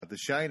The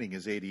Shining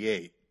is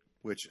 88,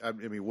 which, I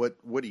mean, what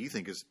do you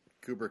think is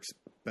Kubrick's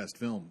best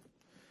film?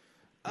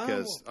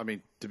 Because, I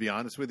mean, to be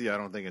honest with you, I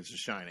don't think it's The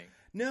Shining.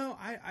 No,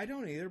 I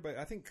don't either, but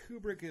I think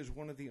Kubrick is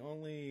one of the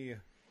only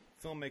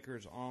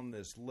filmmakers on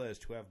this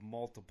list who have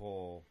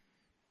multiple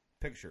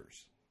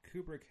pictures.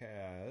 Kubrick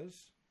has,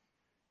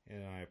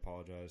 and I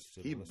apologize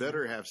to He the listener.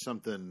 better have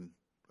something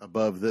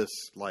above this,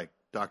 like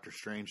Dr.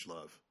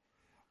 Strangelove.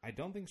 I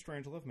don't think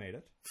Strangelove made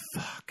it.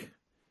 Fuck.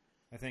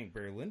 I think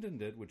Barry Lyndon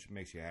did, which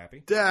makes you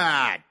happy.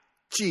 Ah,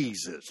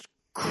 Jesus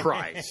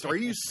Christ. Are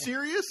you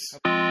serious?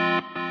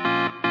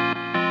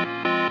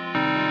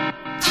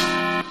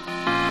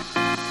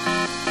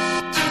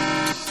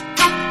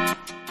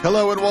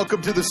 Hello and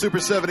welcome to the Super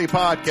 70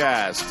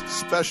 Podcast.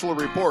 Special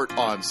report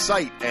on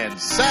Sight and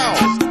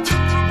Sound.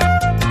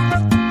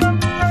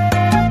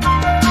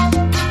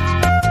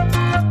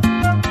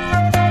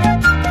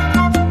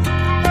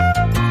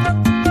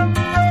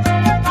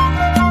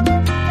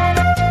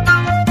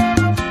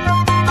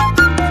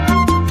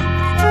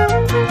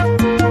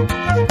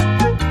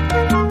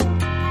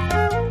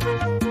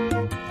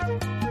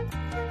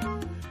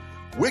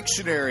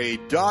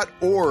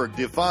 Wiktionary.org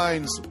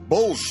defines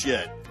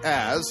bullshit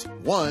as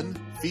 1.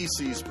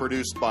 Feces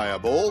produced by a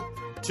bull,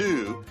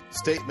 2.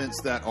 Statements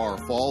that are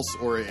false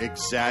or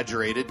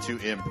exaggerated to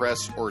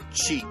impress or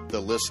cheat the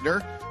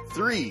listener,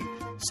 3.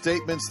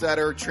 Statements that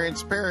are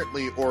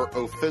transparently or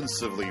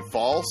offensively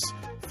false,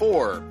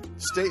 4.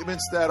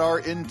 Statements that are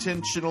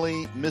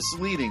intentionally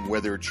misleading,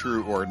 whether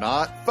true or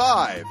not,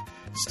 5.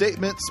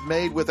 Statements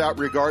made without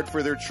regard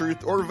for their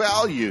truth or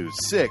value,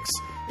 6.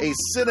 A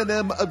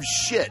synonym of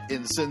shit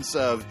in sense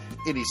of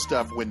any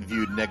stuff when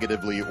viewed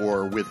negatively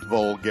or with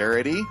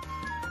vulgarity.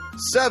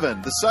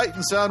 7. The Sight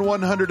and Sound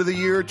 100 of the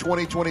year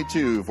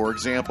 2022. For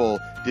example,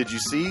 did you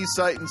see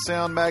Sight and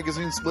Sound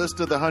magazine's list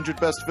of the 100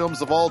 best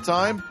films of all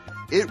time?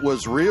 It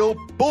was real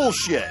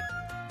bullshit.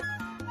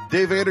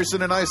 Dave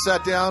Anderson and I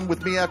sat down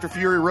with me after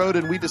Fury Road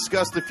and we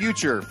discussed the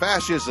future,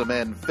 fascism,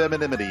 and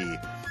femininity.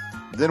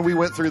 Then we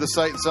went through the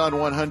Sight and Sound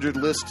 100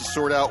 list to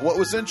sort out what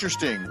was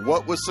interesting,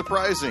 what was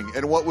surprising,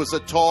 and what was a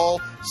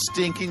tall,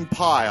 stinking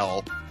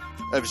pile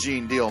of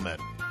Gene Dealman.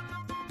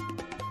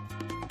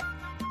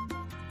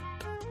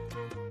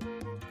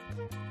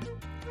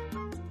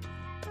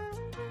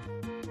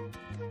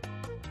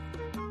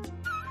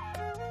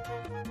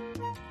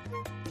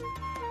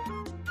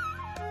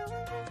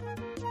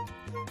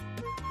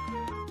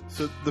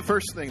 So the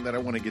first thing that I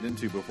want to get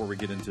into before we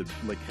get into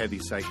like heavy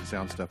sight and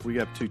sound stuff, we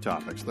have two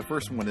topics. The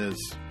first one is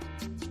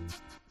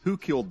who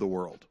killed the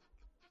world?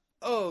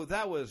 Oh,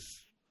 that was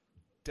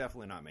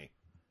definitely not me.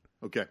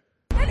 Okay.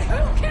 And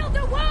who killed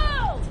the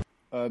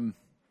world?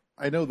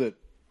 I know that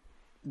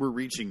we're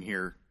reaching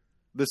here.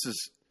 This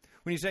is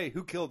When you say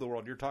who killed the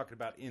world, you're talking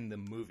about in the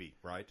movie,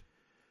 right?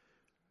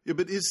 yeah,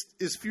 but is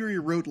Fury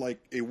Road like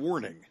a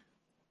warning?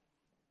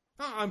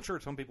 Oh, I'm sure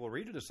some people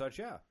read it as such,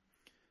 yeah.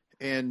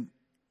 And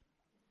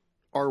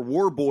our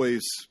war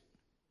boys,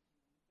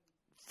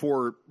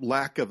 for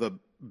lack of a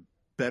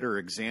better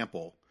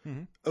example,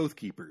 Oath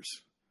Keepers.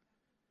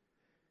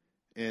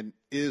 And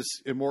is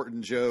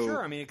Immortan Joe...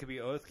 Sure, I mean, it could be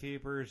Oath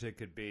Keepers. It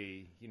could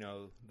be,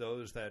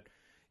 those that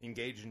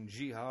engage in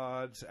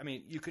jihads. I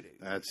mean, you could...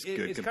 That's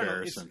good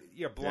comparison.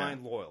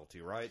 Blind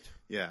loyalty, right?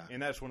 Yeah.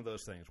 And that's one of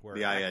those things where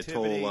the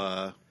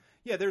Ayatollah...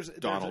 Yeah, there's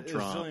Donald a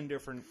Trump. Zillion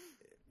different...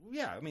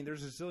 Yeah, I mean,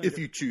 there's a zillion... If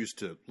you choose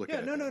to look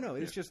at it. No.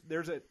 It's just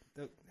there's a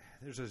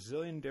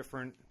zillion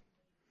different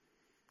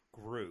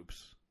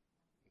groups,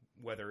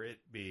 whether it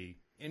be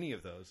any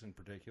of those in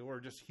particular or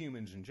just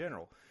humans in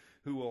general,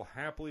 who will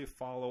happily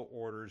follow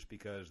orders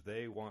because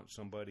they want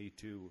somebody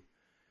to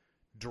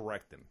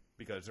direct them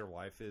because their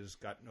life has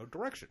got no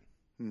direction.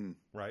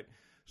 Right?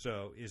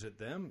 So is it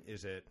them?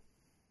 It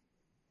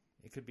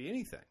could be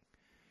anything.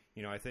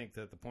 I think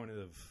that the point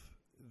of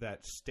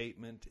that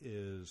statement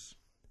is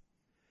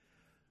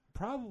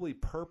probably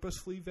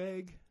purposefully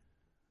vague,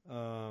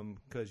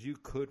 because you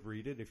could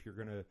read it if you're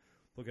going to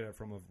look at it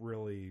from a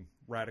really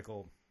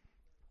radical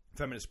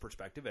feminist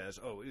perspective as,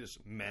 oh, is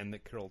it men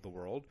that killed the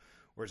world,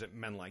 or is it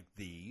men like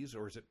these,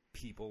 or is it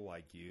people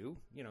like you?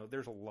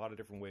 There's a lot of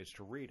different ways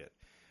to read it.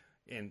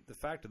 And the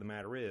fact of the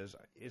matter is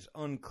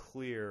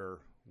unclear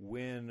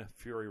when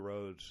Fury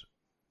Road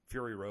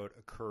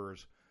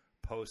occurs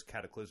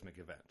post-cataclysmic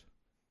event,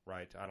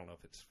 right? I don't know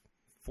if it's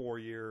 4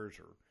 years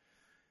or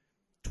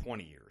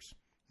 20 years.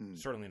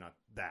 Certainly not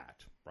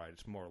that, right?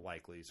 It's more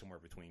likely somewhere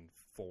between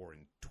 4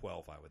 and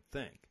 12, I would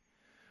think,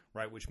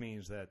 right? Which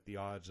means that the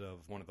odds of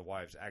one of the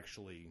wives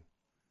actually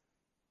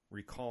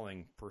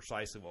recalling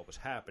precisely what was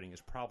happening is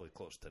probably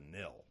close to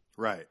nil.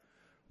 Right.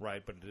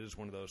 Right, but it is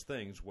one of those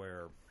things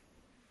where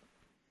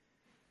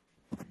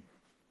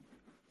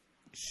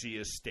she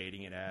is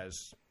stating it as,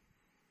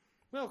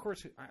 well, of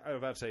course, I was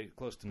about to say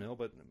close to nil,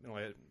 but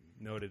I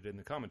noted in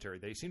the commentary,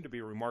 they seem to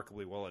be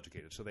remarkably well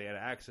educated, so they had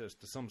access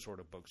to some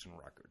sort of books and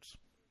records.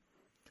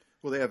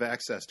 Well, they have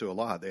access to a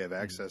lot. They have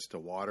access to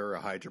water, a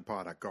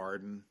hydroponic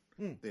garden.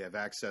 They have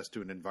access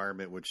to an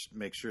environment which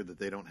makes sure that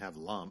they don't have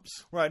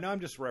lumps. Right. Now I'm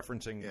just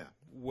referencing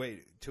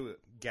way to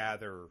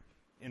gather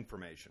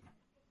information.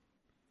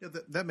 Yeah,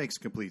 that makes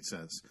complete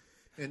sense.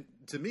 And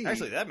to me...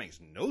 Actually, that makes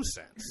no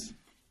sense.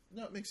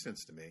 No, it makes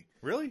sense to me.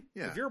 Really?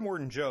 Yeah. If you're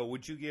Morton Joe,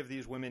 would you give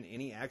these women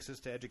any access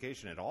to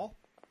education at all?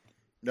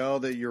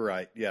 No, you're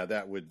right. Yeah,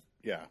 that would...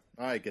 Yeah,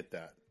 I get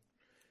that.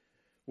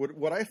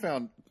 What I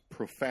found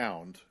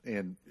profound,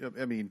 and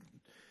I mean,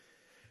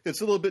 it's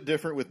a little bit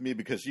different with me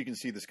because you can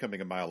see this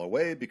coming a mile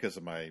away because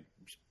of my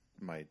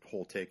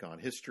whole take on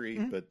history.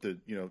 Mm-hmm.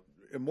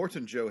 But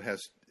Morton Joe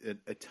has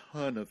a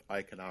ton of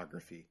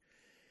iconography,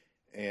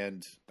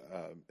 and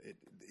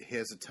he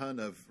has a ton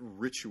of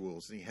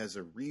rituals, and he has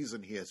a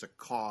reason, he has a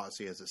cause,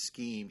 he has a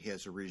scheme, he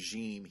has a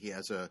regime, he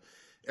has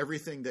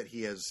everything that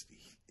he has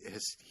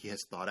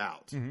thought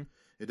out. Mm-hmm.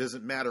 It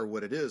doesn't matter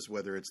what it is,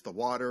 whether it's the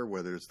water,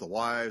 whether it's the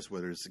wives,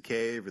 whether it's the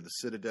cave or the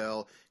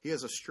citadel. He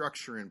has a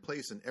structure in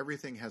place, and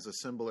everything has a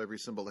symbol. Every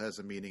symbol has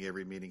a meaning.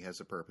 Every meaning has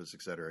a purpose,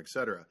 et cetera, et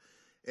cetera.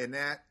 And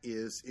that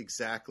is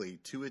exactly,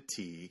 to a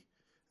T,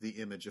 the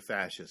image of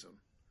fascism,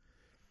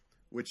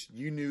 which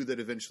you knew that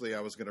eventually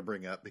I was going to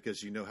bring up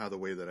because you know how the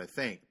way that I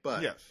think.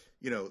 But, yes.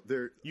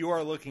 You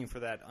are looking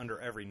for that under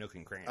every nook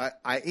and cranny.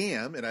 I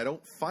am, and I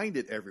don't find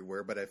it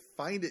everywhere, but I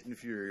find it in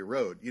Fury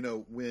Road.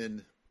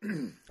 When...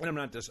 and I'm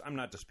not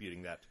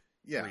disputing that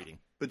reading.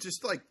 But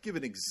just like give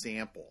an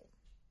example,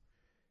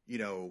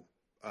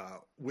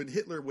 when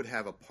Hitler would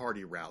have a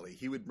party rally,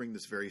 he would bring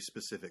this very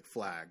specific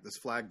flag. This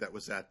flag that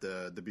was at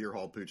the beer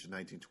hall putsch in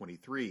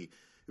 1923.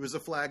 It was a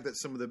flag that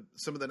some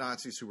of the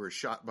Nazis who were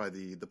shot by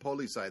the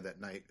Polizei that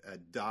night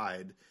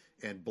died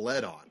and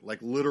bled on, like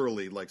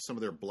literally, like some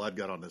of their blood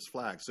got on this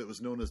flag. So it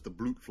was known as the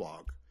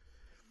Blutflag.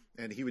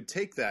 And he would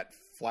take that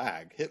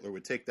flag. Hitler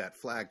would take that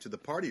flag to the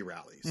party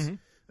rallies. Mm-hmm.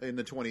 In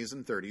the 20s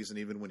and 30s, and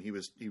even when he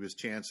was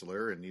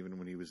chancellor, and even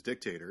when he was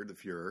dictator, the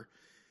Fuhrer,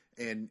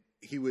 and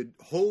he would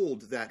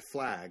hold that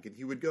flag, and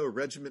he would go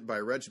regiment by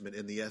regiment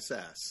in the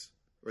SS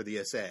or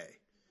the SA,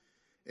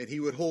 and he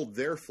would hold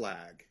their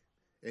flag,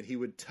 and he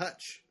would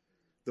touch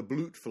the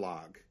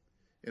Blutflag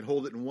and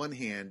hold it in one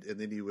hand, and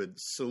then he would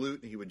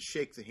salute and he would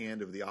shake the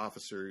hand of the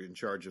officer in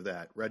charge of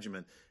that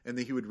regiment, and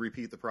then he would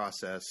repeat the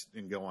process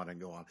and go on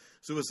and go on.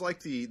 So it was like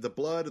the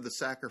blood of the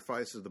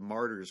sacrifice of the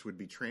martyrs would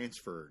be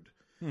transferred.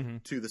 Mm-hmm.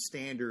 To the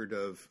standard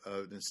of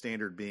the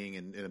standard being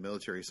in a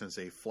military sense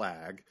a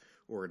flag,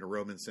 or in a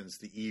Roman sense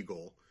the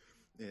eagle,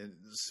 and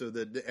so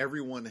that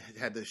everyone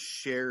had this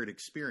shared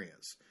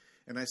experience.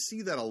 And I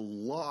see that a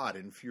lot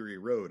in Fury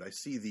Road. I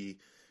see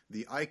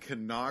the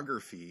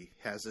iconography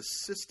has a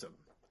system.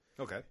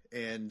 Okay,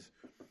 and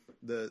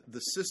the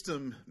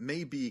system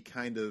may be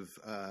kind of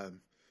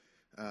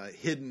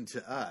hidden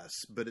to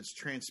us, but it's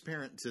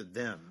transparent to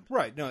them.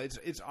 Right? No,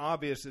 it's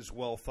obvious. It's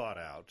well thought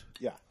out.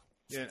 Yeah.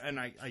 Yeah, and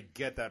I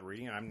get that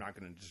reading, and I'm not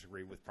going to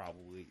disagree with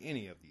probably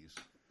any of these,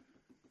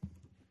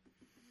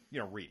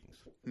 readings.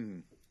 Mm-hmm.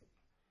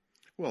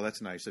 Well,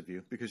 that's nice of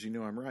you, because you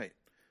know I'm right.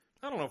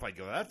 I don't know if I'd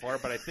go that far,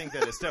 but I think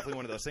that it's definitely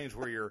one of those things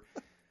where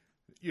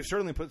you've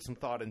certainly put some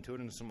thought into it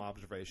and some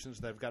observations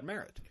that have got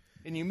merit.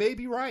 And you may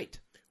be right.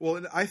 Well,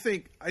 and I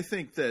think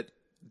that...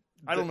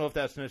 I don't know if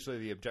that's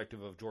necessarily the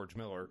objective of George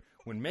Miller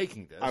when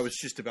making this. I was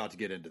just about to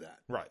get into that.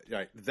 Right.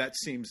 That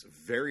seems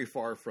very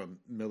far from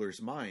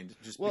Miller's mind,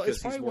 just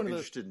because he's more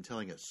interested in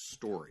telling a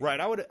story. Right.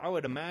 I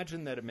would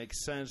imagine that it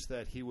makes sense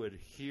that he would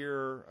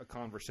hear a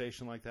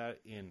conversation like that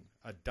and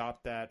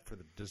adopt that for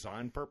the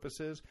design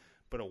purposes,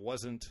 but it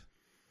wasn't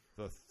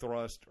the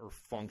thrust or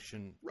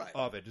function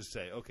of it to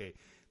say, okay,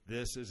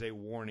 this is a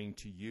warning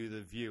to you,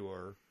 the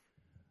viewer,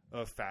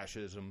 of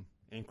fascism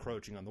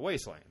encroaching on the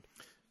wasteland.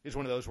 It's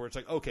one of those where it's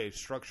like, okay,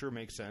 structure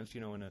makes sense.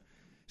 In a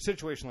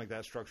situation like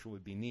that, structure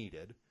would be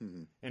needed.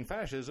 Mm-hmm. And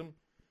fascism,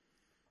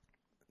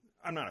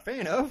 I'm not a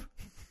fan of,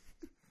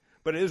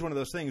 but it is one of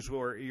those things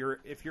where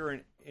if you're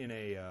in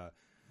a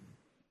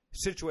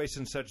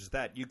situation such as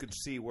that, you could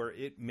see where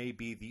it may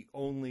be the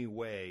only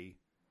way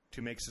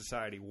to make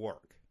society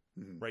work.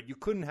 Mm-hmm. Right? You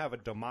couldn't have a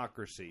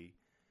democracy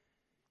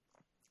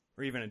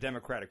or even a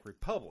democratic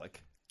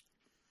republic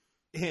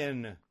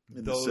in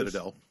those the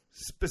Citadel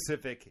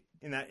specific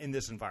in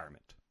this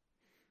environment.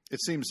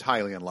 It seems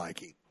highly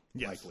unlikely.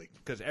 Yes,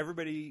 because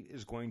everybody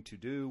is going to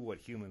do what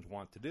humans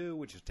want to do,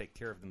 which is take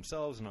care of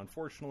themselves. And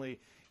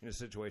unfortunately, in a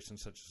situation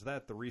such as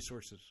that, the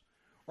resources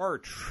are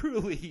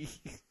truly.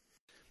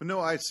 No,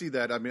 I see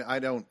that. I mean, I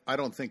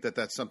don't think that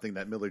that's something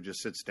that Miller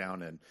just sits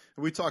down and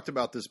we talked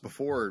about this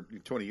before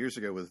 20 years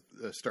ago with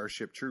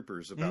Starship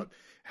Troopers about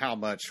how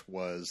much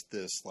was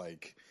this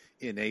like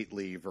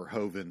innately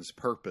Verhoeven's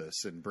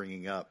purpose in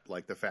bringing up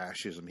like the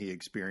fascism he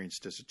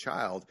experienced as a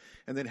child,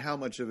 and then how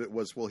much of it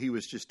was, well, he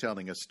was just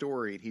telling a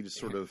story and he just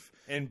sort of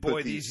and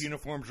boy, these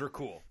uniforms are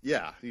cool.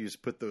 Yeah, he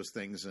just put those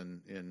things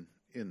in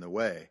the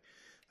way.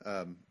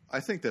 I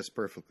think that's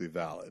perfectly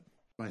valid.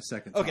 My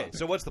second topic. Okay,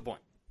 so what's the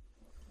point?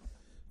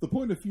 The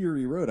point of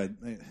Fury Road,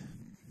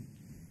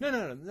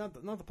 No, not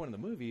the point of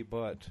the movie,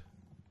 but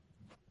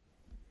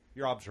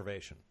your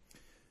observation.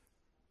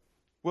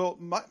 Well,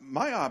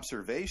 my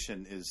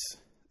observation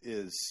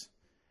is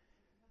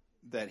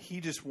that he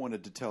just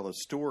wanted to tell a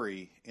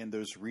story, and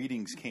those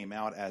readings came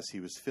out as he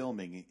was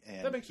filming,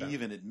 That and makes he sense.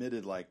 even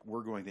admitted, like,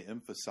 we're going to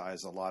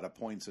emphasize a lot of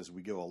points as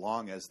we go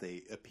along as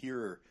they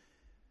appear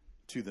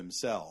to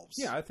themselves.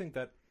 Yeah, I think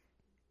that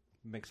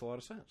makes a lot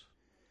of sense.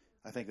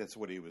 I think that's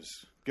what he was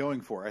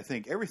going for. I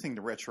think everything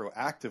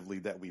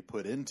retroactively that we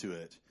put into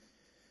it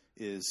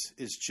is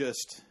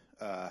just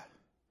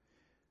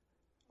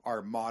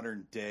our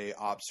modern day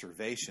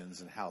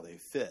observations and how they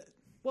fit.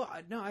 Well,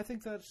 I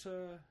think that's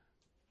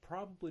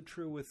probably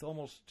true with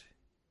almost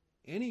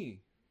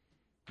any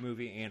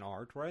movie and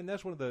art, right? And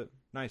that's one of the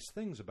nice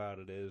things about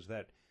it is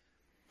that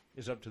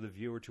it's up to the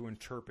viewer to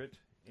interpret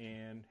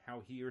and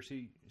how he or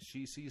she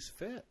sees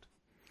fit,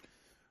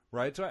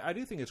 right? So I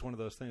do think it's one of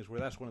those things where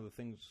that's one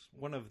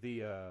of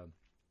the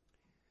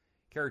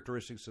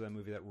characteristics of that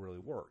movie that really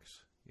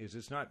works. Is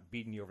it's not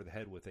beating you over the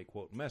head with a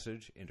quote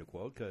message, end of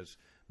quote, because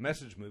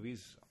message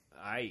movies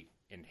I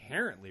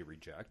inherently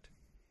reject,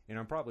 and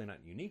I'm probably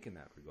not unique in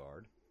that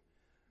regard.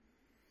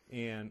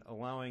 And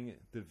allowing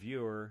the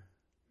viewer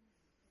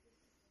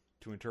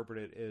to interpret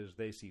it as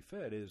they see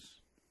fit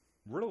is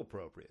real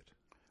appropriate.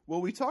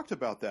 Well, we talked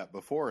about that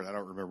before, and I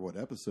don't remember what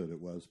what episode it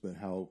was, but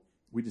how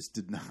we just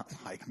did not.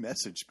 like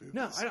message movies.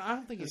 No, I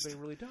don't think anybody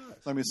really does.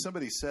 I mean,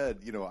 somebody said,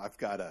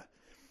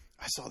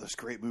 I saw this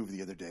great movie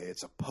the other day.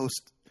 It's a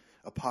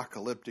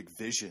post-apocalyptic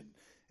vision,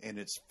 and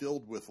it's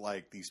filled with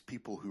like these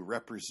people who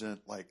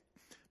represent like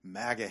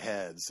MAGA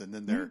heads, and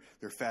then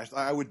they're fast.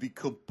 I would be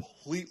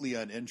completely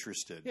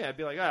uninterested. Yeah, I'd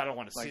be like, I don't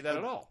want to see Like, that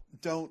at all.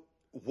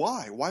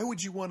 Why? Why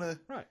would you want to?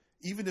 Right.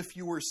 Even if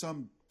you were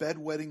some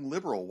bedwetting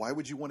liberal, why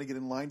would you want to get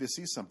in line to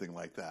see something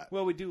like that?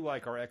 Well, we do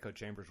like our echo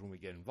chambers when we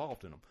get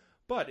involved in them,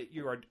 but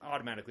you are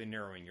automatically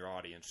narrowing your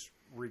audience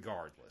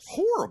regardless.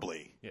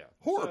 Horribly. Yeah.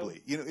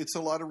 Horribly. It's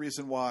a lot of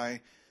reason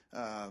why,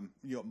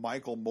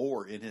 Michael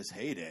Moore in his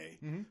heyday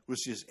was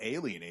just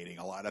alienating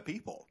a lot of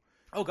people,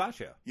 Oh,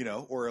 gotcha.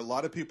 or a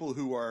lot of people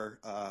who are,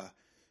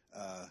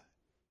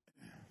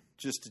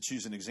 just to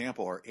choose an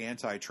example, are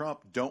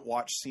anti-Trump, don't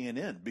watch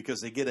CNN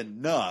because they get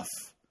enough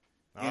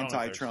I don't know if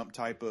anti-Trump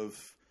type of,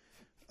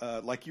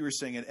 like you were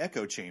saying, an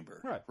echo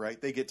chamber,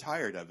 right? They get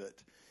tired of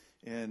it.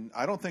 And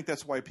I don't think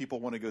that's why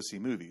people want to go see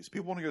movies.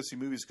 People want to go see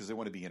movies because they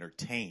want to be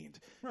entertained.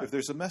 Right. If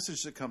there's a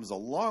message that comes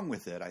along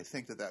with it, I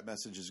think that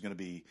message is going to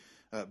be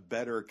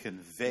better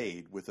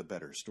conveyed with a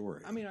better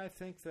story. I mean, I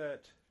think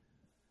that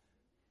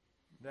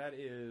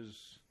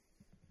is.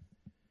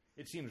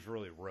 It seems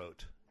really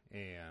rote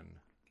and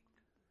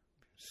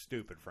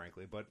stupid,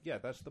 frankly. But yeah,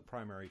 that's the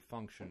primary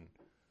function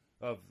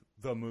of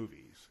the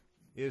movies,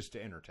 is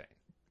to entertain.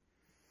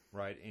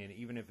 Right? And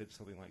even if it's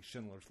something like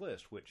Schindler's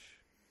List, which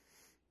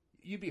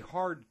you'd be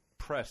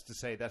hard-pressed to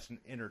say that's an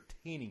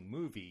entertaining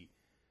movie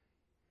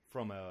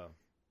from a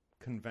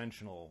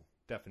conventional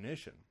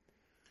definition.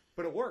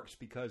 But it works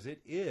because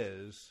it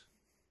is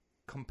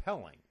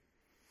compelling.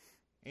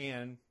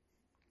 And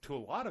to a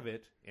lot of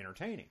it,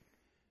 entertaining.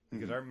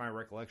 Because my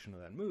recollection of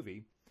that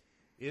movie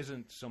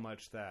isn't so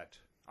much that,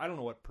 I don't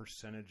know what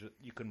percentage,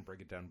 you couldn't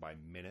break it down by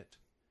minute,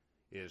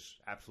 is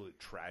absolute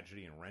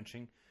tragedy and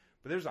wrenching.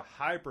 But there's a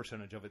high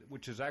percentage of it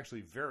which is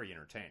actually very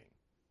entertaining.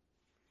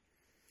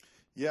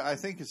 Yeah, I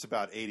think it's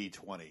about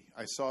 80-20.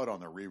 I saw it on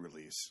the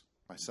re-release.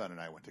 My son and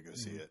I went to go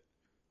see it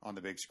on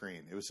the big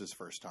screen. It was his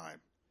first time.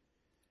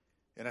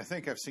 And I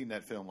think I've seen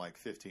that film like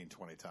 15,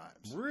 20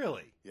 times.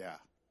 Really? Yeah.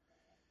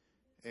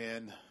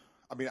 And,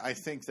 I mean, I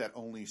think that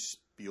only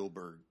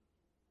Spielberg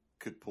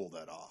could pull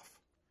that off.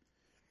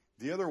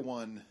 The other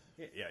one...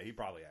 Yeah, he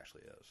probably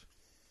actually is.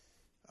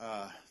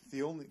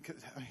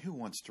 Who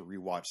wants to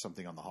rewatch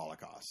something on the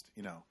Holocaust?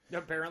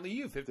 Apparently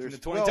you, 15 to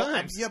 20 well,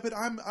 times. Yeah, but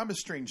I'm a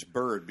strange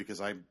bird because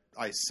I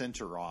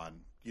center on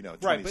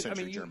 20th right, but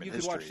century I mean, German you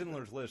history. could watch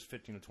Schindler's List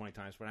 15 to 20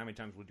 times, but how many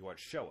times would you watch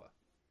Shoah?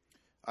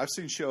 I've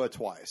seen Shoah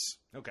twice.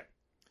 Okay.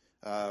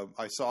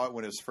 I saw it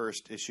when it was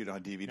first issued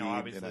on DVD. Now,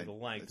 obviously, and the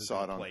length is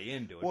saw going it to on. play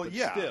into it. Well, but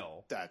yeah,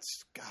 still,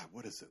 that's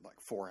what is it, like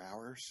 4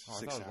 hours, I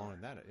 6 thought it was hours? longer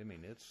than that. I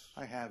mean, it's.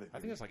 I have it. I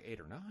think it's like 8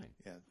 or 9.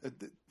 Yeah,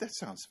 that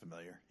sounds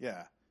familiar.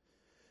 Yeah,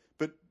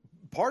 but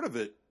part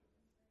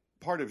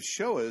of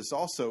Shoah is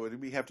also, and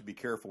we have to be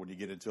careful when you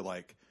get into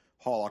like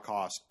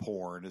Holocaust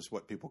porn, is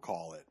what people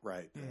call it,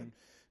 right?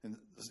 Mm-hmm.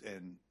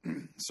 And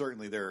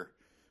certainly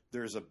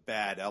there's a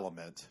bad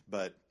element,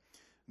 but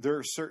there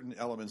are certain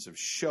elements of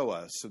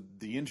Shoah. So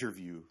the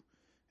interview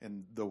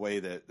and the way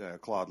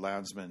that Claude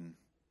Lanzmann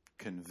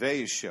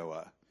conveys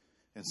Shoah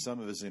in some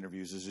of his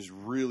interviews is just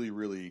really,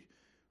 really,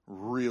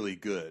 really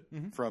good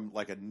from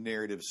like a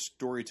narrative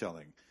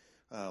storytelling.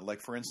 Like,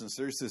 for instance,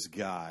 there's this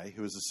guy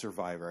who was a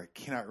survivor. I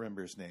cannot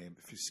remember his name.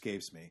 If it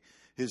escapes me.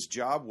 His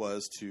job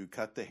was to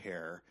cut the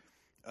hair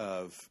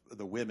of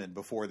the women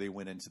before they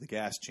went into the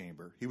gas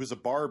chamber. He was a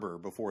barber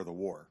before the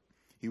war.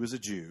 He was a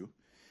Jew.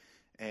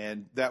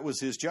 And that was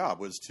his job,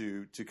 was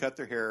to cut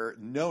their hair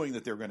knowing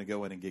that they were going to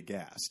go in and get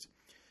gassed.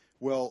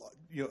 Well,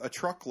 a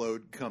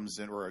truckload comes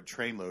in, or a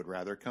trainload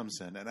rather, comes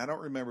in. And I don't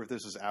remember if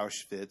this was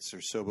Auschwitz or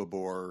Sobibor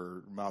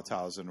or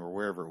Mauthausen or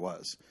wherever it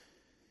was.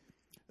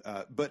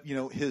 But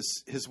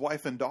his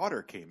wife and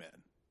daughter came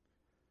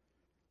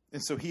in.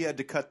 And so he had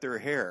to cut their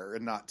hair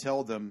and not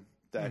tell them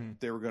that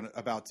they were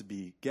about to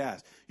be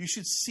gassed. You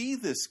should see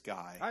this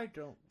guy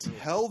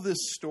tell this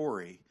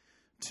story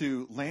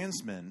to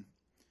Landsman,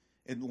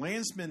 and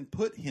Landsman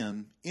put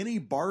him in a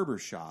barber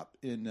shop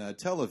in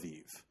Tel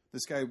Aviv.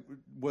 This guy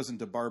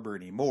wasn't a barber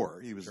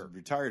anymore. He was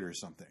retired or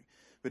something.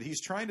 But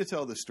he's trying to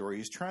tell this story.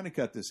 He's trying to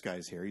cut this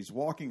guy's hair. He's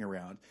walking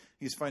around.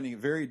 He's finding it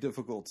very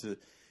difficult to...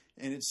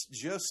 And it's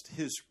just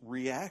his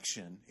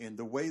reaction and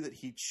the way that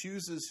he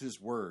chooses his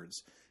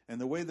words and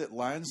the way that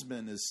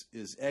Landsman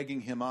is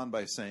egging him on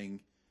by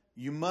saying,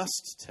 you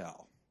must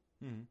tell.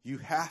 You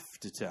have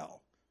to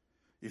tell.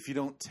 If you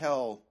don't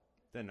tell...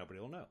 then nobody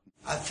will know.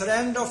 A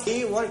friend of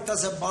he worked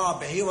as a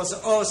barber. He was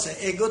also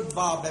a good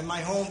barber in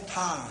my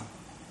hometown.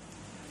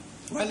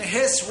 When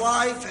his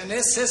wife and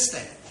his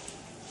sister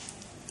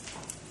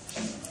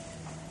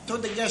to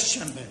the gas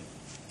chamber.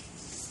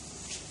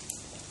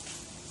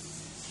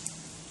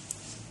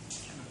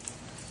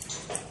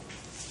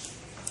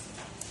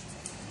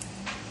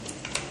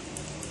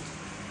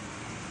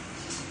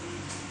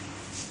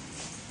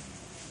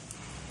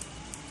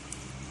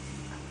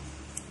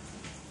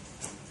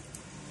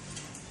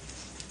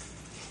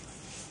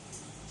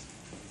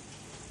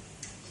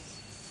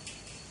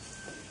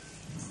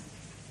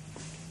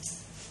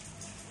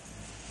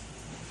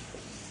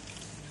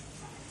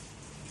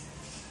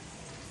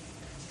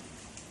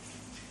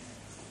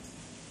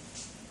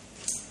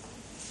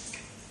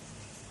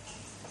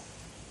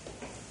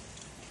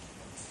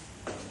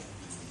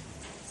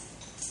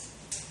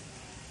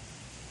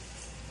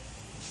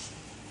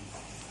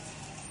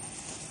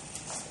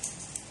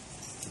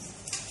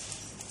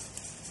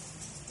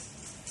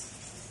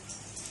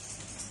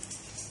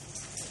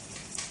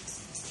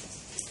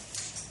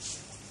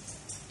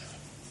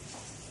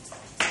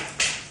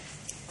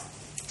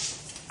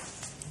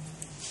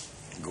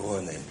 Go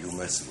on and you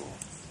must go.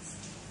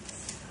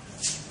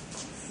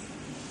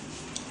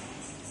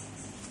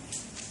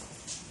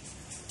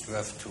 You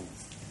have to.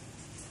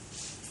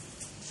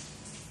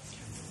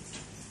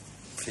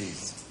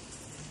 Please.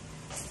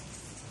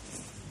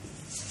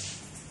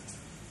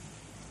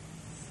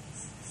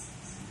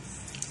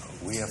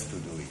 We have to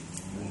do it.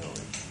 You know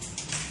it.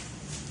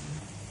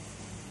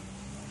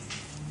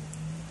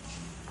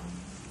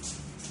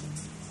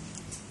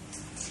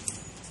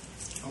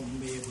 I won't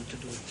be able to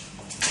do it.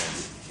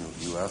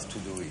 You have to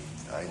do it.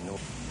 I know,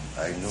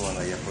 and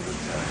I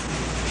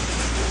apologize.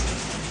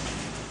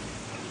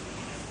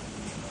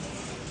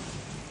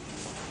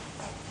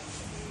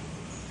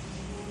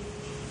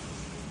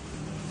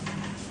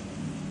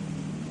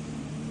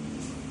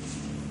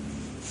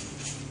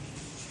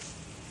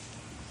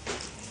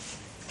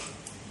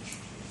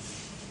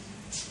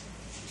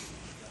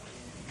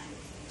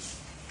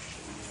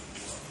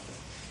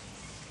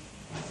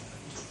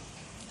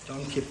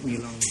 Don't keep me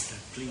long with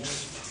that,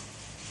 please.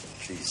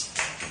 Please,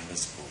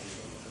 let's go.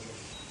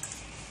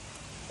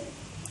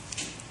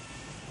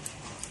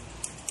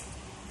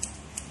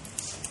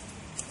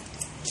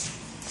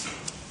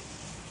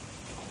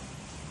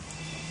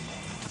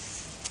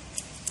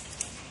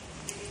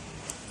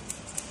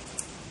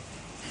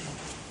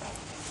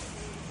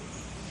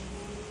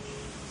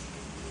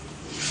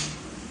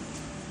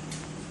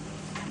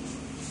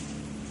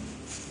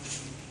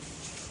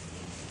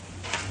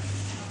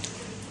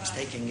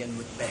 Taking in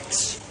with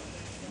Bex.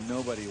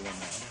 Nobody will know.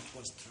 That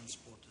was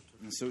transported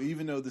to And so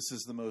even though this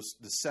is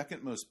the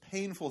second most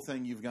painful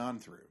thing you've gone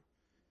through,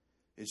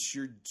 it's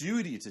your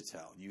duty to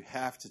tell. You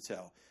have to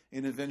tell.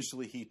 And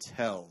eventually he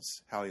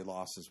tells how he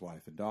lost his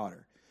wife and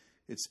daughter.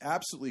 It's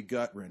absolutely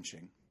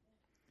gut-wrenching,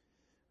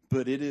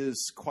 but it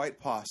is quite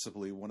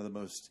possibly one of the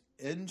most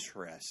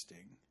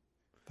interesting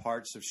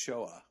parts of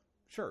Shoah.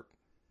 Sure.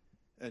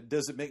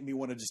 Does it make me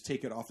want to just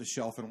take it off the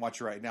shelf and watch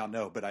it right now?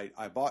 No, but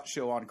I bought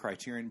Shoah on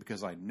Criterion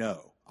because I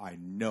know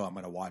I'm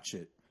going to watch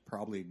it,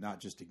 probably not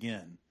just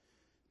again,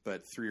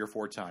 but 3 or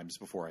 4 times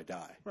before I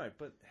die. Right,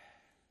 but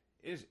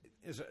is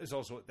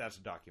also, that's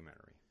a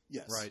documentary.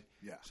 Yes. Right?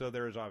 Yeah. So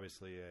there is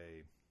obviously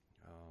a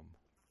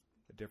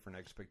different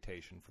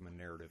expectation from a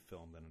narrative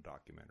film than a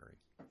documentary.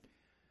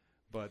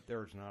 But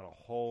there's not a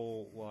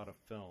whole lot of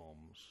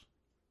films,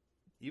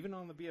 even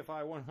on the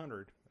BFI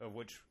 100, of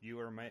which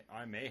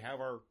I may have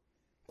our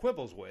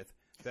quibbles with,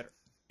 that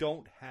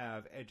don't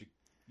have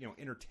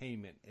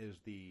entertainment as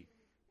the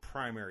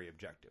primary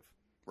objective.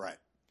 Right.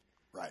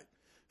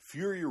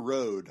 Fury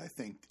Road, I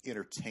think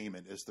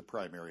entertainment is the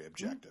primary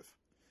objective.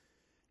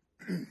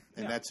 And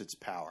that's its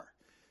power.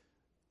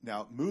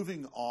 Now,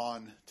 moving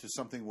on to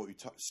something what we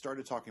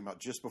started talking about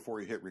just before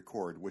we hit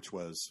record, which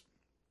was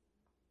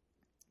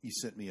you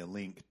sent me a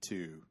link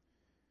to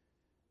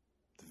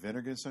the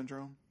Vinegar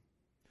Syndrome.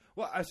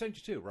 Well, I sent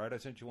you 2, right? I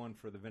sent you one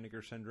for the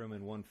Vinegar Syndrome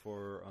and one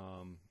for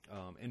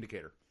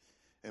Indicator.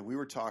 And we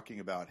were talking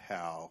about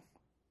how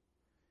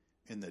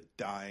in the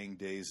dying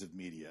days of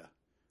media,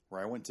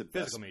 where I went to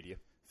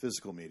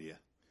physical media,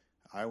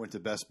 I went to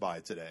Best Buy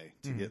today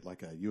to get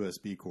like a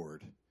USB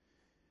cord.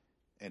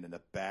 And in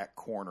the back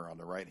corner on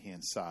the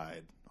right-hand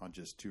side, on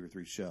just 2 or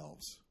 3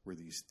 shelves, were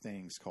these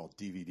things called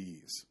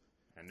DVDs.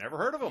 I never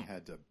heard of them. You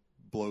had to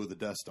blow the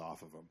dust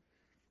off of them.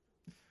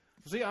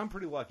 See, I'm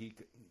pretty lucky.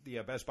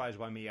 The Best Buys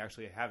by me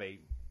actually have a,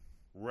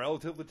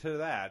 relatively to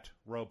that,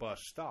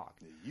 robust stock.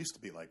 It used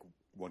to be like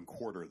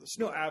 1/4 of the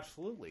store. No,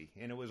 absolutely.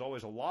 And it was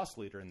always a loss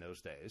leader in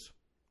those days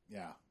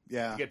Yeah.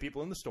 Yeah. to get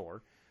people in the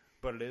store.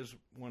 But it is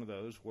one of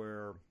those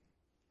where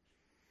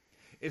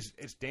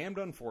it's damned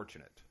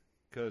unfortunate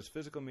because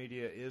physical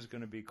media is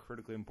going to be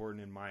critically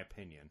important in my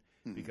opinion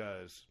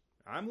because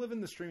I'm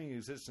living the streaming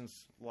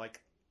existence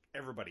like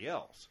everybody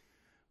else,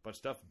 but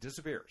stuff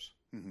disappears.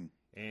 Mm-hmm.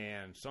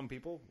 And some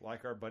people,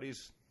 like our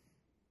buddies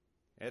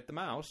at the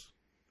Mouse,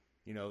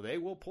 you know, they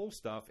will pull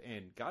stuff,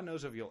 and God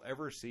knows if you'll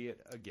ever see it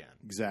again.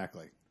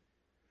 Exactly.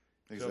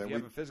 So if you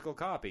have a physical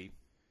copy,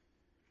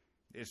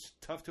 it's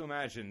tough to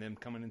imagine them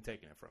coming and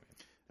taking it from you.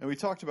 And we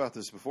talked about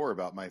this before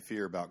about my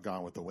fear about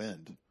Gone with the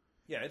Wind.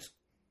 Yeah, it's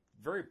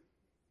very...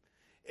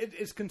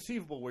 It's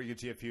conceivable where you could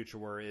see a future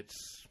where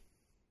it's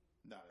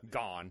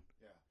gone.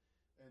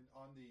 Yeah. And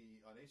on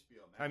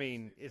HBO Max... I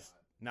mean, it's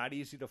not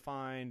easy to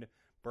find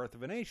Birth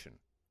of a Nation.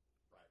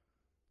 Right.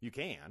 You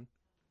can.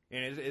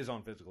 And it is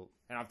on physical.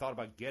 And I've thought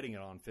about getting it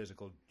on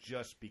physical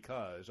just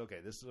because, okay,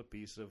 this is a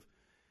piece of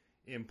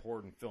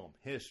important film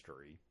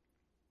history.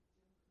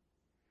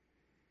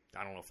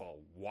 I don't know if I'll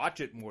watch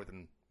it more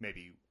than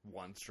maybe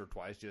once or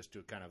twice just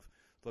to kind of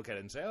look at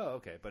it and say, oh,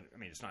 okay. But, I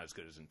mean, it's not as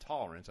good as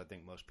Intolerance. I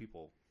think most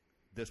people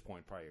at this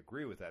point probably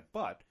agree with that.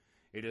 But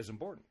it is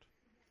important.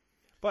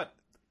 But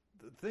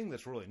the thing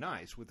that's really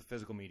nice with the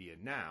physical media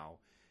now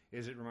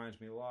is it reminds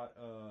me a lot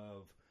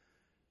of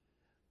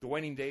the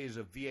waning days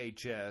of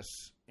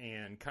VHS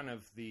and kind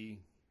of the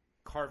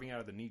carving out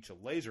of the niche of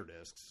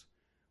Laserdiscs,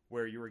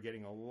 where you were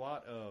getting a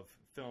lot of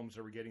films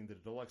that were getting the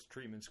deluxe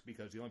treatments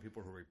because the only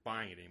people who were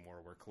buying it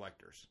anymore were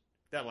collectors.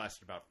 That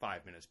lasted about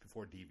 5 minutes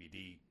before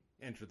DVD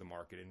entered the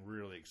market and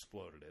really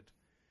exploded it,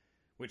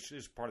 which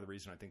is part of the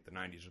reason I think the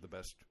 90s are the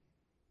best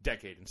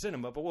decade in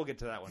cinema, but we'll get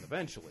to that one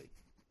eventually.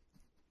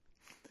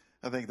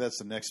 I think that's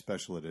the next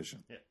special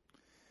edition. Yeah.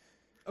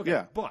 Okay,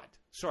 yeah. But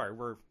sorry,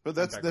 But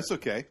that's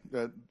okay.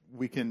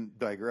 We can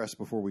digress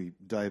before we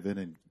dive in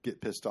and get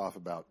pissed off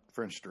about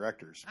French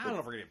directors. I don't know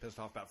if we're going to get pissed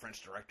off about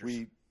French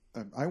directors.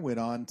 I went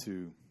on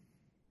to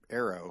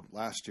Arrow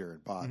last year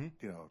and bought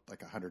like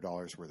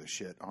 $100 worth of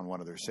shit on one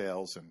of their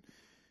sales, and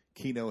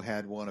Kino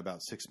had one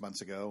about 6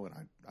 months ago,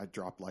 and I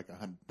dropped like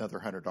another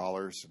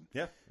 $100. And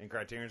yeah, and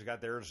Criterion's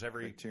got theirs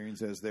every. Criterion's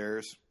has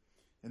theirs,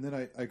 and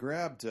then I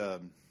grabbed.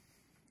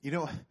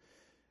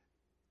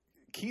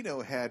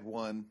 Kino had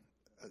one.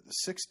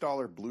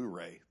 $6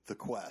 Blu-ray, The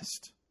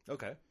Quest.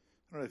 Okay. I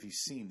don't know if you've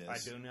seen this. I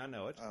do not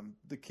know it.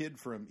 The kid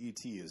from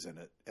E.T. is in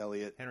it.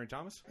 Elliot. Henry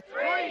Thomas?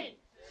 3,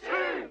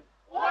 2,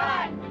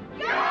 1,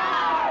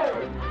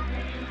 go!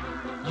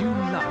 You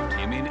loved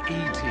him in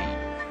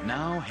E.T.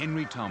 Now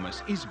Henry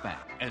Thomas is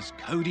back as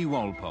Cody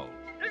Walpole.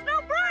 There's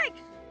no brakes!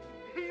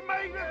 He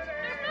made it!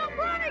 There's no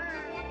brakes!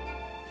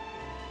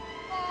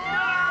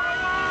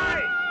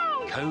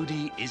 No!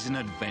 Cody is an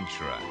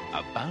adventurer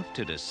about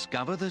to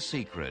discover the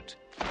secret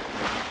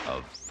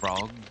of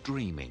frog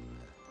dreaming.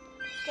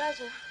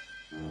 Guys,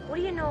 what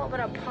do you know about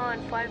a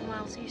pond 5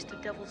 miles east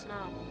of Devil's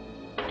Knob?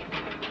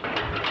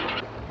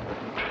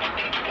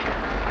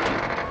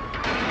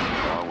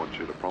 I want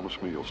you to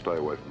promise me you'll stay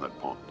away from that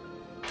pond.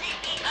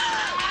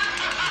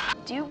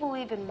 Do you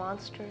believe in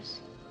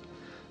monsters?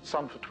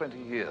 Son, for 20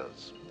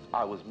 years,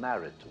 I was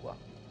married to one.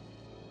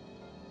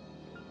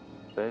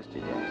 First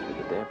you dance with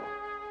the devil.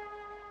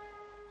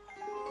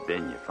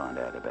 Then you find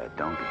out about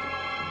Donkey.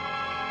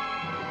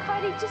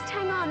 Cody, just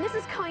hang on. This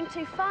is going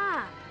too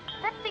far.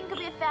 That thing could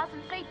be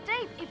 1,000 feet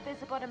deep, if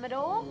there's a bottom at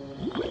all.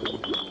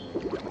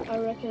 I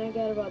reckon I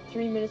got about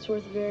 3 minutes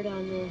worth of air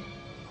down there.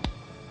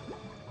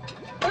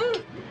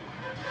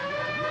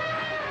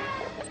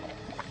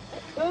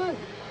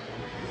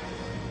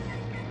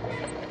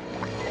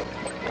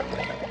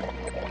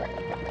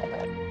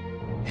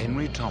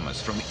 Henry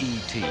Thomas from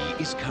E.T.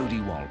 is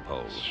Cody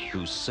Walpole,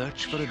 whose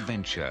search for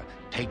adventure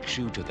takes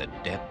you to the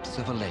depths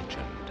of a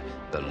legend,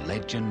 the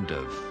legend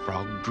of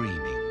frog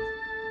dreaming.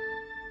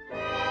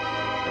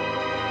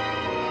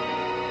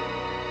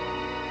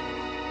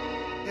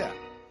 Yeah,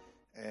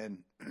 and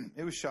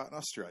it was shot in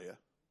Australia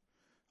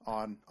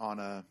on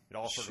a It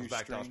all circles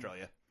back to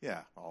Australia.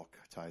 Yeah, all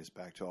ties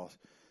back to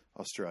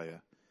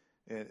Australia.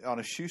 And on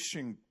a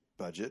shoestring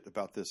budget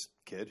about this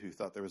kid who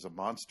thought there was a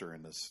monster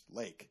in this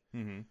lake.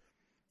 Mm-hmm.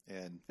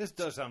 And this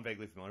does sound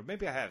vaguely familiar.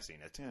 Maybe I have seen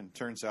it. And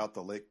turns out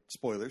the lake,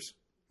 spoilers,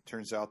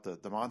 turns out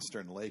the monster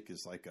in the lake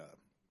is like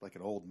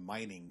an old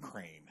mining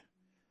crane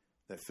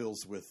that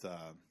fills with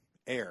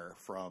air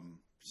from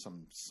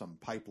some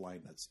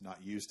pipeline that's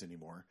not used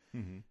anymore.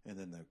 Mm-hmm. And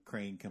then the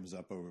crane comes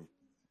up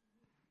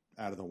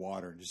out of the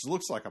water and just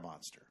looks like a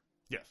monster.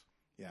 Yes.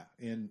 Yeah.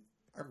 And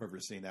I remember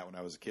seeing that when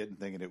I was a kid and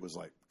thinking it was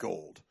like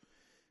gold.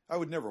 I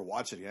would never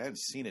watch it again. I hadn't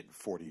seen it in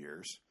 40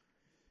 years.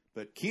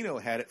 But Kino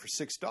had it for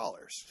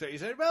 $6. So you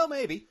said, well,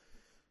 maybe.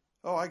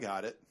 Oh, I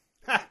got it.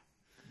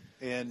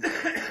 And,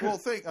 well,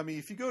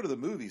 if you go to the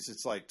movies,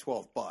 it's like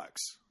 $12.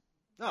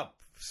 Oh.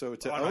 So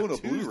to own a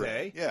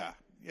Blu-ray. Yeah.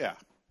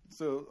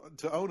 So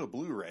to own a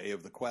Blu-ray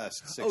of The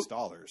Quest,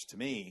 $6 to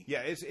me.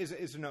 Yeah,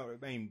 it's no. I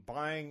mean,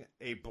 buying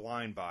a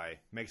blind buy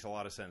makes a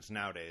lot of sense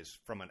nowadays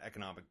from an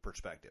economic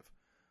perspective.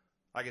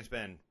 I can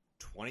spend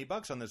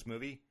 $20 on this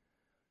movie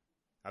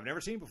I've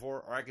never seen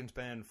before, or I can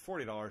spend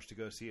 $40 to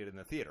go see it in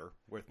the theater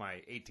with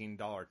my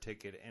 $18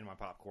 ticket and my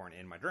popcorn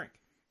and my drink.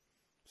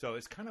 So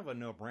it's kind of a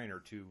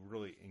no-brainer to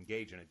really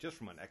engage in it just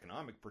from an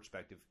economic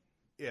perspective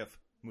if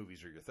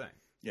movies are your thing.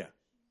 Yeah.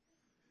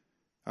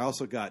 I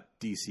also got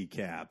DC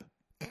Cab.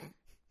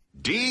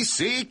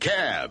 DC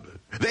Cab.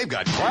 They've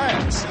got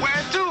class.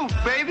 Where to,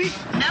 baby?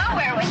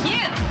 Nowhere with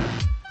you.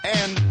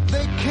 And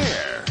they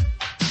care.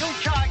 You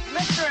charge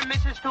Mr. and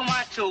Mrs.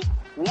 Tomatsu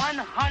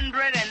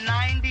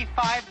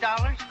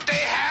 $195? They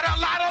had a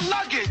lot of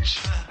luggage.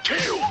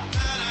 Two.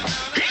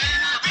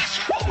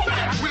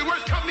 We're the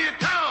worst company in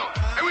town,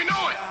 and we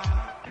know it.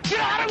 Get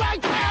out of my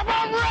cab,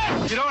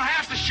 I'm rich. You don't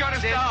have to shut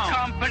us down. This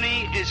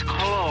company is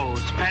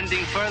closed,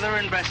 pending further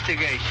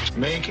investigation.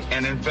 Make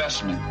an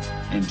investment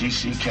in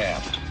DC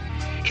Cab.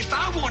 If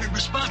I wanted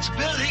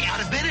responsibility,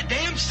 I'd have been a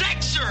damn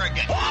sex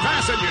surrogate.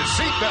 Fasten your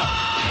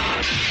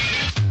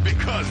seatbelt.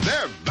 Because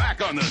they're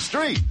back on the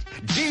street.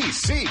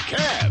 DC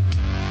Cab.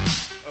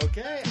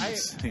 Okay,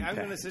 I'm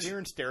going to sit here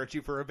and stare at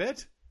you for a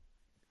bit.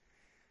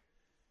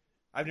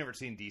 I've never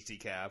seen DC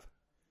Cab.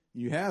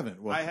 You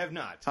haven't? Well, I have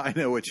not. I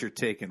know what you're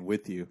taking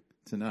with you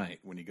tonight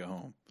when you go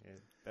home.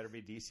 It better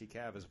be DC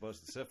Cab as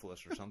opposed to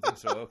syphilis or something,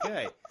 so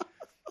okay.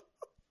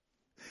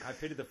 I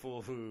pity the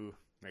fool who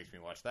makes me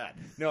watch that.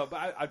 No,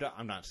 but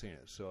I'm not seeing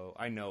it, so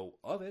I know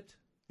of it.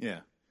 Yeah.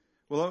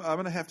 Well, I'm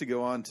going to have to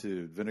go on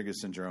to Vinegar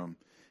Syndrome.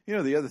 You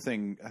know, the other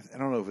thing, I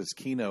don't know if it's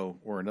Kino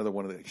or another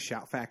one of the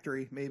Shout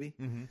Factory, maybe.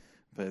 Mm-hmm.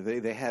 But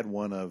they had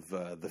one of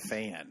The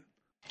Fan.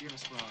 Dear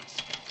Miss Ross,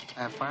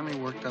 I have finally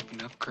worked up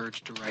enough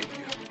courage to write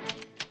you.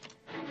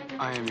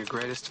 I am your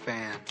greatest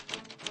fan,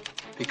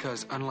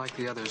 because unlike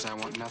the others, I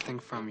want nothing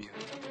from you.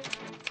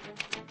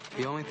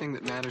 The only thing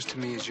that matters to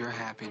me is your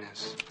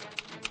happiness.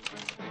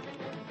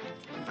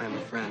 I am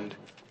a friend,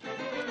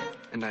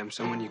 and I am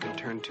someone you can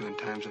turn to in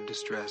times of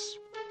distress.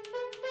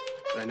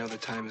 But I know the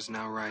time is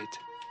now right.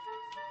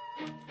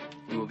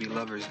 We will be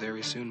lovers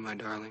very soon, my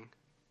darling.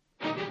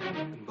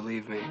 And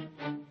believe me,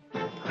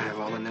 I have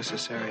all the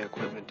necessary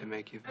equipment to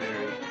make you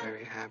very,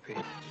 very happy.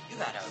 You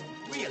got a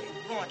really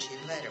raunchy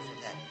letter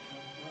from that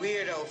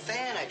weirdo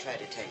fan I tried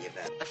to tell you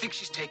about. I think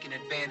she's taking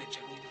advantage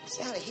of you.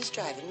 Sally, he's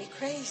driving me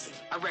crazy.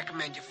 I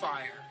recommend you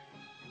fire.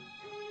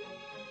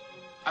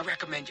 I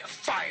recommend you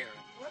fire.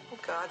 What in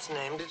God's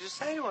name did you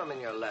say to him in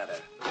your letter?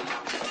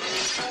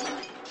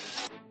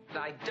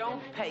 I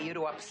don't pay you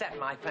to upset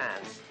my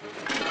fans.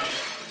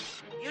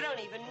 You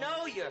don't even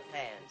know your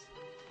fans.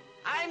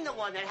 I'm the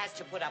one that has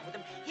to put up with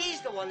him.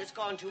 He's the one that's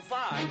gone too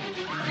far.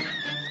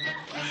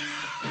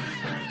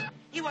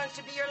 He wants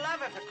to be your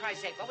lover, for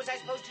Christ's sake. What was I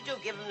supposed to do,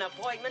 give him an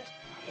appointment?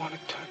 I want to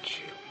touch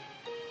you.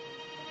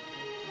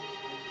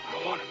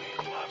 I want to make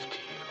love to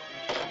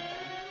you.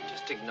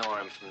 Just ignore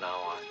him from now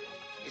on.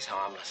 He's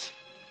harmless.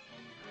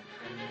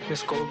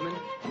 Miss Goldman?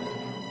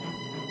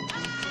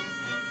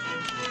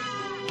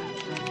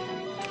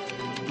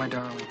 My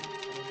darling,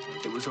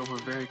 it was over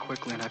very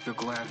quickly, and I feel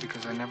glad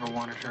because I never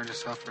wanted her to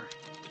suffer.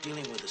 We're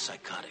dealing with a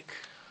psychotic,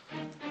 a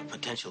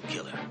potential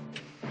killer.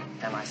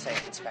 Am I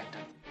safe, Inspector?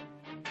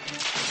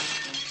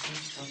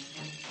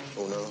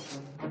 Who knows?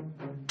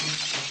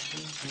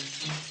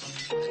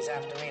 He's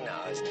after me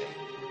now, isn't he?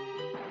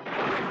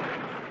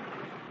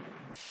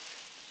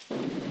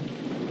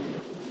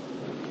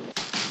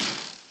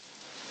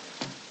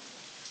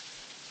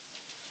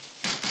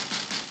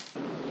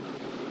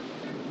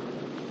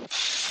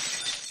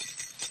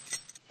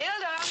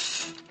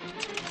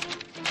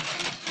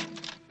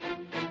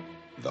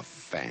 The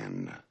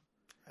Fan.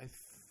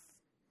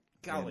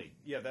 Golly,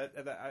 yeah,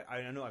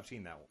 I know I've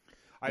seen that one.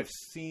 I've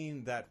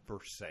seen that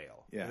for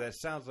sale. Yeah. That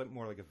sounds like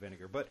more like a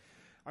Vinegar. But,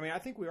 I mean, I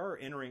think we are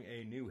entering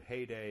a new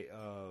heyday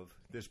of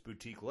this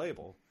boutique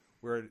label.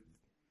 We're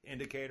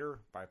Indicator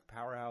by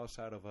Powerhouse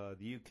out of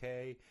the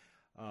UK.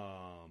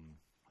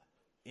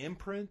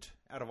 Imprint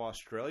out of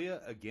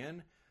Australia.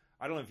 Again,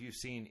 I don't know if you've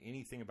seen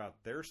anything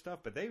about their stuff,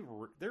 but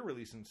they're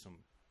releasing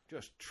some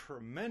just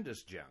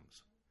tremendous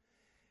gems.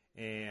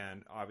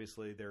 And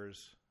obviously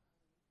there's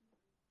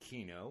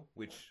Kino,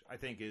 which I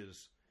think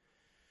is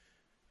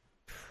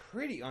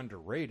pretty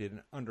underrated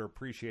and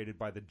underappreciated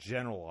by the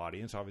general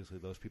audience. Obviously,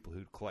 those people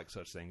who collect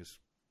such things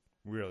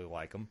really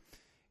like them.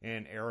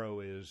 And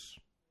Arrow's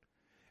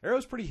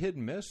pretty hit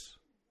and miss,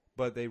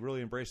 but they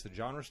really embrace the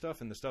genre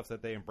stuff, and the stuff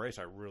that they embrace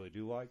I really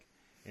do like.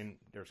 And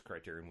there's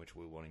Criterion, which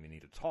we won't even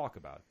need to talk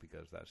about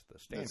because that's the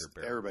standard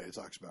bearer. Everybody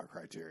talks about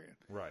Criterion.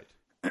 Right.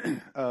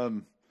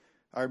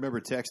 I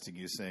remember texting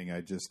you saying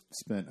I just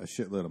spent a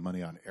shitload of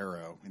money on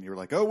Arrow, and you were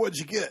like, "Oh, what'd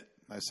you get?"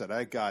 I said,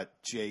 "I got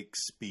Jake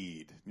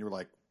Speed." And you were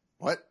like,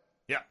 "What?"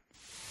 Yeah.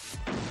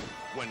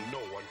 When no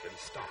one can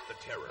stop the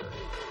terror,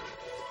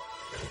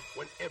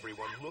 when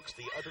everyone looks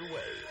the other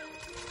way,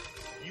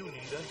 you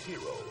need a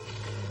hero.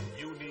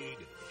 You need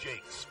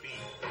Jake Speed.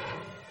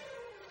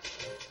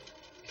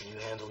 You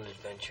handle an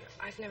adventure?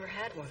 I've never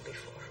had one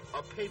before.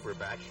 A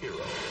paperback hero.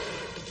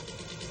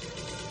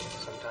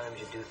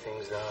 Sometimes you do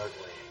things the hard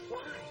way.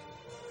 Why?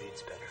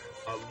 Reads better.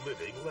 A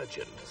living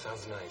legend.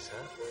 Sounds nice,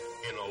 huh?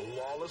 In a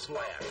lawless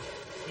land,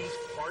 he's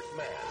part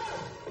man.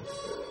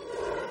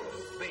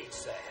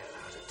 Beats the hell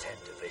out of 10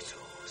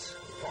 individuals.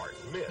 Part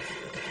myth.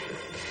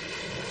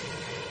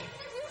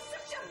 You're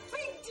such a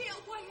big deal.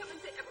 Why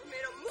haven't they ever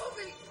made a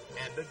movie?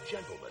 And a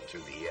gentleman to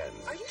the end.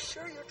 Are you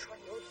sure you're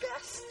trying your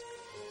best?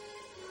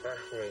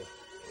 Halfway.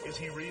 Is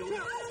he real?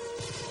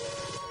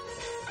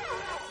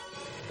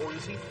 Or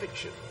is he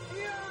fiction?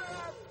 You're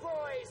a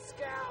Boy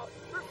Scout.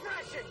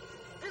 Refreshing,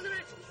 isn't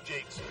it?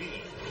 Jake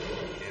Speed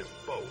is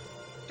both.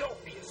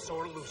 Don't be a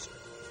sore loser.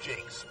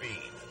 Jake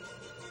Speed.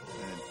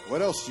 And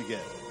what else did you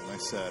get? And I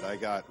said, I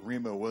got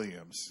Remo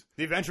Williams.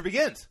 The adventure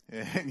begins.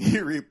 And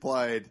you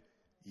replied,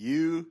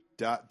 you ...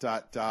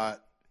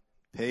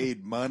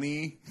 paid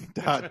money ...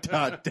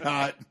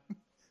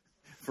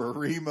 for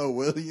Remo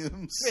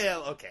Williams.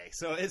 Well, okay,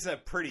 so it's a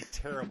pretty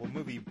terrible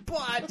movie,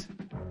 but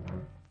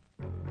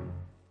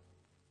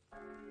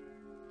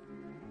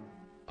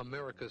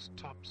America's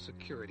top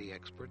security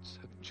experts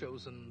have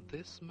chosen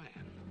this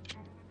man.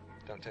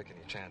 Don't take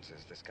any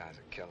chances. This guy's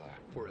a killer.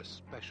 For a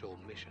special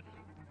mission.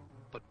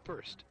 But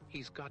first,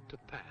 he's got to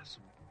pass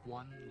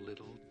one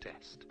little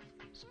test.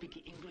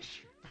 Speak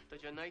English.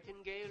 Does your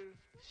nightingale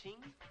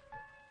sing?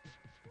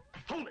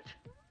 Hold it!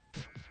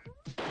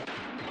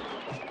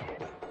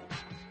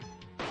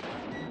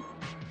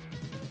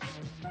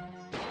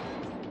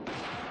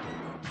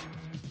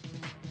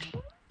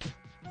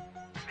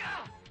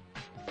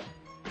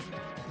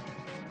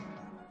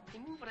 You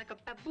move like a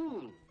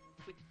baboon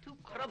with 2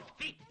 corrupt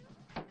feet.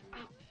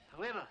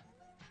 However,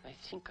 I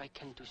think I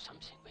can do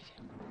something with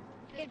him.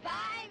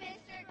 Goodbye,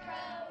 Mr.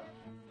 Crow.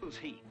 Who's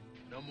he?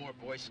 No more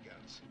Boy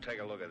Scouts. Take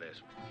a look at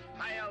this.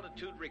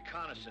 High-altitude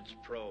reconnaissance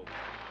probe.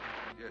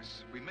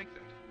 Yes, we make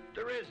that.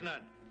 There is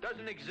none.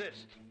 Doesn't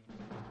exist.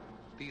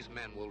 These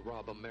men will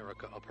rob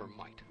America of her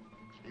might.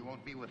 He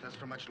won't be with us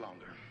for much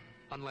longer.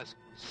 Unless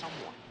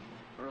someone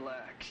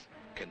Relax.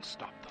 can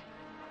stop them.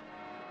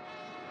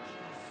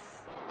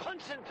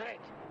 Concentrate.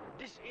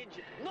 This is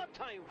no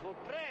time for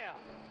prayer.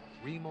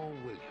 Remo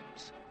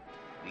Williams.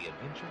 The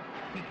adventure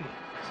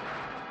begins.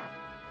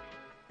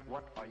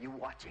 What are you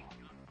watching?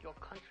 Your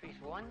country's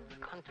one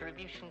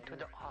contribution to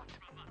the art.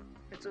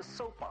 It's a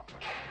soap opera.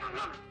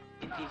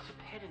 It is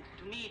apparent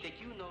to me that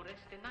you know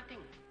less than nothing.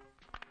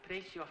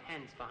 Place your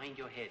hands behind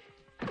your head.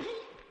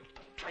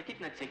 I did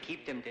not say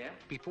keep them there.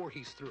 Before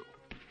he's through,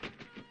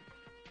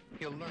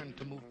 he'll learn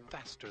to move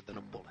faster than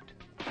a bullet.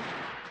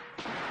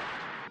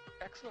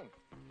 Excellent.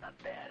 Not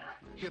bad,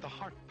 huh? Hear the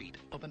heartbeat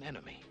of an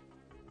enemy.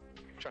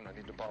 John, I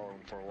need to borrow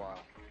him for a while.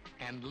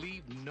 And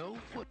leave no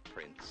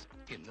footprints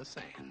in the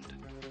sand.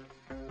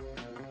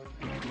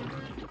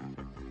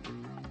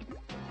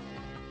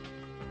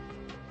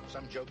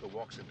 Some joker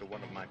walks into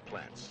one of my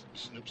plants,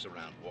 snoops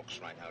around, walks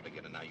right out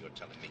again, and now you're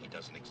telling me he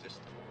doesn't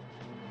exist.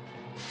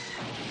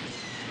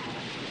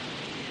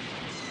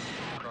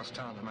 Across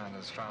town, the man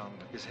has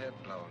found his head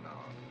blown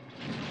off.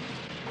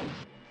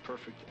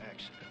 Perfect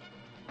accident.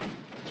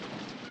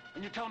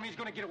 And you tell me he's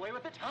going to get away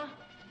with it, huh?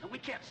 And we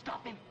can't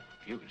stop him?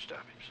 You can stop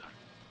him, son.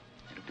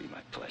 It'll be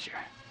my pleasure.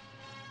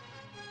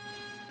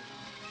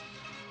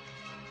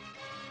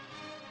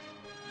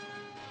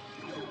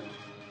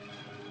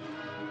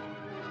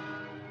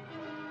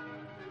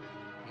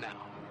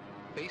 Now,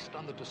 based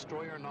on the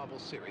Destroyer novel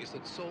series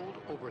that sold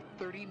over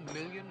 30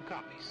 million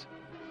copies,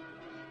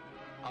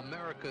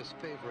 America's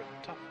favorite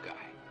tough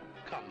guy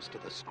comes to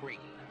the screen.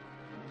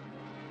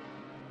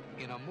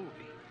 In a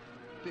movie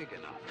big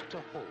enough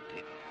to hold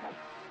him.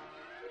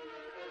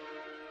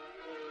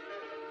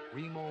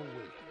 Remo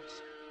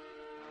Williams.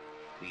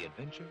 The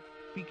adventure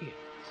begins.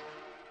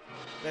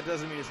 That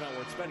doesn't mean it's not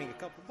worth spending a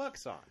couple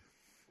bucks on.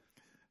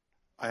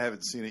 I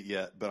haven't seen it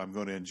yet, but I'm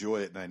going to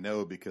enjoy it, and I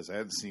know because I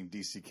haven't seen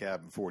DC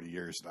Cab in 40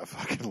 years, and I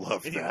fucking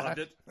loved that. You loved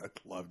it? I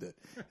loved it.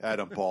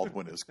 Adam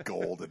Baldwin is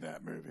gold in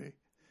that movie.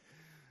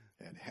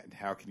 And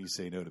how can you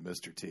say no to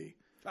Mr. T?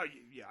 Oh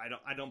yeah,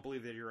 I don't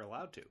believe that you're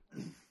allowed to.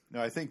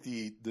 No, I think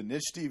the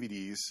niche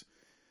DVDs.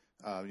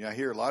 I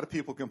hear a lot of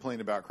people complain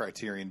about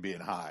Criterion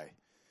being high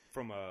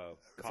From a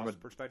cost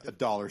perspective, a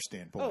dollar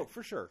standpoint. Oh,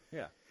 for sure,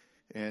 yeah.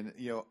 And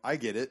I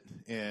get it,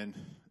 and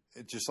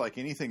it's just like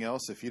anything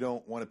else. If you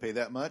don't want to pay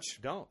that much,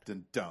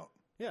 then don't.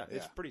 Yeah,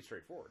 it's pretty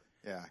straightforward.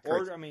 Yeah,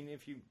 or I mean,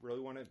 if you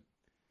really want to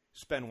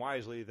spend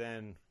wisely,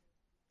 then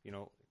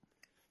you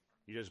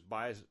just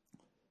buy a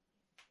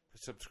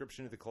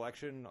subscription to the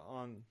collection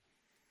on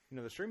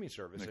the streaming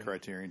service, the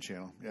Criterion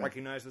channel. Yeah.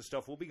 Recognize that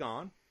stuff will be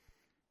gone,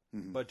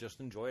 but just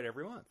enjoy it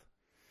every month.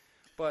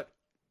 But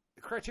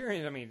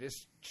Criterion, I mean,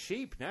 it's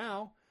cheap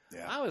now.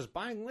 Yeah. I was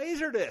buying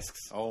laser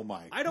discs. Oh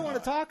my! I don't want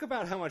to talk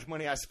about how much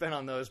money I spent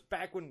on those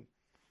back when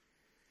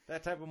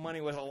that type of money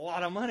was a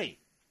lot of money.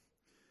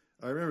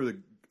 I remember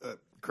the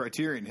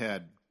Criterion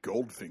had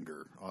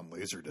Goldfinger on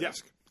Laserdisc. Yeah.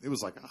 It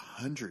was like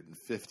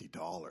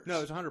 $150. No,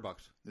 it was $100.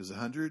 It was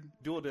 $100.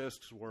 Dual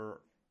discs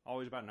were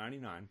always about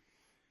 $99.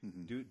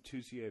 Two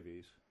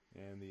CAVs.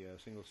 and the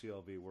single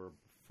CLV were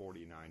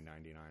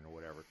 $49.99 or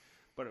whatever.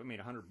 But I mean,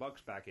 $100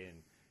 back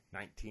in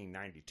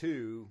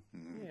 1992.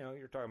 You know,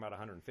 you're talking about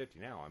 $150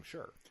 now. I'm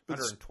sure.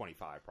 $125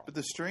 probably. But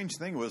the strange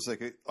thing was,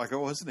 like I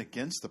wasn't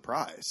against the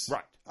price.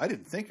 Right. I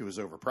didn't think it was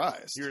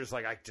overpriced. You're just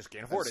like, I just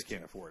can't afford it.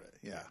 Can't afford it.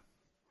 Yeah.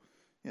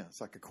 Yeah,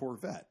 it's like a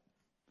Corvette.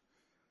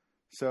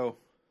 So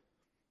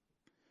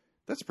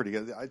that's pretty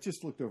good. I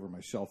just looked over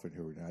my shelf in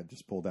here and I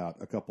just pulled out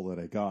a couple that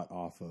I got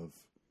off of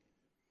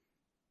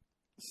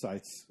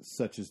sites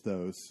such as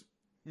those.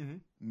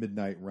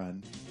 Midnight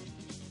Run.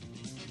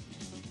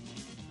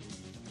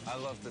 I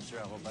love to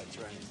travel by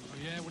train. Oh,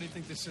 yeah? What do you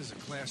think this is, a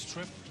class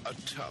trip? A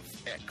tough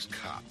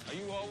ex-cop. Are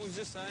you always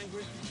this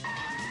angry?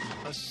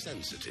 A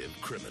sensitive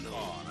criminal.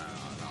 Oh,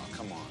 no.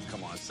 Come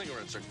on.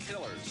 Cigarettes are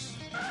killers.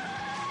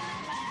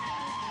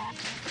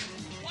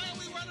 Why are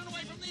we running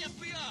away from the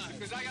FBI?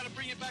 Because I got to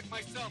bring it back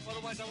myself,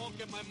 otherwise I won't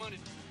get my money.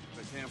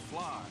 They can't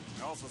fly.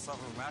 They also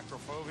suffer from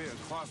acrophobia and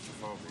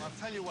claustrophobia. I'll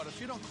tell you what, if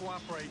you don't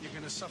cooperate, you're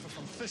going to suffer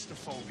from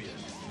fistophobia.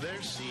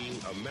 They're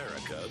seeing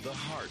America the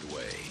hard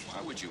way.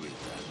 Why would you eat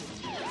that?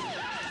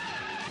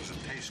 Does it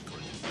taste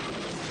good?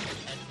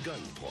 At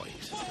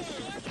gunpoint.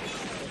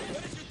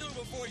 What did you do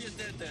before you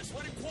did this?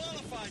 What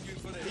qualified you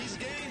for this? He's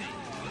gaining.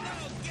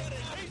 No, get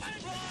it.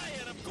 He's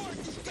flying. Of course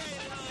he's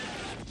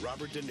gaining.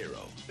 Robert De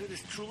Niro. It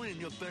is truly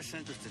in your best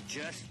interest to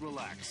just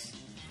relax.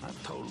 I'm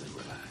totally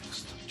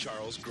relaxed.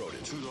 Charles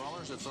Grodin.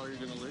 $2, that's all you're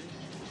going to leave?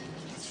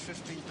 That's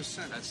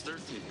 15%. That's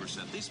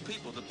 13%. These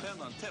people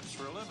depend on tips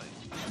for a living.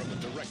 From the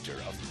director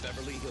of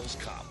Beverly Hills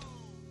Cop,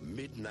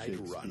 Midnight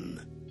Run.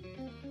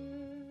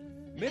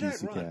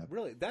 Midnight Run,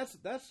 really? That's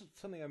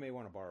something I may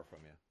want to borrow from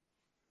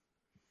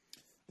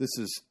you.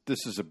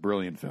 This is a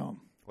brilliant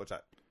film. What's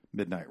that?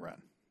 Midnight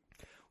Run.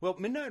 Well,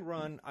 Midnight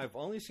Run, I've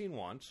only seen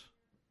once,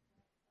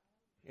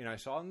 and I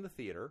saw it in the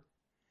theater,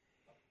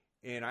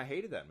 and I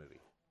hated that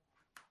movie.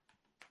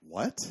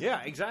 What?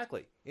 Yeah,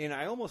 exactly. And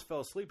I almost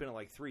fell asleep in it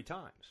like 3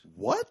 times.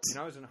 What? And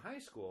I was in high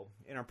school,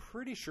 and I'm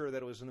pretty sure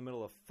that it was in the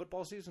middle of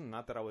football season.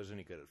 Not that I was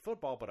any good at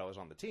football, but I was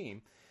on the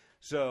team.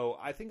 So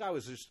I think I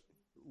was just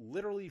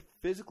literally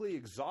physically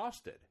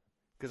exhausted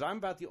because I'm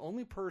about the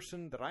only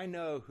person that I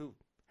know who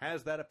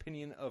has that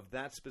opinion of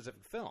that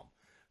specific film.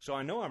 So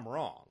I know I'm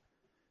wrong.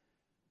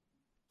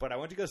 But I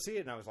went to go see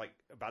it, and I was like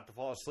about to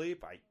fall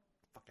asleep. I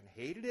fucking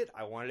hated it.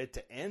 I wanted it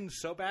to end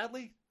so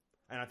badly.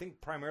 And I think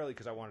primarily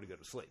because I wanted to go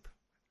to sleep.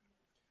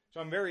 So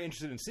I'm very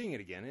interested in seeing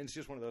it again. And it's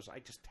just one of those I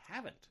just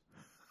haven't.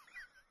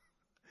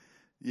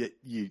 Yeah,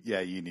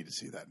 you need to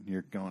see that.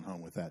 You're going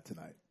home with that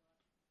tonight.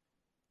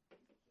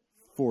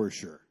 For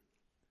sure.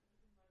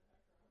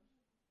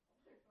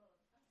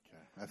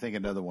 Okay. I think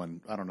another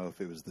one, I don't know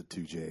if it was the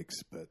 2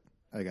 Jakes, but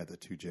I got the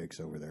 2 Jakes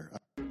over there.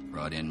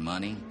 Brought in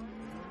money,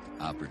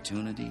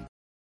 opportunity.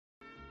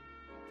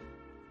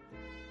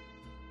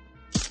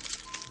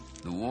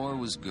 The war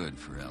was good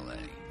for L.A.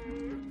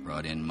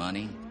 Brought in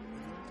money,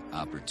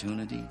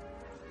 opportunity,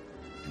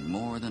 and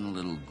more than a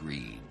little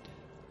greed.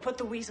 Put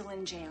the weasel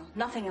in jail.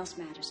 Nothing else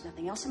matters.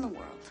 Nothing else in the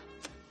world.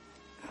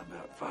 How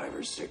about $5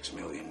 or $6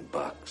 million?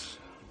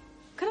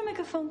 Could I make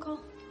a phone call?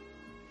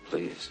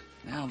 Please.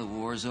 Now the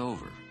war's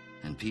over,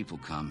 and people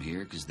come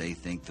here because they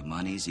think the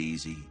money's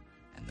easy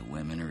and the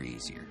women are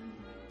easier.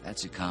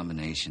 That's a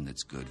combination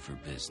that's good for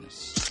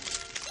business.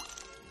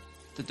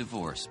 The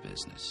divorce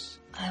business.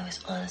 I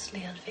was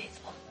honestly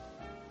unfaithful.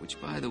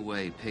 Which, by the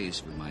way, pays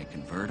for my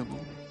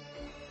convertible,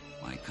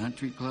 my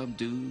country club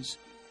dues,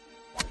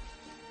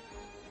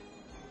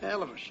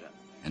 Hell of a shot.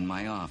 and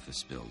my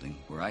office building,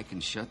 where I can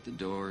shut the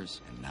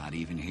doors and not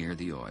even hear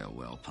the oil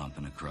well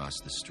pumping across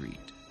the street.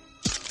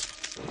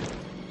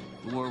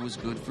 The war was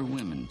good for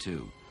women,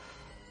 too.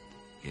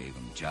 Gave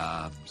them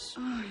jobs.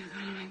 Oh, you're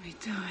gonna make me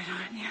do it,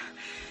 aren't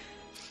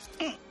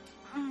you?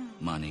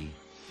 Money,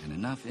 and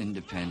enough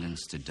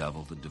independence to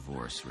double the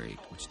divorce rate,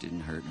 which didn't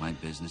hurt my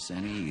business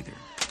any either.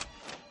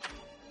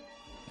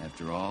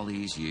 After all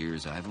these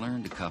years, I've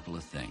learned a couple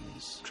of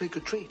things. Trick or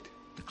treat.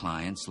 The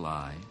clients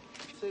lie.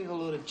 Say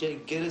hello to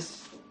Jake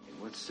Gittes.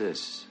 What's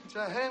this? It's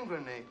a hand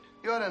grenade.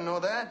 You ought to know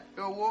that.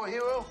 You're a war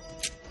hero.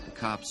 The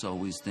cops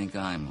always think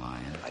I'm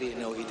lying. How do you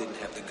know he didn't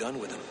have the gun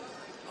with him?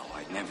 Oh,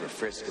 I'd never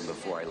frisk him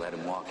before I let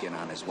him walk in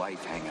on his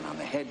wife hanging on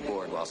the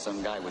headboard while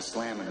some guy was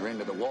slamming her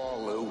into the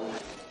wall, Lou.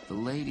 The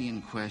lady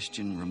in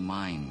question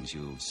reminds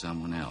you of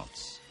someone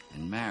else.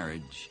 And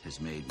marriage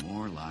has made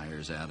more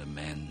liars out of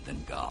men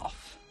than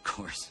golf. Of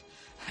course,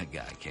 a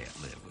guy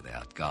can't live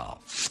without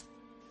golf.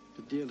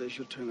 The deal is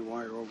you'll turn the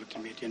wire over to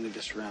me at the end of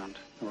this round,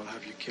 or I'll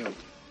have you killed.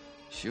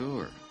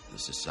 Sure, the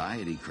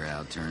society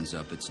crowd turns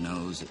up its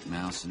nose at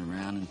mousing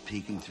around and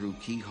peeking through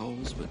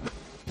keyholes, but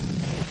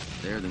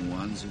they're the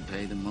ones who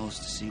pay the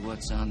most to see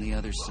what's on the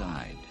other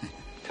side.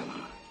 Come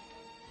on.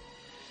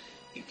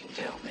 You can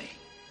tell me.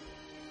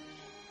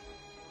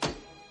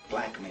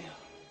 Blackmail.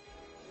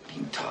 What are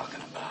you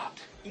talking about?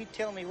 You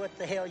tell me what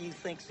the hell you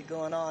think's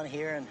going on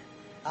here, and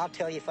I'll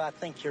tell you if I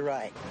think you're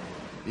right.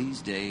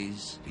 These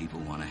days, people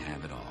want to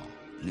have it all.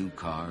 New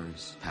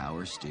cars,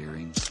 power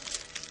steering,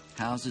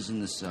 houses in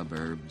the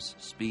suburbs,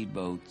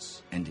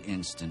 speedboats, and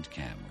instant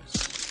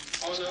cameras.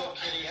 Oh, no,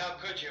 Kitty, how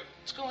could you?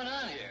 What's going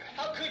on here?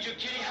 How could you,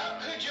 Kitty? How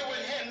could you with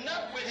him?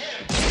 Not with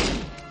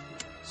him!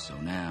 So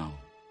now,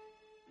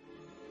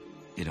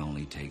 it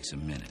only takes a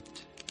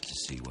minute to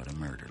see what a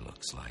murder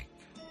looks like.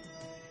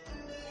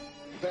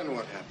 Then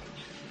what happened?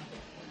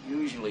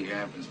 Usually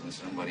happens when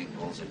somebody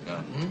pulls a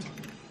gun.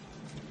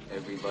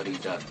 Everybody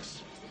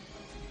ducks.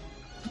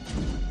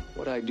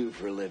 What I do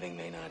for a living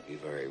may not be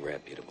very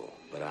reputable,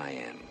 but I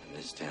am. In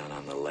this town,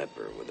 I'm the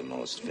leper with the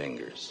most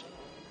fingers.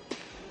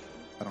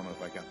 I don't know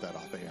if I got that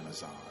off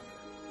Amazon.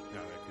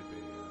 No, that could be.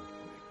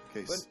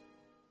 Okay,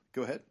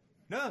 go ahead.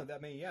 No, I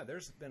mean, yeah,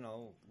 there's been a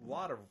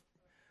lot of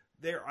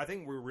there. I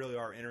think we really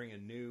are entering a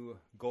new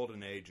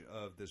golden age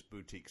of this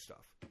boutique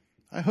stuff.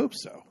 I hope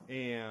so.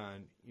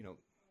 And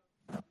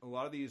a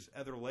lot of these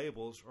other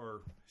labels are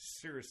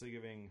seriously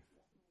giving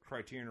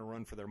Criterion a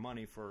run for their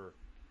money for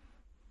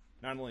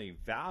not only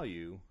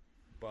value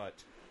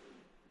but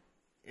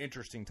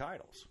interesting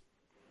titles.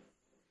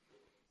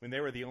 When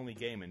they were the only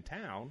game in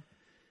town,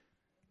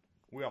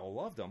 we all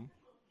loved them,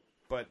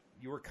 but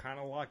you were kind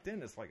of locked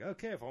in. It's like,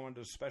 okay, if I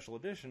wanted a special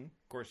edition,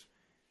 of course,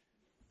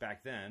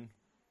 back then,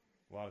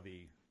 a lot of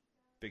the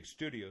big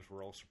studios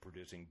were also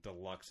producing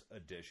deluxe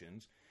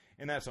editions,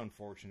 and that's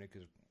unfortunate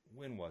because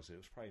when was it? It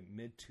was probably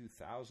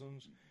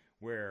mid-2000s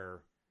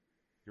where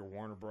your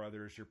Warner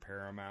Brothers, your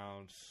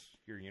Paramounts,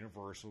 your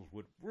Universals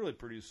would really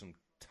produce some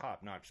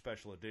top-notch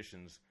special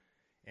editions,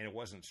 and it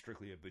wasn't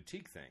strictly a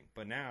boutique thing.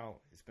 But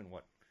now, it's been,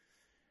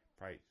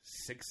 probably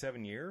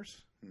 6-7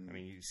 years? I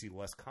mean, you see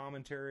less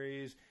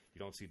commentaries. You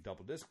don't see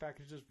double disc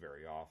packages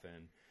very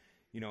often.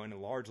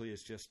 And largely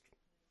it's just,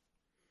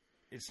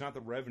 it's not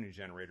the revenue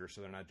generator,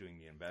 so they're not doing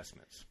the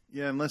investments.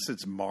 Yeah, unless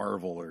it's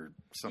Marvel or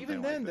something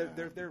Even then, like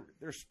that.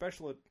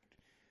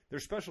 their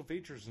special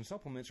features and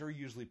supplements are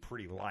usually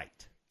pretty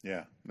light.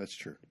 Yeah, that's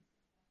true.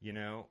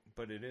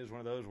 But it is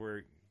one of those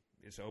where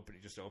it's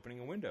just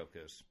opening a window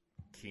because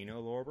Kino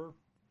Lorber,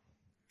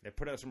 they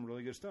put out some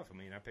really good stuff. I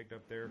mean, I picked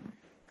up their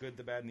Good,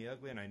 the Bad, and the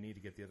Ugly, and I need to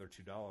get the other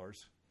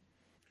 $2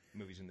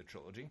 movies in the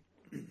trilogy.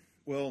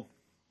 Well,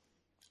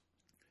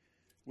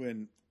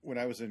 when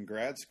I was in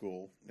grad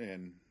school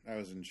and I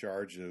was in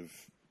charge of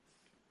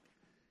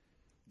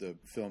the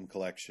film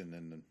collection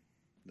and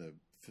the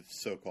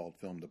so-called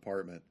film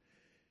department,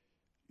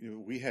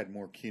 we had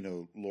more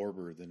Kino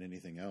Lorber than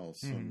anything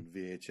else on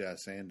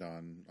VHS and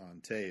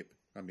on tape.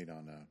 I mean,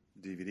 on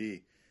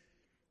DVD.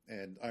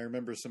 And I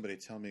remember somebody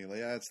telling me,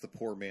 it's the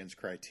poor man's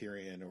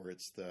Criterion, or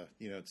it's the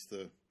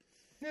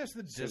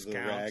discount, the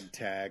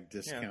ragtag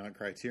discount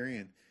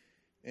Criterion.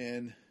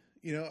 And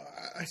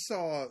I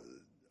saw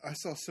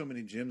so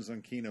many gems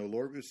on Kino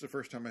Lorber. It was the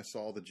first time I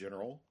saw The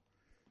General,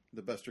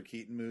 the Buster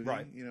Keaton movie.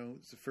 Right.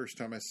 It's the first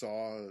time I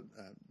saw,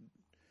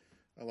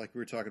 like we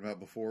were talking about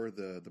before,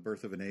 the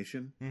Birth of a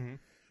Nation,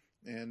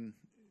 and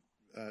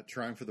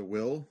Triumph of the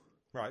Will.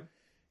 Right.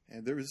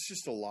 And there was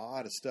just a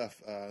lot of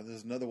stuff.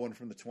 There's another one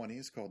from the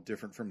 1920s called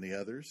Different from the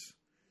Others.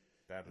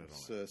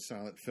 It's a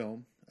silent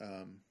film.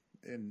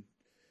 And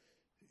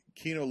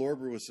Kino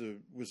Lorber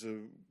was a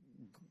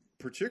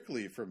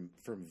particularly from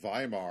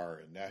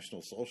Weimar and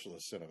National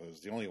Socialist cinema. It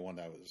was the only one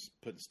that was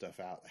putting stuff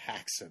out.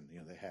 Haxan,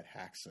 they had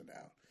Haxan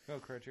out. Oh,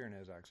 Criterion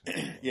has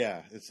Haxan.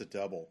 Yeah, it's a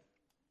double.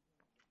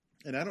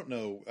 And I don't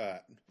know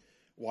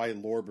why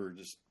Lorber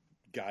just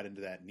got into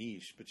that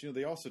niche, but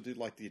they also did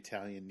like the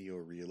Italian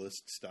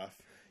neo-realist stuff.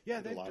 Yeah,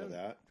 they did a lot of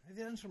that. They've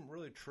done some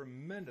really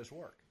tremendous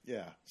work.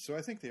 Yeah, so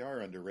I think they are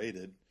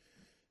underrated.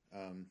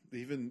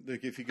 Even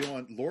if you go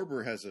on,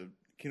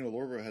 Kino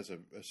Lorber has a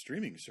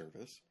streaming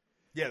service.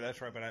 Yeah,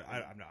 that's right. But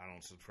I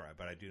don't subscribe,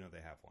 but I do know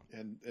they have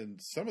one. And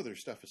some of their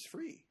stuff is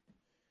free.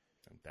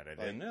 That I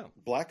didn't know.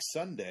 Black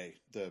Sunday,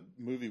 the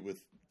movie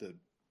with the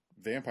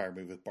vampire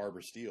movie with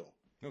Barbara Steele.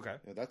 Okay,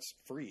 that's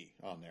free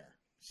on there.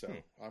 So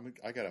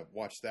I gotta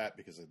watch that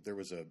because there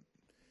was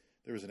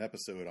an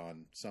episode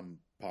on some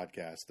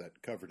podcast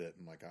that covered it,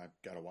 and I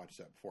gotta watch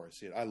that before I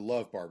see it. I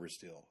love Barbara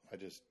Steele. I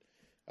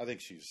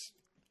think she's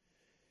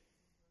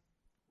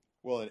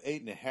at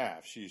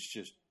 8.5. She's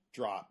just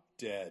drop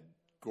dead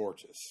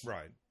gorgeous,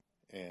 right?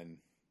 And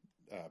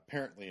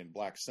apparently in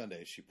Black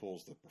Sunday she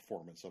pulls the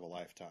performance of a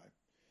lifetime.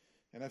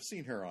 And I've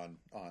seen her on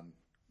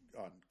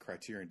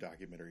Criterion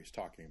documentaries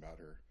talking about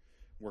her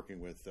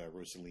working with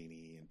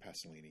Rossellini and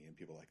Pasolini and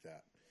people like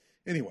that.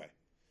 Anyway,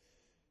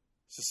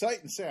 so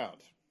Sight and Sound.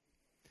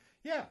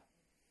 Yeah.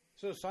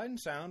 So Sight and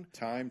Sound.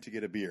 Time to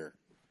get a beer.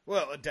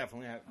 Well,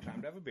 definitely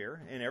time to have a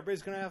beer, and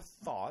everybody's going to have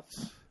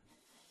thoughts.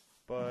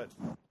 But,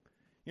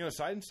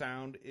 Sight and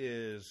Sound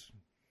is...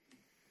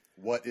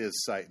 What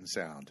is Sight and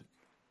Sound?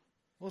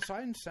 Well,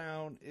 Sight and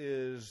Sound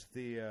is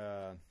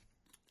the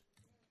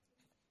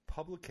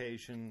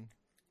publication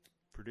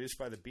produced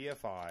by the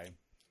BFI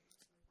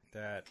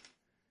that,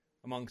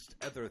 amongst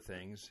other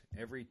things,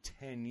 every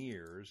 10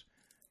 years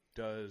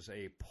does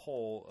a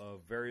poll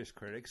of various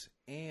critics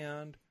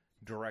and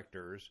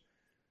directors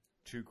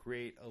to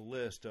create a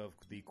list of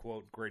the,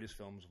 quote, greatest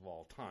films of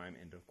all time,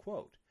 end of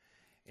quote.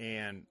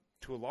 And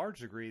to a large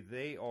degree,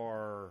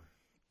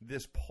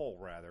 this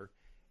poll,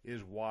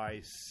 is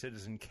why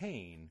Citizen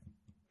Kane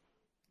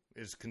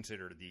is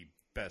considered the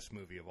best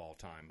movie of all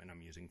time, and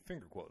I'm using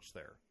finger quotes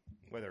there.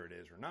 Whether it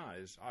is or not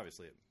is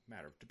obviously a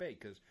matter of debate,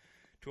 because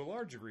to a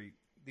large degree,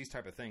 these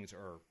type of things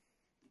are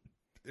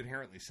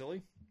inherently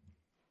silly.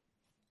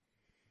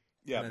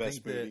 Yeah,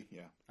 best movie.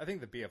 I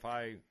think the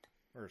BFI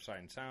or Sight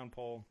and Sound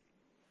poll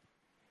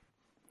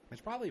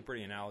is probably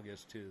pretty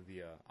analogous to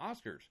the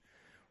Oscars,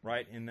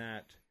 right? In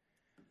that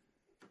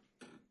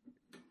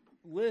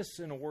lists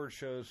and award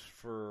shows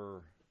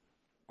for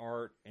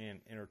art and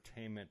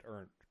entertainment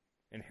are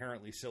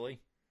inherently silly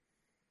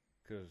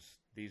because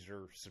these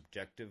are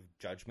subjective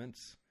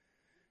judgments.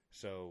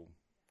 So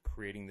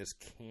creating this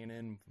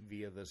canon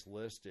via this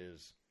list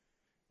is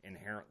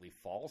inherently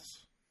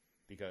false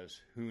because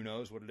who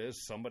knows what it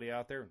is? Somebody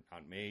out there,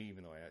 not me,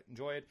 even though I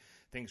enjoy it,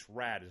 thinks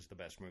Rad is the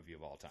best movie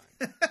of all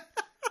time.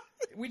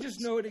 We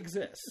just know it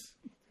exists.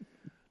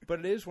 But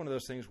it is one of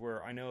those things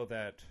where I know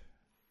that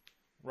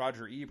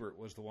Roger Ebert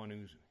was the one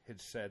who had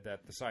said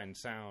that the Sight and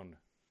Sound,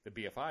 the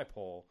BFI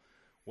poll,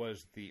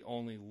 was the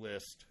only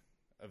list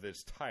of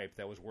this type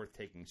that was worth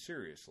taking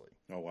seriously.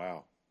 Oh,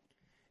 wow.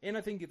 And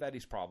I think that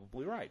he's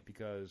probably right,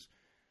 because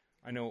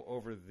I know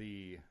over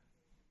the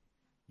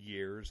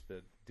years,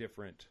 the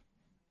different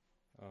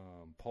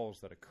polls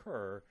that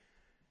occur,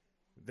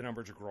 the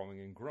numbers are growing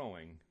and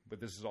growing,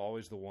 but this is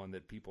always the one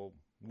that people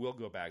will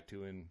go back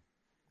to and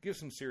give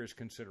some serious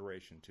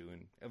consideration to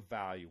and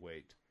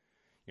evaluate.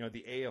 You know,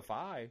 the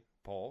AFI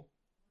poll,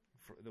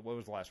 what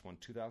was the last one,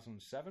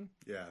 2007?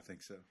 Yeah, I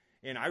think so.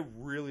 And I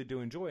really do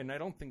enjoy it, and I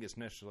don't think it's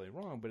necessarily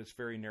wrong, but it's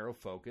very narrow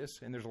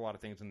focus, and there's a lot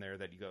of things in there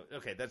that you go,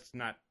 okay, that's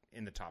not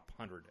in the top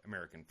 100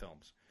 American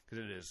films,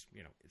 because it is,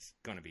 you know, it's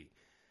going to be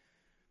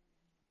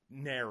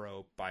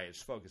narrow by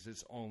its focus.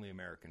 It's only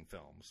American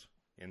films.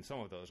 And some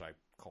of those I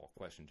call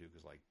question to,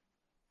 because, like,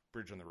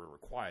 Bridge on the River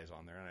Kwai is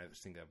on there, and I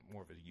just think that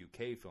more of a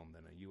UK film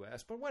than a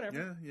US, but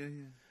whatever. Yeah.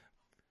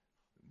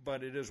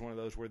 But it is one of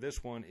those where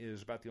this one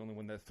is about the only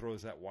one that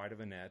throws that wide of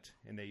a net,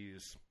 and they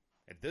use,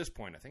 at this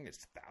point, I think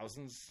it's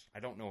thousands. I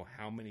don't know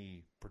how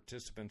many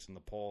participants in the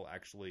poll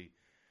actually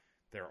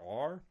there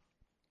are,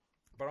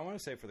 but I want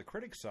to say for the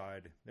critics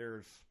side,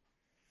 there's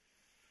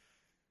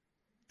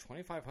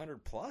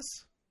 2,500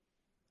 plus.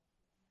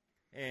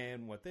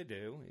 And what they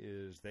do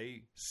is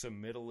they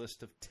submit a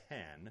list of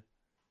 10,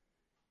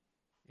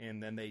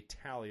 and then they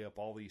tally up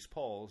all these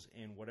polls,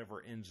 and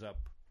whatever ends up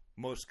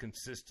most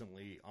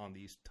consistently on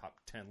these top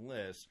 10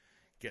 lists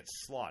gets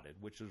slotted,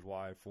 which is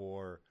why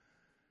for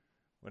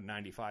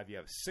 95 you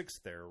have 6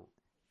 there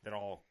that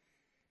all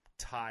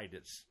tied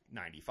at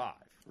 95.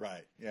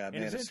 Right. Yeah, and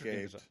Man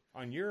Escaped.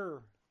 On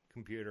your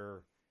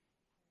computer,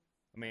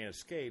 Man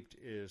Escaped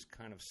is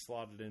kind of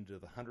slotted into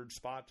the 100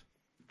 spot,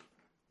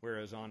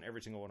 whereas on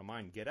every single one of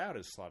mine, Get Out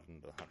is slotted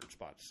into the 100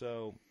 spot.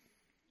 So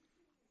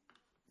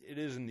it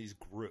is in these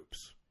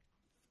groups.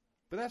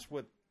 But that's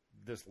what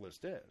this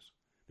list is.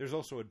 There's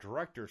also a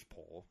director's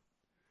poll,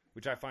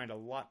 which I find a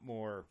lot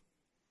more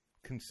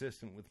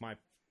consistent with my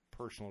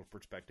personal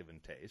perspective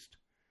and taste.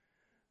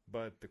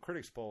 But the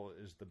critics poll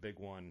is the big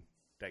one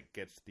that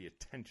gets the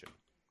attention.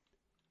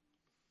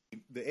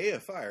 The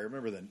AFI, I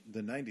remember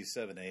the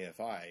 97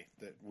 AFI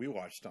that we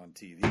watched on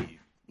TV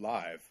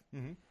live.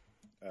 Mm-hmm.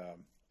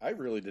 I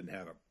really didn't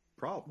have a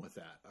problem with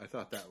that. I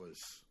thought that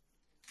was...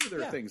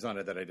 There are things on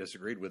it that I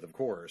disagreed with, of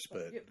course,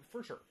 but... Yeah,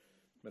 for sure.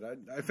 But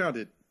I found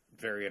it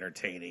very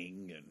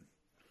entertaining,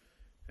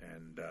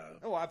 and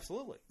oh,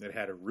 absolutely. It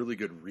had a really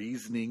good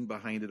reasoning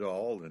behind it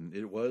all, and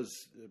it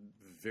was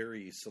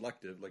very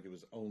selective, like it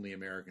was only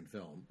American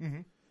film,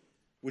 mm-hmm.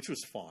 which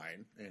was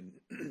fine. And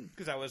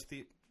because that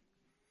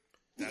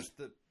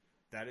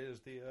is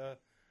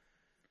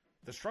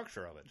the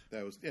structure of it.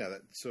 That was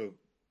so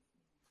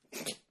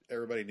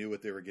everybody knew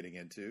what they were getting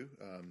into.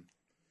 I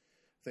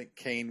think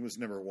Kane was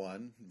number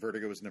 1,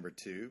 Vertigo was number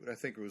 2, but I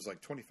think it was like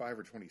 25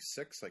 or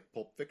 26, like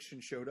Pulp Fiction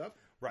showed up.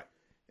 Right.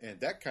 And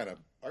that kind of,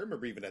 I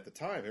remember even at the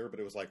time,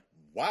 everybody was like,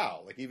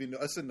 wow, like even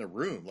us in the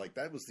room, like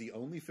that was the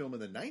only film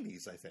in the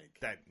 90s, I think.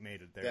 That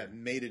made it there. That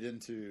made it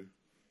into,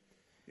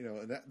 you know,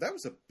 and that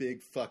was a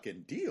big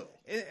fucking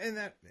deal. And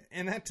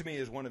that to me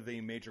is one of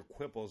the major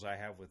quibbles I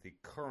have with the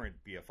current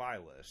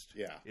BFI list.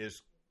 Yeah.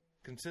 Is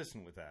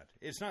consistent with that.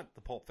 It's not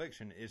the Pulp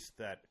Fiction, it's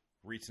that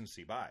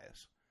recency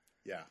bias.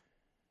 Yeah.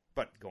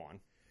 But go on.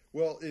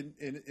 Well,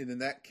 in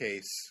that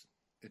case,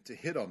 to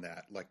hit on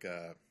that, like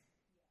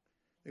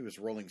it was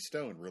Rolling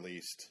Stone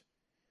released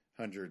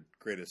 100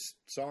 Greatest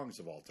Songs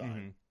of All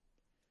Time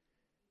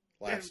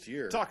last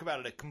year. Talk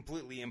about it, a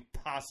completely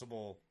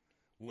impossible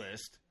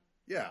list.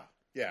 Yeah.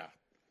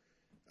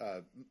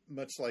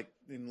 Much like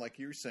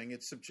you were saying,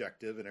 it's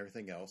subjective and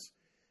everything else.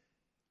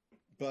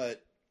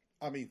 But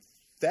I mean,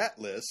 that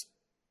list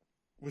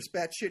was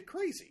batshit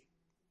crazy.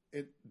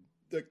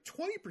 The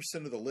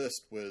 20% of the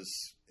list was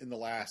in the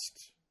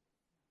last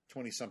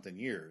 20-something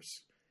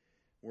years.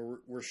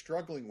 We're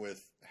struggling with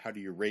how do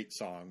you rate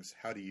songs?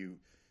 How do you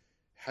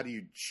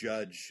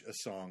judge a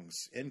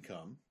song's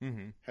income?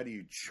 Mm-hmm. How do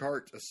you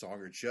chart a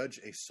song or judge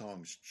a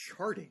song's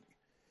charting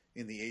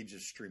in the age of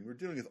stream? We're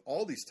dealing with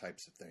all these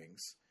types of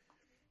things.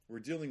 We're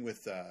dealing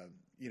with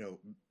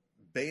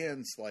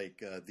bands like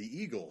the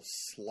Eagles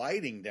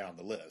sliding down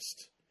the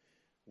list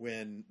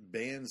when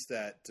bands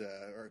that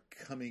are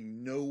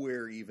coming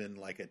nowhere even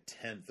like a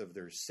tenth of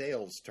their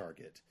sales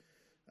target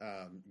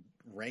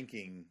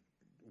ranking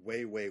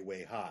way, way,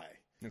 way high.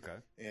 Okay.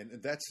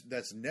 And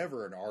that's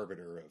never an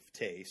arbiter of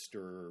taste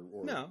or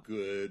No.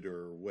 good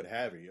or what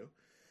have you.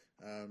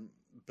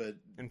 But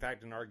in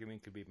fact, an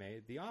argument could be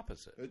made the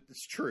opposite.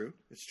 It's true.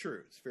 It's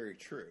true. It's very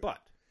true.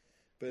 But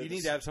you need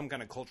it's- to have some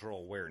kind of cultural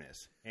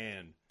awareness,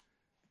 and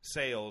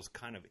sales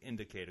kind of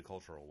indicate a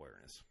cultural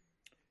awareness.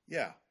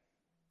 Yeah.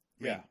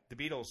 I mean, the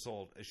Beatles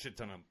sold a shit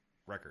ton of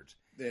records.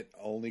 It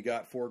only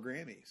got 4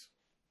 Grammys.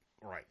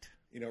 Right.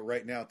 You know,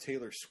 right now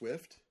Taylor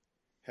Swift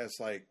has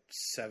like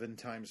 7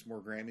 times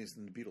more Grammys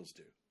than the Beatles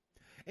do.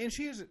 And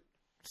she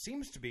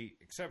seems to be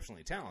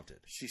exceptionally talented.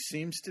 She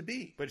seems to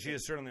be. But she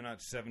is certainly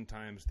not 7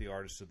 times the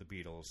artist of the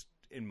Beatles,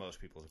 in most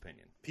people's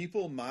opinion.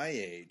 People my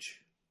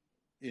age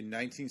in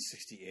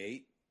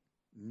 1968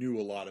 knew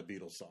a lot of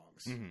Beatles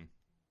songs. Mm-hmm.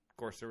 Of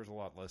course, there was a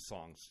lot less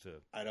songs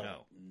to I don't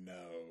know.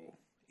 know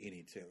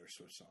any Taylor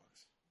Swift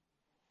songs.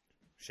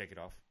 Shake It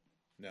Off?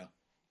 No.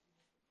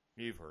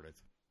 You've heard it.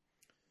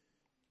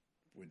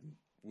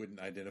 Wouldn't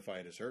identify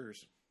it as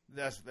hers.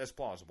 That's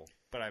plausible,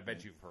 but I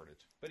bet you've heard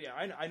it. But yeah,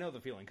 I know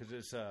the feeling because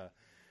it's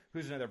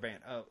who's another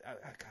band?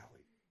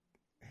 Golly,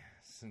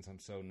 since I'm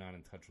so not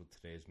in touch with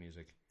today's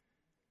music,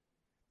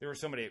 there was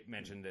somebody that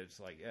mentioned it's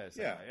like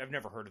I've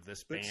never heard of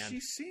this But band.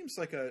 she seems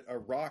like a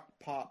rock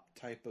pop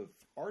type of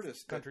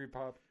artist. Country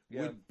pop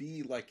would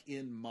be like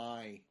in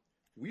my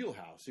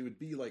wheelhouse. It would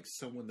be like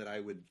someone that I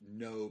would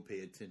pay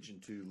attention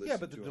to. Listen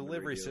but the to delivery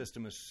on the radio.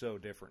 system is so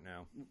different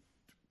now.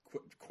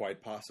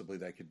 Quite possibly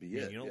that could be I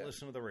mean, it. you don't yeah.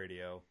 listen to the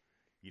radio.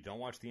 You don't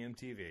watch the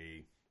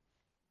MTV.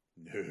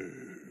 No.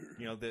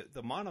 You know,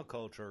 the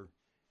monoculture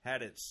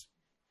had its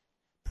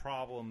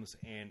problems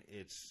and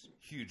its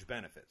huge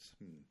benefits,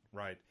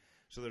 right?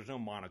 So there's no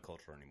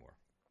monoculture anymore.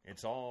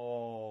 It's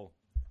all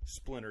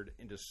splintered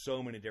into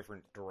so many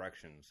different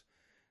directions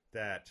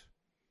that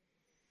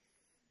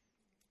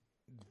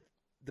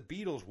the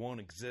Beatles won't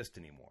exist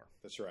anymore.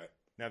 That's right.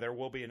 Now, there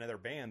will be another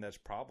band that's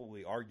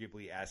probably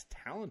arguably as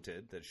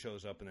talented that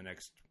shows up in the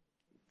next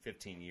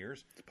 15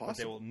 years, but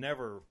they will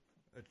never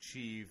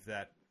achieve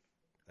that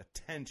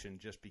attention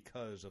just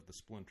because of the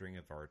splintering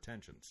of our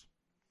attentions.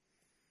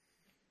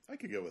 I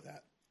could go with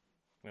that.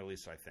 Well, at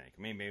least I think.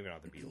 I mean, maybe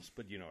not the Beatles,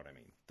 but you know what I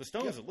mean. The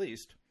Stones, at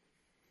least.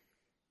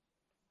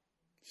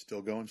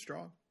 Still going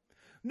strong?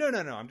 No.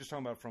 I'm just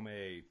talking about from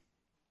a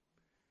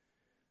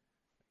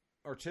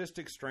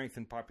artistic strength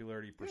and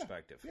popularity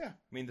perspective. Yeah.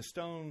 I mean, the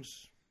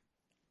Stones,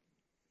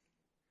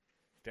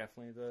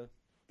 definitely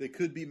they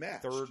could be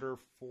matched. 3rd or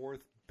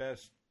 4th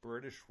best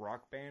British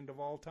rock band of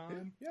all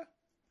time. Yeah.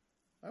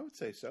 I would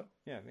say so.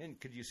 Yeah, and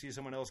could you see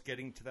someone else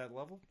getting to that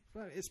level?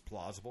 Well, it's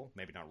plausible.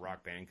 Maybe not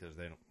rock band because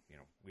they don't.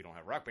 We don't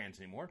have rock bands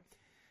anymore,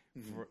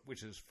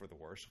 which is for the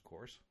worse, of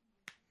course.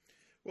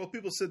 Well,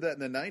 people said that in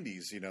the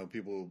 90s.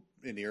 People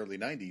in the early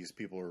 90s,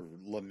 people are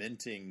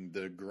lamenting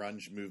the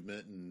grunge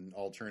movement and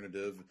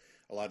alternative.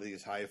 A lot of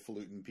these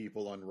highfalutin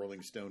people on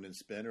Rolling Stone and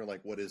Spin are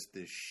like, "What is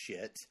this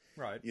shit?"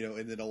 Right.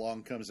 And then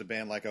along comes a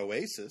band like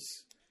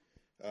Oasis.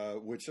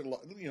 Which a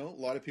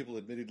lot of people,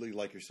 admittedly,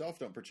 like yourself,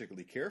 don't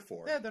particularly care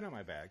for. Yeah, they're not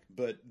my bag.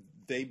 But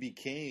they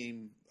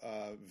became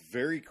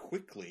very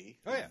quickly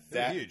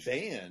that huge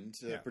band,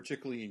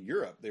 particularly in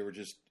Europe. They were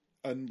just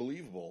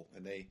unbelievable,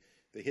 and they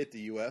hit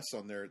the U.S.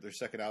 on their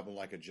second album,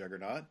 Like a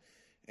Juggernaut.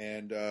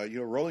 And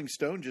Rolling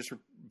Stone just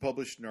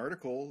published an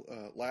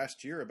article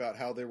last year about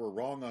how they were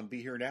wrong on Be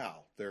Here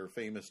Now, their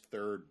famous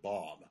third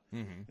bomb.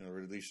 Mm-hmm.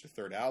 Released a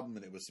third album,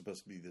 and it was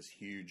supposed to be this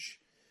huge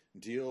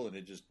deal, and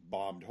it just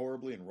bombed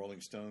horribly. And Rolling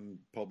Stone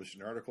published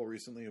an article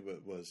recently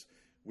that was,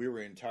 we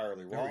were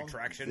entirely wrong.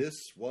 Retraction. This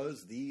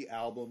was the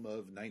album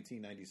of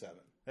 1997.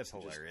 That's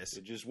hilarious.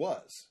 It just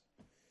was,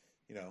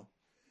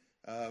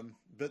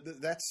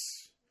 but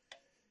that's,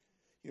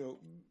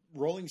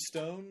 Rolling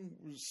Stone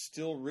was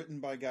still written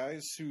by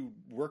guys who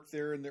worked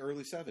there in the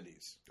early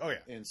 70s. Oh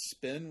yeah. And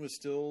Spin was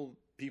still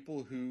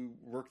people who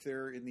worked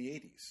there in the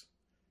 80s.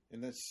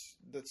 And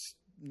that's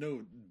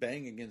no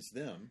bang against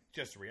them.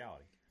 Just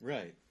reality.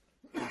 Right.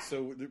 And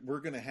so we're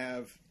going to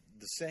have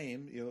the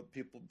same,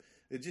 people.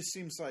 It just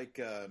seems like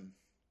a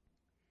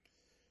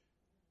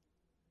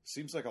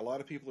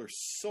lot of people are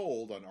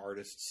sold on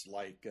artists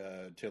like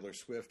Taylor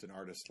Swift and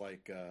artists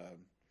like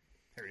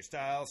Harry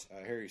Styles.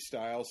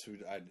 Who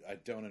I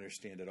don't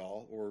understand at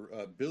all, or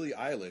Billie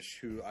Eilish,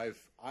 who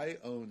I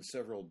own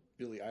several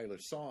Billie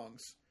Eilish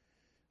songs.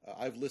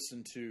 I've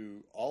listened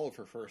to all of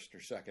her first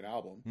or second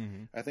album.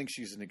 Mm-hmm. I think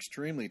she's an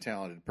extremely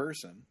talented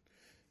person.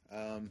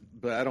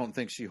 But I don't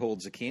think she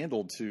holds a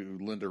candle to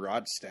Linda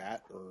Ronstadt,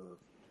 or,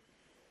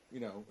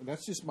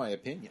 that's just my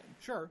opinion.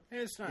 Sure.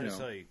 And it's not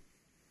necessarily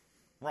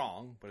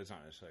wrong, but it's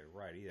not necessarily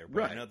right either. But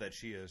Right. I know that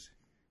she is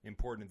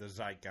important in the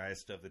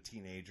zeitgeist of the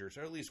teenagers,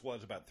 or at least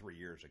was about 3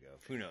 years ago.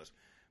 Who knows?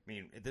 I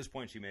mean, at this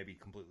point, she may be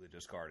completely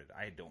discarded.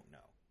 I don't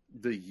know.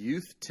 The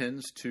youth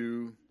tends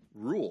to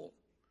rule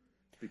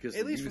because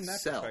At the least youth from that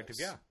sells, perspective,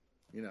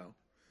 yeah.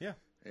 Yeah.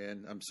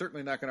 And I'm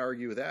certainly not going to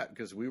argue with that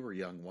because we were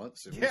young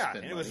once. And yeah,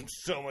 and it was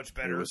so much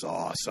better. It was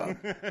awesome.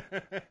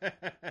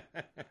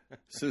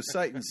 So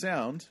Sight and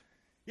Sound.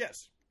 Yes.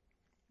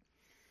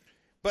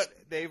 But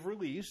they've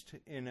released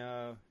in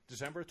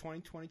December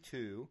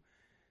 2022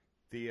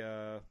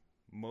 the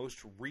most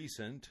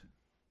recent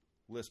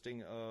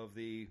listing of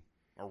it's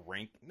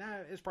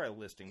probably a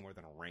listing more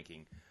than a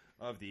ranking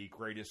of the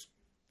greatest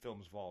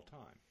films of all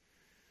time.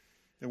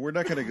 And we're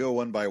not going to go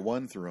one by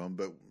one through them,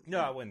 but no,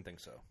 I wouldn't think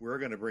so. We're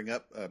going to bring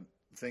up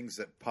things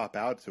that pop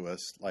out to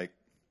us, like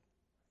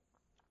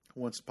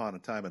Once Upon a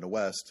Time in the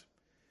West,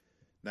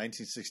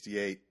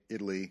 1968,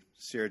 Italy,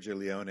 Sergio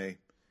Leone.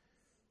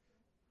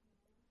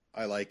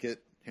 I like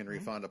it. Henry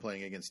Fonda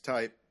playing against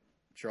type.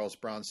 Charles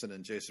Bronson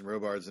and Jason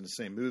Robards in the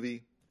same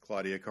movie.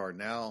 Claudia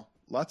Cardinal.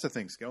 Lots of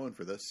things going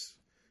for this.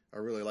 I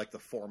really like the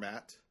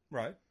format.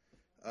 Right.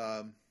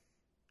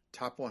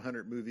 Top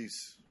 100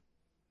 movies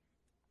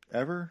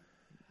ever?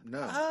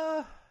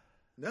 No.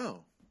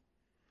 No.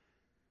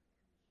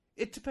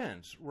 It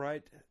depends,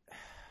 right?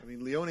 I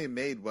mean, Leone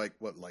made like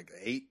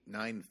 8,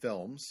 9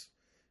 films,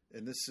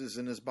 and this is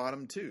in his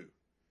bottom 2.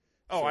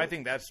 Oh, So- I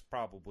think that's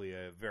probably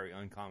a very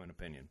uncommon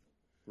opinion.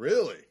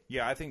 Really?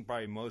 Yeah, I think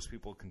probably most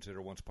people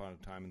consider Once Upon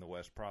a Time in the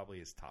West probably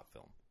his top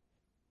film.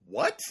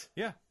 What?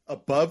 Yeah.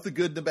 Above The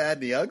Good, the Bad,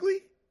 and the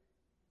Ugly?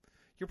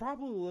 You're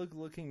probably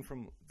looking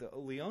from the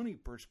Leone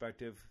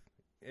perspective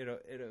at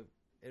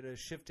a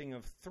shifting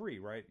of 3,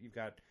 right? You've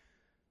got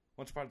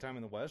Once Upon a Time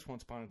in the West,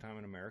 Once Upon a Time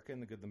in America,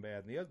 and The Good, the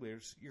Bad, and the Ugly.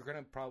 You're going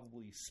to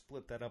probably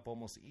split that up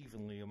almost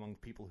evenly among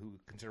people who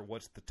consider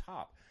what's the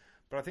top.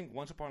 But I think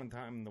Once Upon a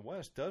Time in the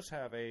West does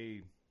have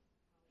a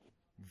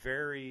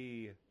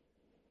very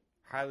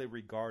highly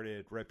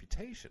regarded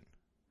reputation.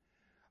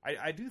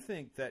 I do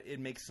think that it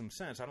makes some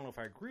sense. I don't know if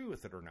I agree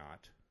with it or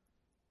not.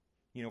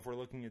 You know, if we're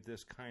looking at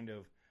this kind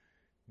of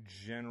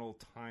general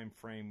time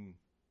frame,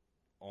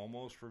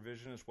 almost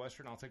revisionist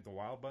Western, I'll take The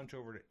Wild Bunch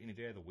over any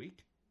day of the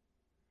week.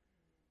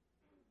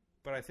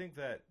 But I think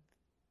that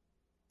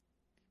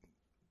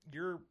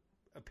your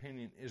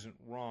opinion isn't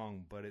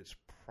wrong, but it's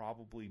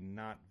probably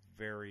not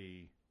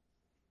very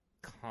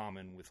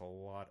common with a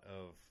lot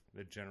of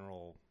the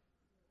general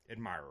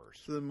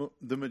admirers. So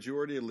the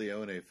majority of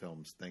Leone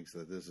films thinks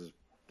that this is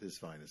his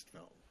finest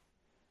film.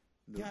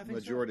 The Yeah, I think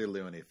majority of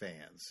Leone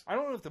fans. I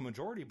don't know if the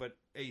majority, but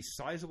a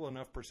sizable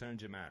enough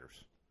percentage it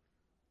matters.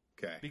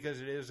 Okay. Because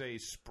it is a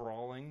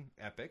sprawling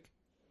epic.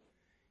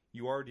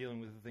 You are dealing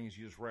with the things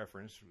you just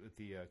referenced with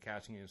the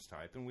casting against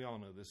type, and we all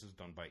know this is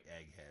done by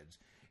eggheads,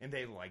 and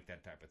they like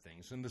that type of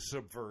things, and the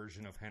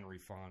subversion of Henry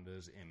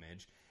Fonda's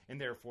image, and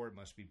therefore it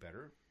must be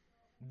better.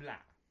 Blah.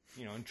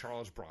 You know, and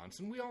Charles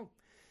Bronson,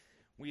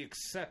 we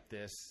accept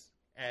this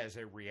as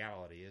a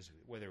reality, as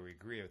whether we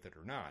agree with it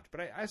or not.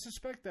 But I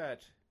suspect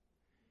that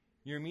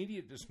your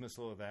immediate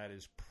dismissal of that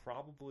is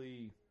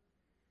probably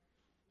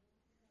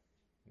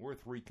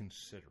worth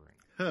reconsidering.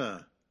 Huh.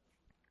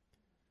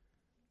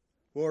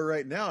 Well,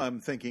 right now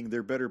I'm thinking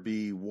there better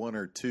be 1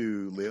 or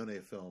 2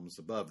 Leone films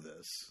above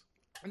this.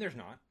 And there's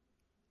not.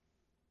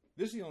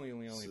 This is the only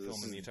Leone film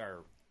in the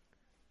entire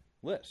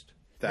list.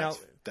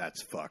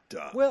 That's fucked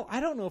up. Well, I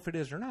don't know if it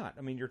is or not.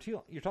 I mean, you're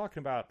talking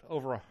about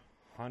over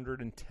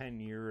 110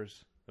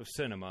 years of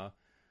cinema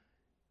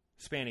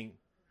spanning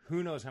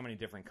who knows how many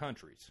different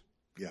countries.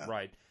 Yeah.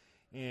 Right?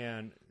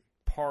 And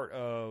part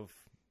of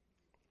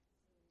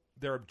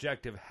their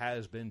objective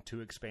has been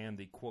to expand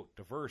the, quote,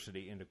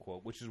 diversity, into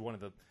quote, which is one of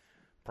the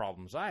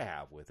problems I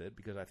have with it,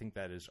 because I think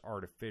that is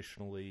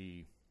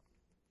artificially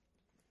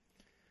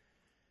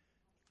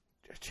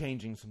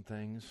changing some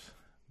things.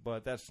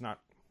 But that's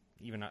not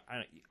even,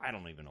 I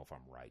don't even know if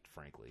I'm right,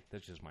 frankly.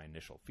 That's just my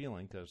initial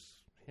feeling,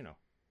 because, you know,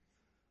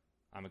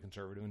 I'm a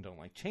conservative and don't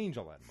like change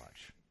all that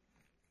much.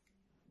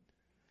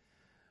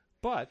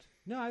 But,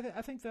 no,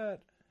 I think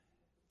that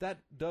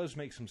does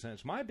make some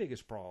sense. My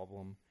biggest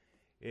problem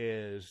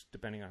is,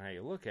 depending on how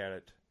you look at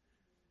it,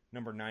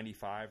 number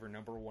 95 or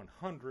number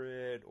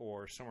 100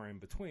 or somewhere in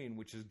between,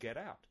 which is Get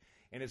Out.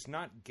 And it's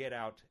not Get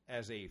Out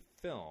as a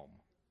film,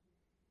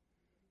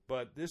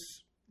 but this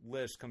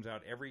list comes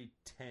out every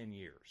 10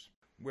 years.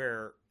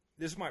 Where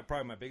this is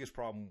probably my biggest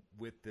problem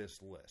with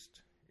this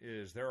list,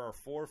 is there are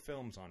 4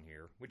 films on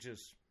here, which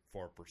is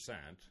 4%,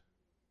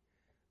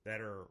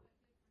 that are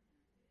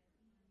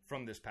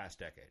from this past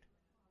decade.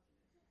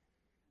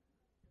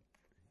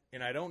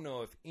 And I don't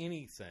know if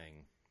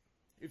anything,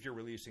 if you're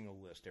releasing a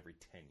list every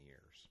 10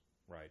 years,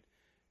 right,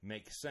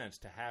 makes sense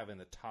to have in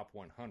the top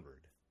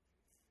 100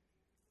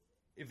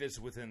 if it's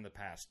within the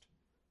past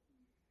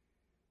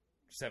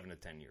 7 to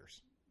 10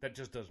 years. That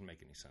just doesn't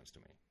make any sense to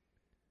me.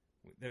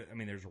 I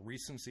mean, there's a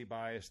recency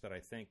bias that I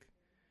think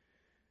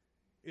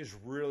is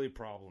really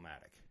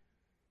problematic.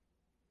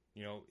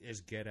 You know,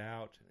 is Get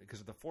Out, because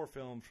of the 4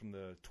 films from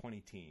the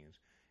 20-teens,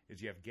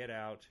 is you have Get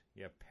Out,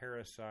 you have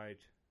Parasite,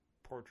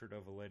 Portrait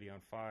of a Lady on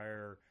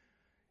Fire,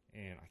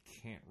 and I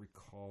can't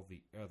recall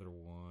the other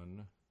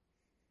one.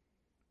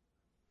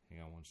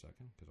 Hang on one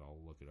second, because I'll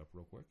look it up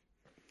real quick.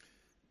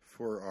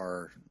 For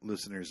our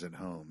listeners at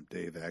home,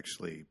 Dave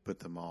actually put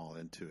them all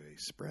into a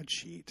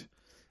spreadsheet.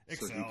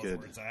 so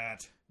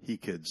he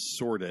could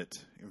sort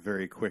it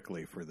very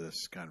quickly for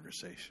this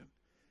conversation.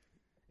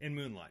 In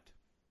Moonlight.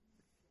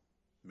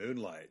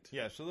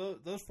 Yeah, so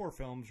those 4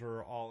 films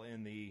are all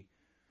in the,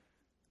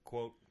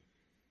 quote,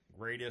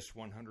 greatest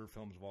 100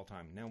 films of all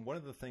time. Now, one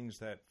of the things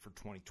that for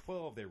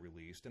 2012 they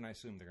released, and I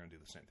assume they're going to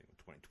do the same thing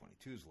with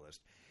 2022's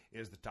list,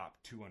 is the top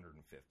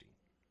 250.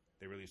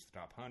 They released the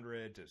top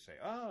 100 to say,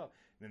 oh, and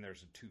then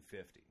there's a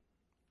 250,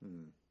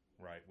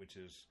 right, which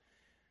is,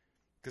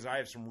 because I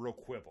have some real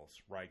quibbles,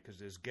 right,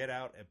 because is Get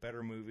Out a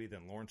better movie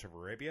than Lawrence of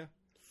Arabia?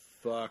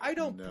 I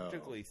don't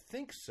particularly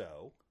think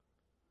so,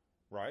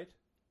 right?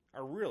 I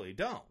really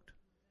don't.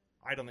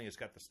 I don't think it's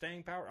got the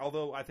staying power,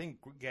 although I think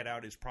Get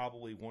Out is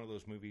probably one of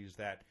those movies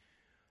that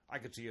I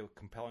could see a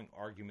compelling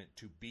argument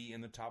to be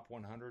in the top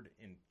 100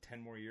 in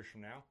 10 more years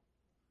from now.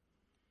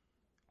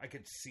 I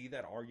could see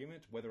that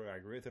argument. Whether I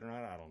agree with it or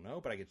not, I don't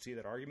know, but I could see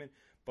that argument.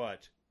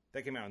 But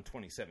that came out in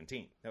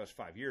 2017. That was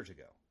 5 years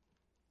ago.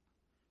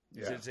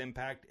 Is its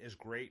impact as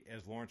great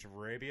as Lawrence of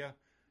Arabia?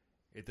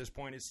 At this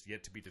point, it's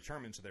yet to be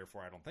determined, so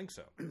therefore I don't think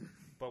so.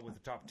 But with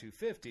the top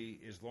 250,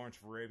 is Lawrence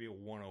of Arabia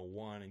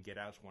 101 and Get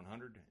Out's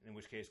 100? In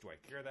which case, do I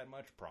care that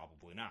much?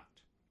 Probably not.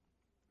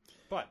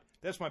 But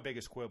that's my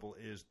biggest quibble,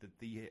 is that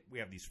we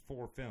have these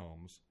 4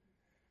 films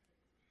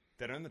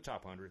that are in the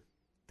top 100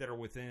 that are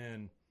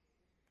within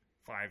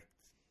 5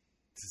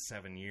 to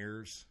 7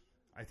 years.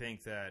 I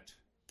think that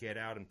Get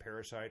Out and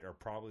Parasite are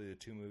probably the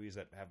 2 movies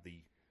that have the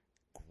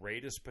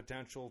greatest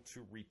potential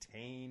to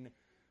retain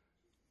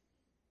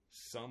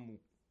some,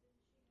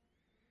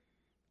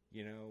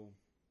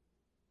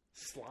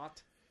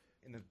 slot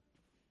in the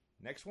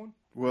next one.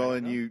 Well,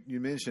 and you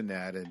mentioned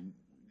that, and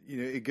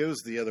it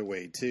goes the other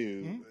way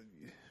too.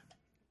 Mm-hmm.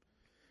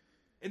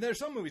 And there's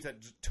some movies that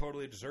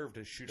totally deserve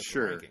to shoot up the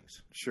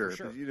rankings. Sure.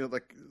 But,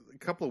 like a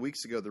couple of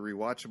weeks ago, the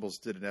Rewatchables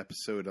did an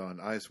episode on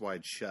Eyes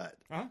Wide Shut.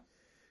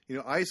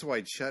 Uh-huh. Eyes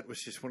Wide Shut was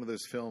just one of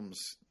those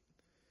films.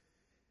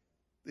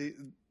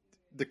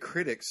 The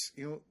critics,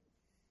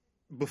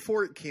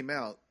 before it came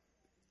out,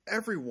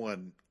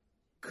 everyone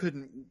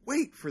couldn't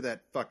wait for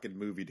that fucking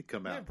movie to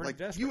come out. Like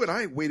desperate. You and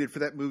I waited for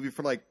that movie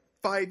for like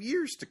 5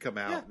 years to come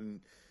out,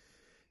 and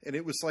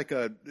it was like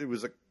a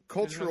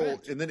cultural,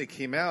 and then it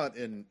came out,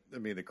 and I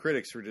mean the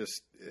critics were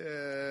just,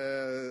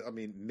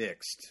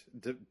 mixed.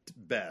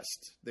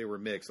 Best they were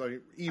mixed. I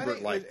mean,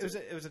 Ebert liked it.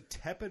 It was a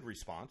tepid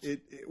response.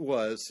 It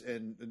was,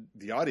 and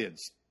the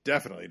audience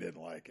definitely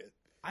didn't like it.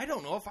 I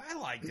don't know if I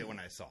liked it when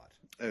I saw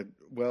it.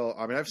 Well,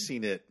 I mean, I've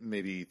seen it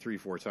maybe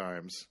 3-4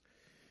 times,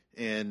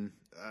 and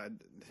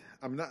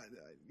I'm not.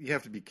 You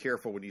have to be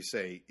careful when you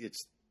say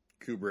it's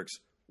Kubrick's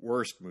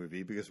worst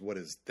movie, because what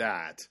is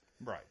that?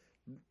 Right.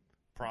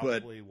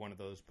 Probably one of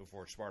those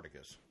before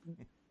Spartacus.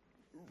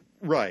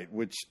 Right,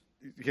 which,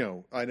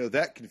 I know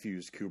that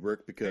confused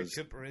Kubrick, because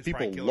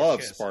people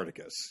love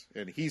Spartacus,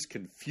 and he's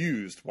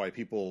confused why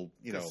people,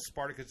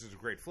 Spartacus is a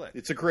great flick.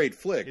 It's a great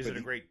flick. Is it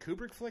a great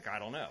Kubrick flick? I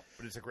don't know,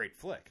 but it's a great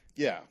flick.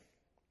 Yeah.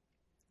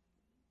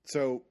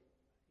 So.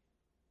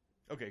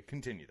 Okay,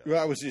 continue though.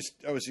 Well, I was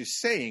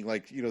just saying,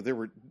 like,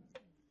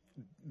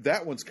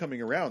 that one's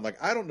coming around.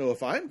 Like, I don't know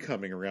if I'm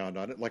coming around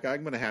on it. Like,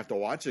 I'm going to have to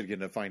watch it again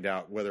to find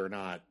out whether or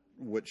not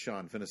what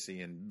Sean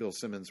Fennessy and Bill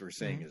Simmons were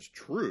saying is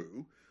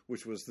true,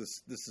 which was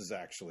this is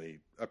actually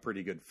a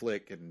pretty good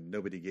flick, and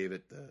nobody gave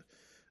it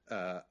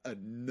the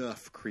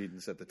enough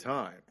credence at the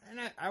time. And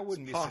I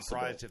wouldn't be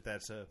surprised if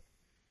that's a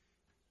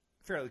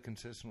fairly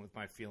consistent with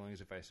my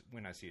feelings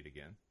when I see it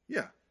again.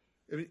 Yeah,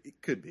 I mean,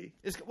 it could be.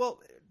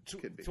 To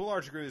a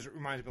large degree, it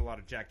reminds me a lot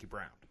of Jackie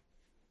Brown.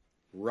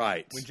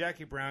 Right. When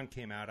Jackie Brown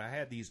came out, I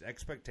had these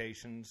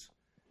expectations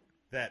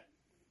that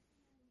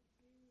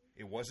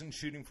it wasn't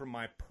shooting from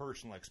my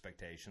personal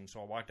expectations, so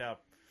I walked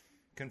out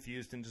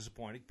confused and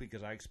disappointed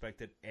because I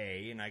expected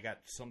A, and I got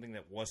something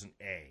that wasn't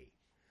A.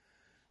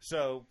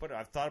 So, but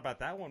I've thought about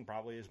that one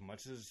probably as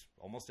much as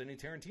almost any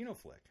Tarantino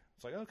flick.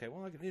 It's like, okay,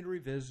 well, I need to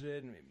revisit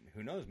it, and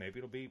who knows, maybe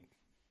it'll be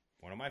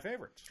one of my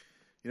favorites.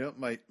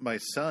 My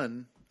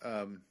son,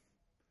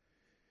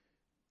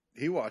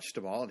 he watched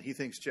them all, and he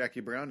thinks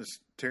Jackie Brown is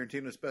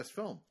Tarantino's best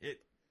film.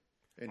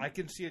 I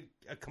can see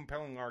a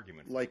compelling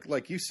argument.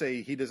 Like you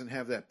say, he doesn't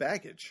have that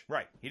baggage.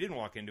 Right. He didn't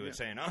walk into it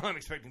saying, I'm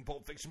expecting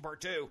Pulp Fiction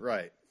Part 2.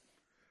 Right.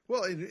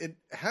 Well, and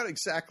how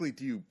exactly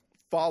do you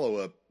follow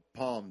a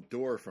Palme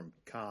d'Or from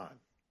Cannes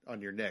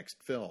on your next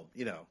film?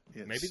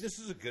 Maybe this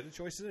is as good a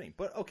choice as any.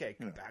 But, okay,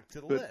 back to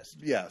the list.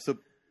 Yeah, so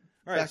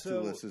all right, to the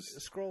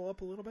list. Scroll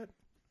up a little bit.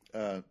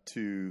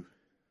 To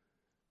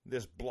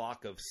this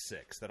block of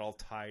 6 that all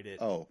tied at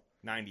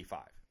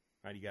 95.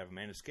 Right, you have A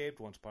Man Escaped,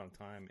 Once Upon a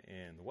Time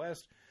in the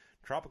West,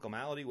 Tropical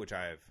Malady, which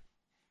I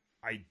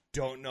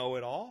don't know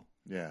at all.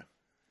 Yeah.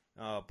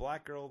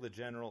 Black Girl, The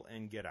General,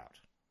 and Get Out.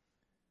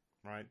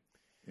 Right?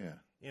 Yeah.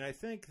 And I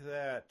think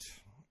that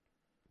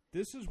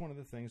this is one of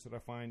the things that I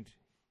find,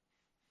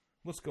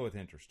 let's go with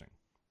interesting.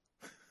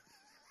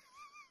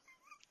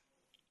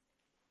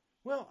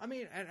 Well, I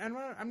mean, and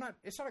I'm not.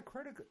 It's not a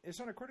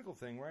critical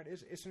thing, right?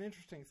 It's an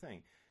interesting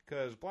thing,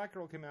 because Black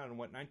Girl came out in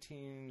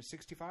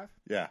 1965?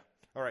 Yeah.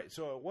 All right,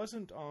 so it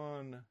wasn't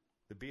on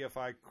the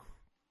BFI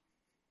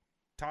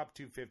top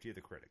 250 of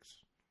the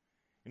critics.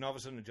 And all of a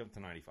sudden it jumped to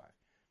 95.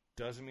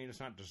 Doesn't mean it's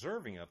not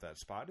deserving of that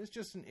spot. It's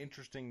just an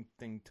interesting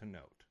thing to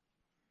note.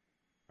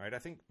 Right? I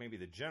think maybe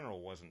The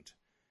General wasn't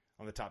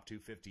on the top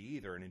 250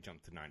 either, and it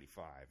jumped to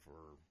 95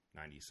 or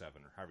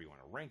 97 or however you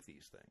want to rank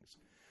these things.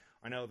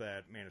 I know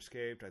that Man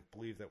Escaped, I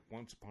believe that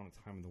Once Upon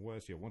a Time in the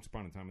West, Once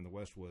Upon a Time in the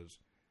West was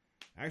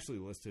actually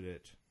listed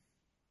at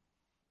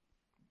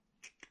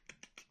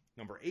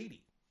number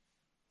 80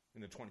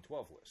 in the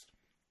 2012 list.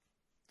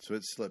 So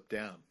it slipped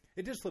down.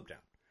 It did slip down,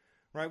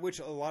 right? Which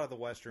a lot of the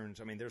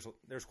Westerns, I mean,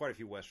 there's quite a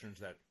few Westerns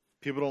that...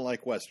 People don't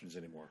like Westerns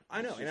anymore.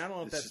 I know, and I don't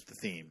know if that's just the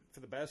theme.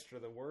 For the best or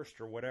the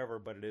worst or whatever,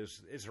 but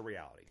it's a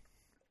reality,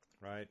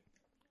 right?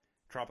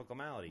 Tropical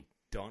Malady,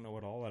 don't know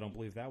at all. I don't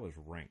believe that was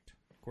ranked.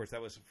 Of course,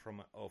 that was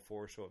from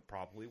 04, so it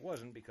probably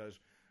wasn't because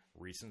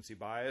recency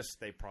bias.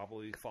 They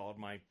probably followed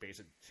my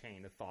basic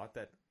chain of thought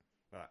that,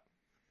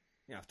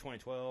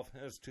 2012,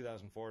 it was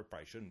 2004, it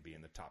probably shouldn't be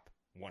in the top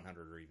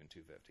 100 or even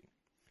 250.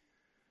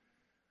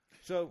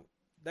 So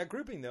that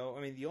grouping, though,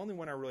 I mean, the only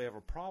one I really have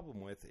a problem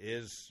with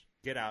is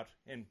Get Out,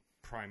 and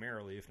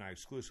primarily, if not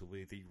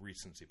exclusively, the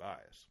recency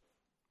bias.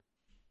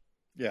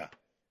 Yeah.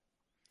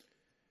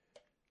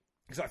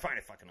 Because I find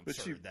it fucking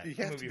absurd that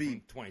a movie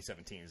from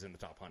 2017 is in the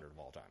top 100 of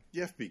all time.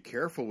 You have to be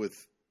careful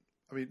with...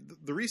 I mean,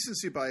 the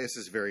recency bias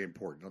is very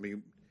important. I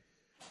mean,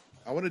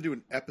 I want to do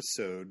an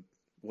episode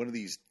one of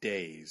these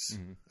days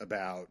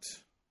about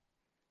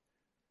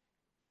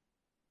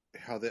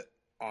how the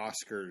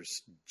Oscars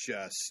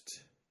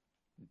just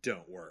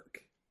don't work.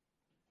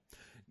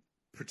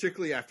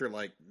 Particularly after,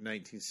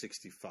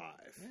 1965.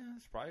 Yeah,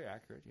 that's probably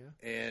accurate,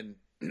 yeah. And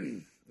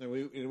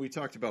we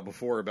talked about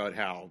before about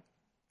how,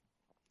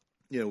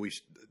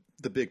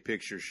 the big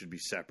picture should be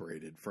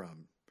separated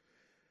from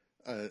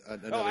another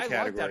I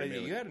category. like that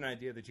idea. You had an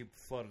idea that you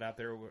floated out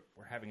there.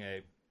 We're having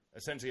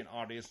essentially an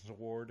audience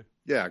award.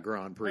 Yeah,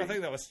 Grand Prix. I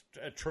think that was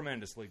a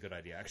tremendously good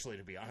idea, actually,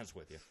 to be honest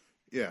with you.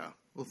 Yeah.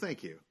 Well,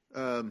 thank you.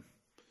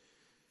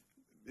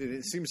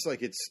 It seems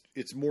like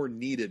it's more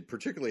needed,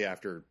 particularly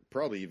after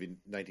probably even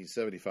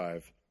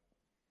 1975,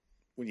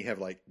 when you have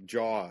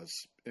Jaws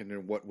and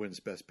then what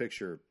wins Best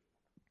Picture,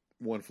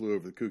 One Flew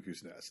Over the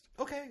Cuckoo's Nest.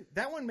 Okay,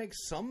 that one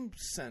makes some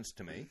sense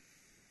to me.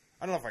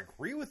 I don't know if I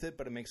agree with it,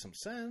 but it makes some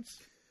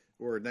sense.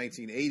 Or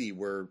 1980,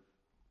 where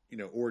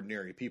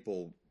Ordinary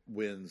People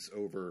wins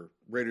over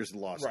Raiders of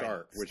the Lost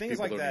Ark, which things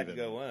people like don't that even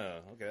go.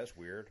 Okay, that's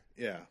weird.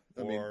 Yeah,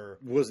 I mean,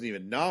 wasn't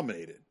even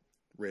nominated.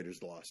 Raiders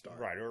of the Lost Ark.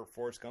 Right, or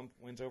Forrest Gump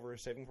wins over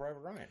Saving Private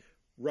Ryan.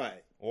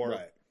 Right. Or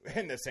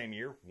in the same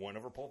year, won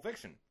over Pulp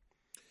Fiction.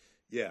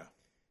 Yeah.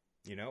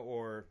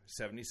 Or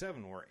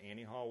 77, where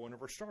Annie Hall won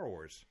over Star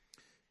Wars.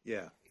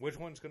 Yeah. Which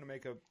one's going to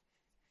make a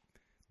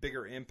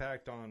bigger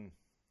impact on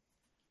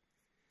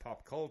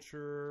pop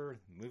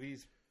culture,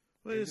 movies,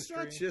 Well, industry?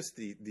 it's not just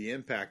the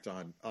impact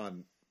on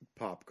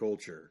pop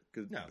culture.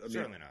 No,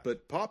 certainly not.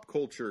 But pop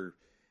culture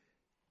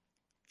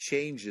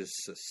changes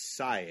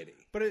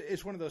society. But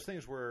it's one of those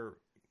things where,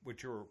 with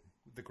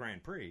the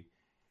Grand Prix,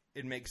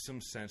 it makes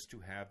some sense to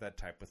have that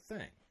type of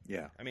thing.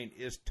 Yeah. I mean,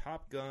 is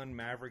Top Gun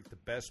Maverick the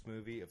best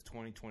movie of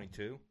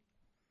 2022?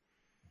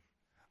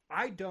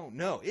 I don't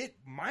know. It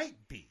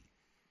might be.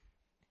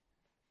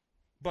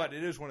 But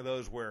it is one of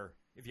those where,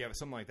 if you have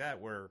something like that,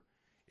 where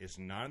it's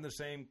not in the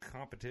same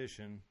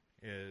competition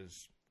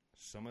as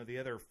some of the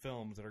other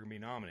films that are going to be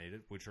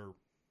nominated, which are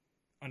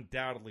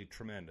undoubtedly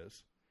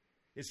tremendous,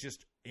 it's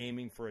just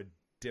aiming for a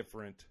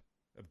different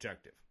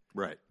objective.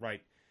 Right.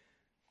 Right.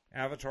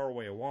 Avatar,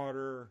 Way of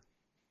Water,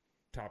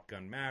 Top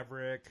Gun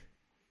Maverick,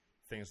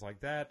 things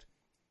like that.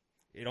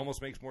 It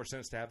almost makes more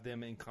sense to have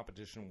them in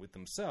competition with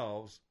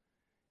themselves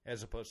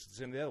as opposed to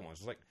some of the other ones.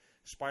 It's like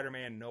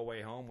Spider-Man No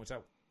Way Home. Was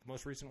that the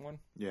most recent one?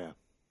 Yeah.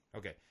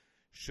 Okay.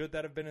 Should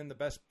that have been in the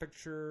Best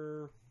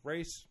Picture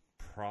race?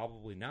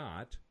 Probably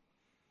not.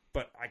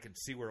 But I could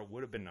see where it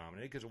would have been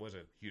nominated because it was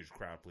a huge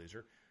crowd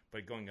pleaser.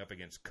 But going up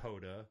against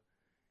Coda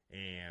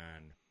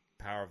and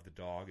Power of the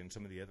Dog and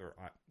some of the other,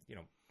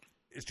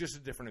 it's just a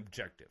different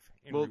objective.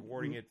 And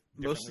rewarding it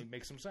differently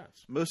makes some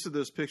sense. Most of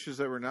those pictures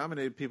that were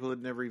nominated, people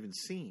had never even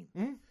seen.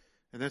 Mm-hmm.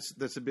 And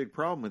that's a big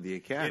problem with the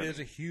Academy. It is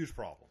a huge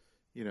problem.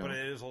 But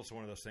it is also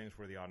one of those things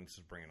where the audience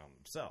is bringing on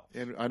themselves.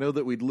 And I know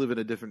that we'd live in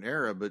a different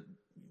era, but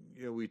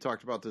we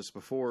talked about this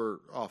before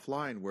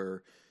offline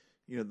where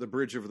the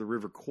Bridge over the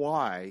River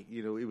Kwai,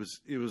 it was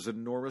an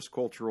enormous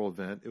cultural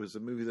event. It was a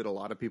movie that a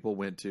lot of people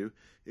went to.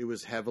 It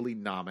was heavily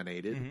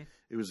nominated. Mm-hmm.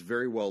 It was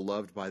very well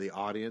loved by the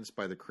audience,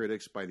 by the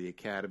critics, by the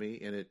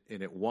Academy, and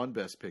it won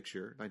Best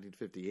Picture,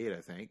 1958,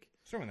 I think.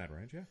 Somewhere in that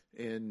range,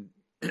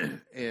 yeah.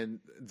 And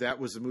that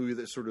was a movie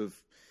that sort of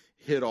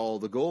hit all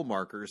the goal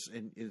markers,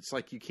 and it's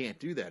like you can't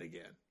do that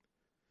again.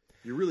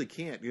 You really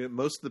can't.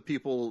 Most of the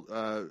people,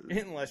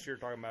 unless you're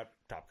talking about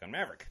Top Gun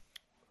Maverick.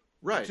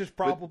 Right. Which is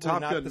probably but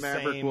Top not Gun the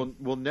Maverick same.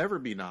 will never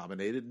be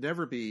nominated,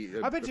 never be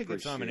I bet you it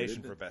gets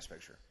nomination for Best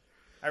Picture.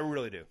 I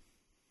really do.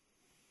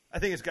 I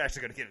think it's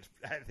actually going to get it.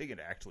 I think it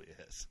actually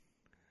is.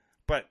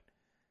 But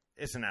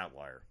it's an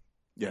outlier.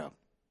 Yeah.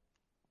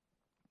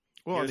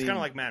 Well, it's kind of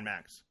like Mad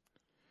Max.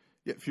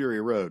 Yeah, Fury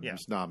Road Yeah.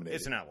 was nominated.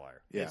 It's an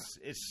outlier. Yeah,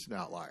 It's an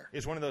outlier.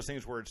 It's one of those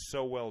things where it's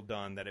so well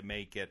done that it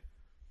may get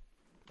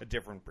a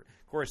different...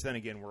 Of course, then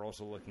again, we're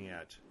also looking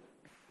at...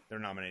 They're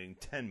nominating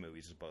 10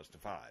 movies as opposed to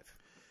 5.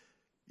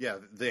 Yeah,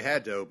 they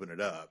had to open it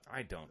up.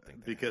 I don't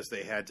think because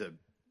they had to...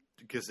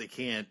 Because they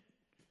can't...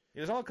 It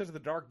was all because of The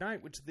Dark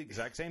Knight, which is the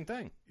exact same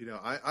thing. You know,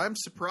 I'm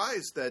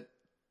surprised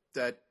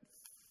that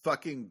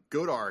fucking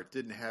Godard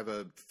didn't have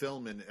a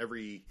film in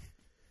every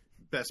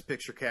Best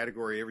Picture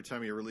category every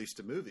time he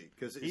released a movie.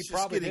 Because he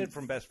probably did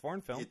from Best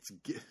Foreign Film.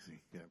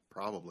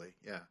 Probably,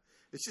 yeah.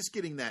 It's just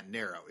getting that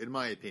narrow, in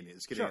my opinion.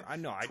 It's getting. Sure, I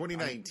know.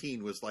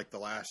 2019 was like the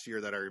last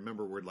year that I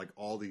remember where like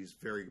all these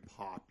very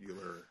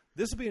popular.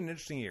 This will be an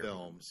interesting year.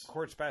 Films. Of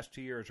course, past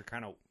 2 years are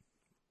kind of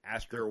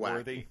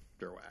asterisk-worthy.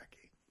 They're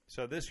wacky.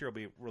 So this year will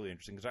be really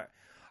interesting because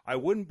I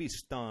wouldn't be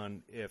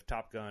stunned if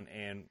Top Gun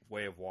and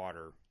Way of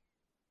Water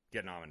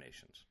get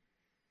nominations.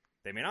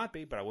 They may not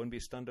be, but I wouldn't be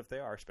stunned if they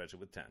are, especially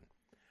with 10.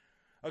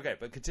 Okay,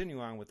 but continue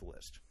on with the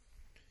list.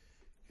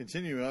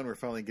 Continuing on, we're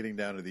finally getting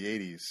down to the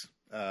 80s.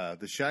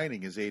 The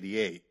Shining is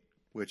 88,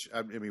 which,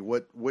 I mean,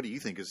 what do you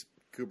think is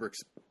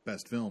Kubrick's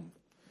best film?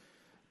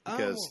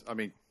 Because, I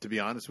mean, to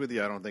be honest with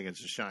you, I don't think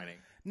it's The Shining.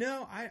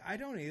 No, I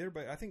don't either,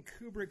 but I think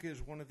Kubrick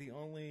is one of the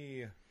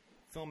only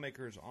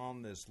filmmakers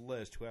on this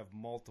list who have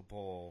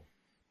multiple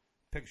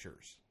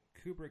pictures.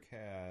 Kubrick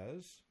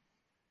has,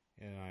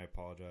 and I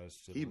apologize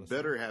to the He listener.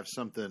 better have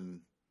something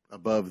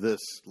above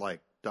this,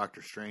 like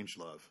Dr.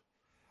 Strangelove.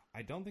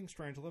 I don't think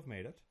Strangelove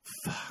made it.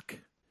 Fuck.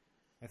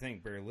 I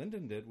think Barry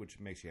Lyndon did, which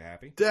makes you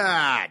happy.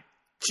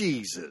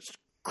 Jesus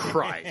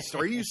Christ.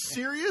 Are you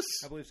serious?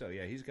 I believe so,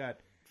 yeah. He's got...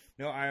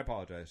 No, I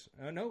apologize.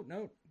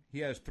 No. He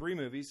has 3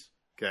 movies.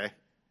 Okay.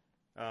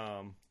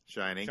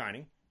 Shining.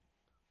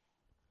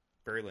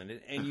 Barry Lyndon.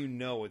 And you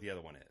know what the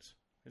other one is.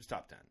 It's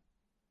top 10.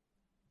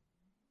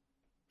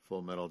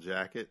 Full Metal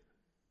Jacket?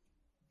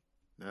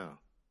 No.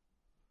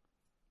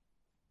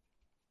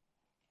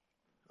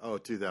 Oh,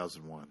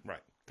 2001. Right.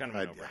 Kind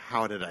of a no-brainer.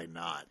 How did I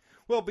not?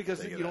 Well,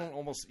 because you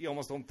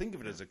almost don't think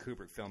of it as a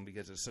Kubrick film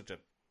because it's such a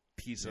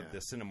piece of the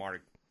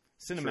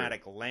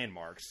cinematic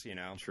landmarks, you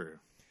know. True.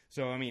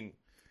 So I mean,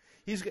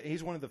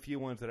 he's one of the few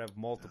ones that have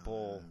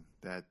multiple.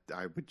 That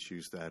I would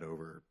choose that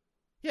over.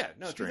 Yeah,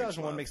 no,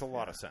 2001 makes a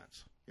lot of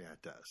sense. Yeah,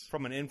 it does.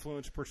 From an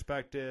influence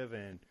perspective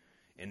and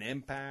an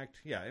impact,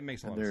 yeah, it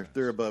makes a lot of sense.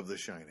 They're above The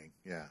Shining.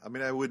 Yeah, I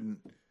mean, I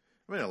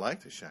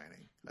like The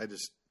Shining. I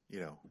just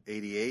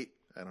 88.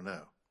 I don't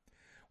know.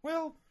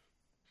 Well.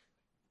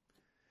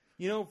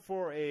 You know,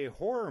 for a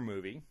horror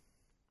movie,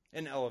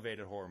 an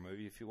elevated horror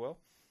movie, if you will.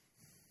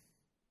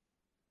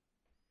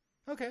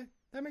 Okay,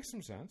 that makes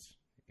some sense.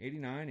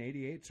 89,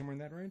 88, somewhere in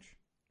that range.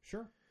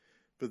 Sure.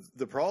 But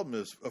the problem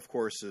is, of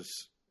course,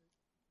 is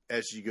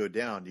as you go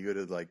down, you go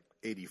to like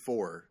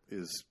 84,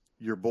 is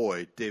your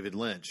boy, David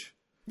Lynch.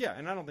 Yeah,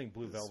 and I don't think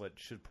Blue Velvet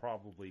should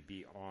probably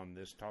be on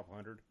this top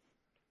 100.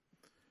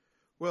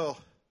 Well,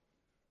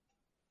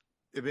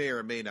 it may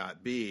or may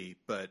not be,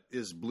 but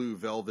is Blue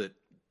Velvet...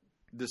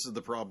 This is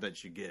the problem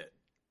that you get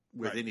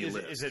with any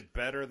list. Is it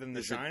better than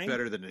The Shining? Is it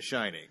better than The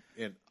Shining?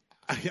 And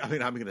I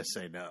mean, I'm going to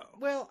say no.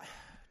 Well,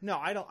 no,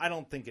 I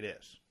don't think it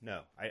is.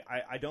 No,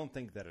 I don't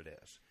think that it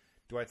is.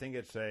 Do I think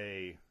it's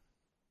a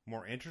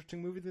more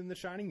interesting movie than The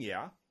Shining?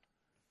 Yeah.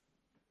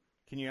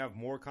 Can you have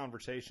more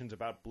conversations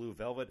about Blue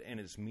Velvet and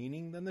its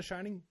meaning than The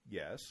Shining?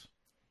 Yes.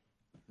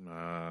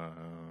 No,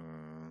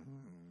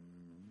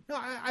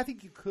 I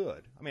think you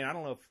could. I mean, I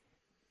don't know if...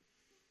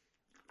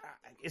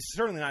 It's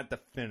certainly not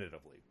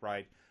definitively,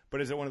 right?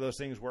 But is it one of those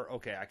things where,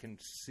 okay, I can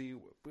see...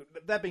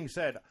 That being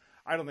said,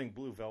 I don't think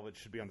Blue Velvet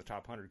should be on the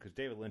top 100 because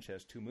David Lynch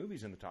has 2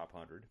 movies in the top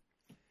 100.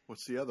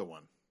 What's the other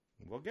one?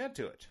 We'll get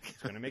to it.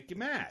 It's going to make you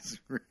mad.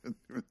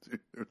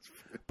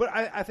 But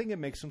I think it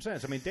makes some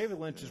sense. I mean, David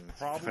Lynch is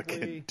probably...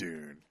 Fucking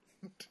Dune.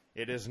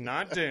 It is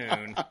not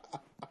Dune.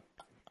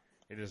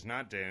 It is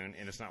not Dune,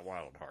 and it's not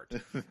Wild at Heart.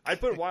 I'd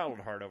put Wild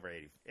at Heart over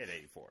at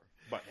 84.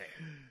 But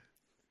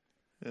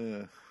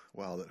hey.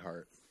 Wild at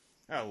Heart.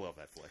 I love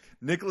that flick.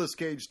 Nicolas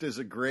Cage does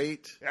a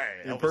great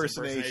Elvis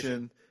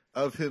impersonation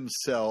of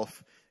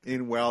himself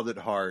in Wild at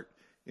Heart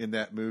in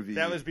that movie.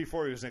 That was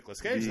before he was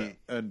Nicolas Cage, The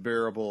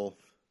Unbearable...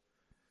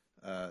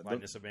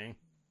 Lightness of Being?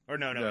 Or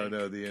no.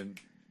 The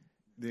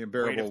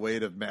Unbearable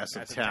Weight of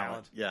Massive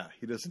Talent. Yeah,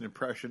 he does an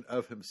impression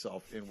of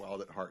himself in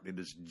Wild at Heart. It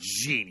is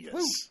genius.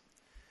 Woo!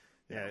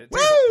 Yeah,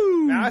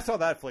 Now, I saw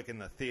that flick in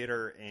the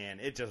theater, and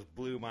it just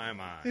blew my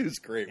mind. It was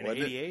great, in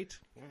wasn't 88? it?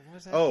 What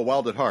was that? Oh,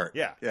 Wild at Heart.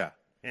 Yeah. Yeah.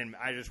 And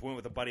I just went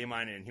with a buddy of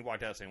mine, and he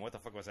walked out saying, what the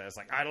fuck was that? It's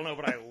like, I don't know,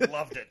 but I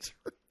loved it.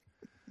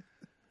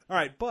 All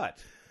right,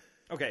 but...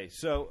 Okay,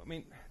 so, I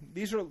mean,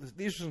 these are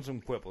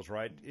some quibbles,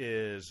 right?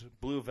 Is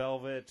Blue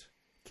Velvet...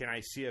 Can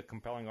I see a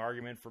compelling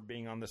argument for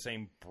being on the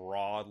same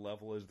broad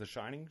level as The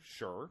Shining?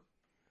 Sure.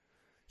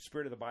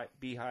 Spirit of the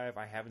Beehive,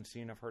 I haven't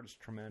seen. I've heard it's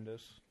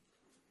tremendous.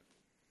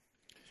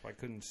 So I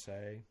couldn't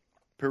say.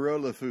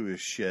 Pierrot Le Fou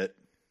is shit.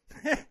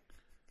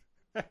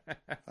 I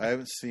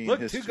haven't seen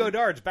Look, History. 2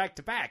 Godards back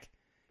to back.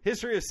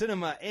 History of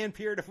Cinema and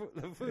Pierre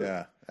Le Fou.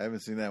 Yeah, I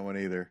haven't seen that one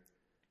either.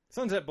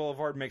 Sunset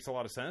Boulevard makes a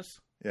lot of sense.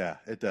 Yeah,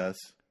 it does.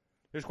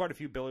 There's quite a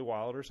few Billy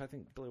Wilders. I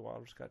think Billy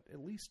Wilder's got at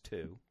least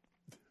 2.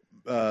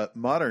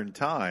 Modern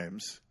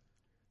Times,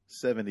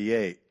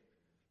 78.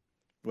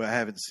 Well, I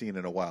haven't seen it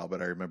in a while,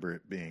 but I remember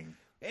it being...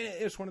 And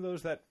it's one of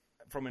those that,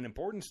 from an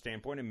importance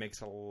standpoint, it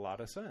makes a lot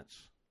of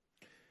sense.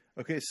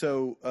 Okay,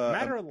 so...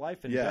 Matter of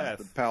Life and Death.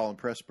 Yeah, Powell and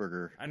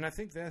Pressburger. And I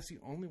think that's the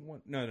only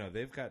one... No,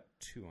 they've got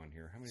 2 on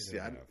here. How many do they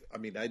have? I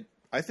mean,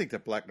 I think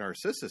that Black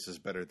Narcissus is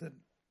better than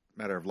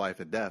Matter of Life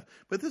and Death,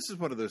 but this is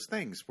one of those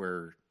things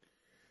where...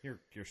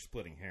 You're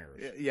splitting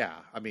hairs. Yeah,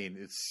 I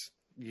mean,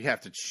 you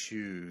have to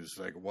choose,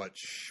 like, what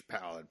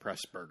Powell and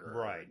Pressburger.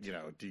 Right. You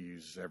know, to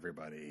use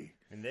everybody.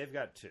 And they've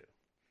got 2.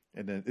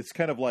 And then it's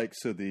kind of like,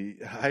 so the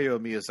Hayao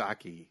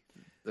Miyazaki,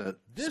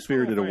 this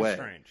Spirited one I Away.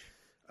 Strange.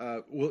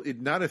 Well,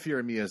 not if you're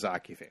a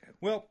Miyazaki fan.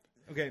 Well,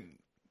 okay.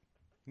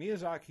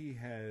 Miyazaki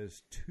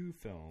has 2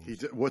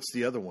 films. What's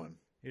the other one?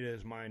 It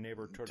is My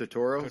Neighbor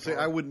Totoro? See,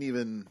 I wouldn't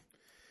even...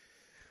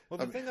 Well,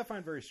 the thing I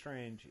find very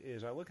strange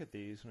is I look at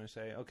these and I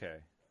say, okay,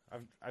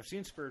 I've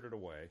seen Spirited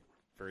Away,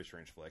 very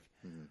strange flick.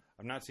 Mm-hmm.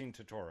 I've not seen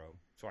Totoro,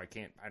 so I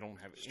don't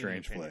have any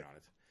opinion on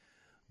it.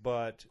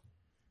 But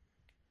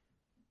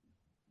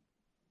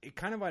it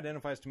kind of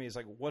identifies to me as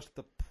like, what's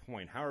the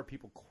point? How are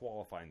people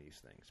qualifying these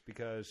things?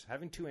 Because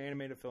having 2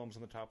 animated films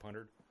in the top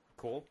 100,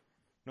 cool,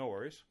 no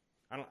worries.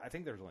 I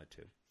think there's only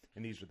 2,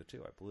 and these are the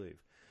 2, I believe.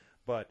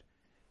 But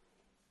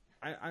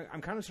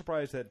I'm kind of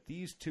surprised that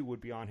these 2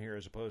 would be on here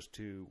as opposed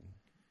to,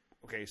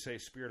 okay, say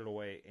Spirited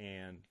Away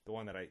and the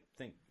one that I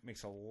think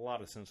makes a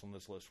lot of sense on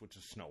this list, which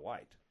is Snow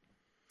White.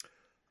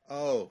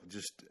 Oh,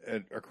 just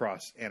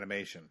across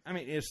animation. I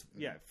mean,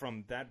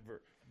 from that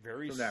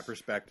from that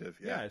perspective,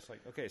 yeah. It's like,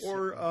 okay,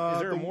 so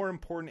is there a more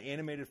important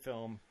animated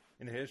film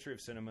in the history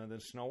of cinema than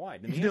Snow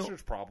White? And the answer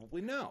is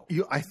probably no.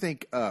 I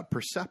think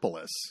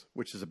Persepolis,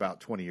 which is about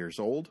 20 years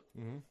old,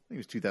 I think it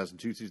was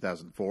 2002,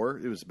 2004.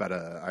 It was about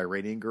an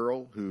Iranian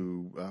girl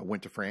who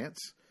went to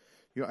France.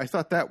 I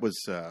thought that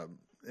was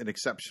an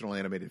exceptional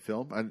animated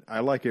film.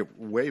 I like it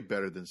way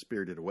better than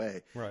Spirited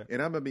Away. Right.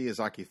 And I'm a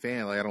Miyazaki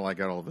fan. Like, I don't like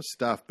all of his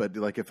stuff, but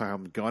like if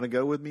I'm going to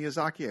go with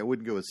Miyazaki, I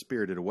wouldn't go with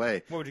Spirited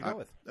Away. What would you go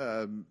with?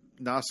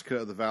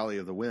 Nazca, The Valley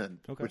of the Wind,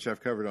 which I've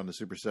covered on the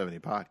Super 70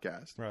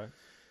 podcast. Right.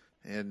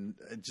 And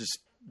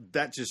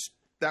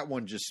that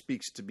one just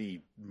speaks to me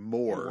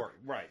more.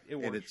 It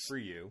works for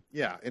you.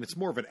 Yeah, and it's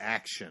more of an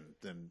action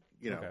than,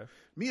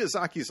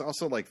 Miyazaki is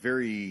also like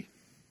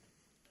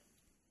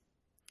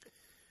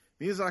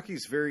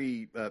Miyazaki's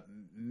very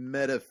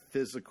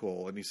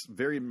metaphysical, and he's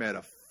very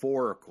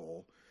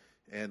metaphorical,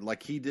 and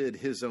like he did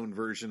his own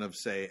version of,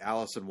 say,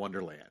 Alice in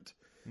Wonderland.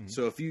 Mm-hmm.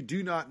 So if you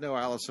do not know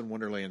Alice in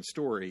Wonderland's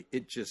story,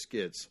 it just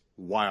gets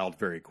wild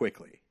very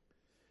quickly.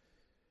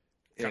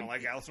 Kind of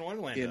like Alice in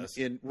Wonderland does.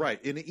 In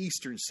an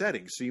Eastern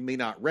setting, so you may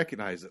not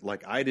recognize it.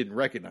 Like, I didn't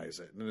recognize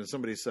it. And then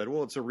somebody said,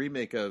 well, it's a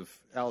remake of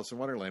Alice in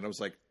Wonderland. I was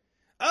like,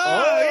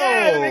 Oh,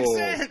 yeah, that makes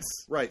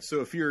sense. Right.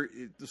 So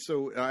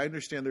I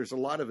understand there's a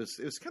lot of it.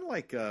 It's kind of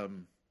like,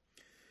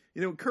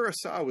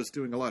 Kurosawa was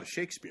doing a lot of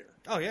Shakespeare.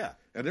 Oh, yeah.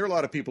 And there are a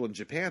lot of people in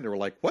Japan that were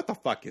like, what the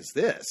fuck is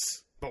this?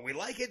 But we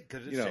like it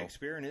because it's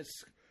Shakespeare and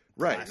it's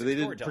right. So they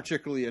didn't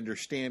particularly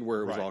understand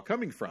where it was all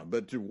coming from.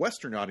 But to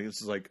Western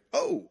audiences, like,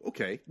 oh,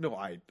 okay. No,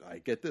 I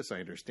get this. I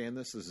understand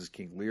this. This is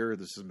King Lear.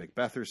 This is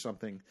Macbeth or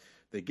something.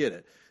 They get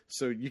it.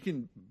 So you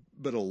can,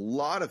 but a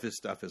lot of his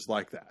stuff is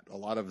like that. A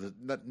lot of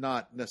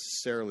not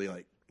necessarily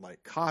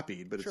like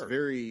copied, but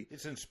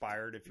it's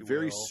inspired, if you will.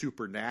 Very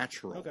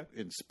supernatural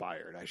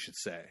inspired, I should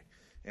say.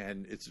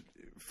 And it's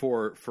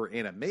for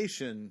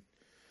animation.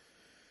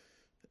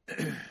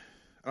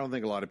 I don't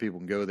think a lot of people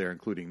can go there,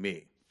 including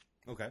me.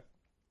 Okay.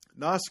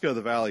 Nazca,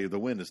 The Valley of the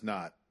Wind is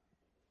not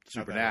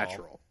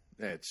supernatural.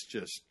 It's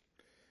just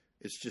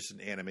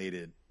an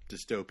animated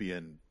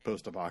dystopian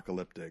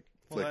post-apocalyptic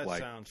flick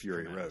like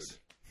Fury Road.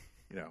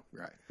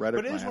 Right. But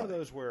it is one of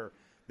those where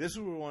this is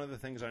one of the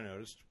things I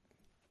noticed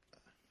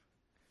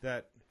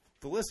that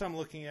the list I'm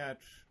looking at,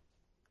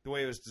 the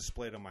way it was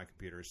displayed on my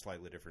computer, is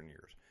slightly different in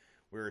years.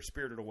 Where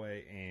Spirited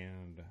Away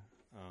and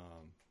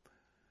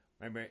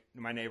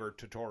my neighbor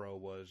Totoro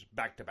was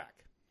back to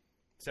back,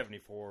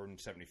 74 and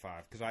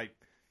 75, because I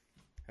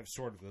have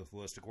sorted the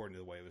list according to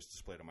the way it was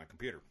displayed on my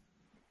computer.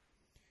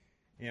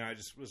 I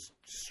just was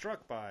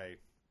struck by,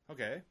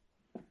 okay,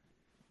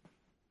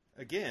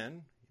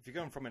 again, if you're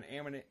going from an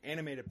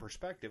animated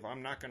perspective,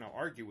 I'm not going to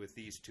argue with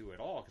these 2 at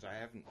all, because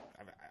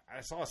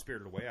I saw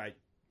Spirited Away. I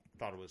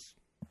thought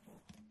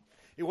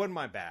it wasn't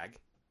my bag,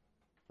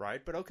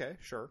 right? But okay,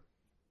 sure.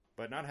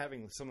 But not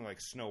having something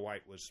like Snow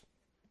White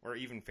or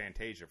even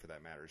Fantasia for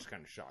that matter, is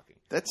kind of shocking.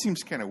 That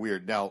seems kind of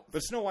weird. Now, but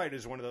Snow White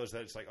is one of those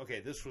that it's like, okay,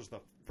 this was the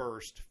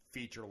first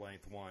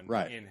feature-length one.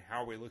 Right. In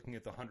how are we looking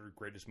at the 100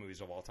 greatest movies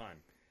of all time?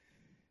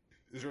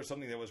 Is there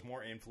something that was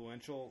more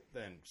influential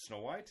than Snow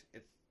White?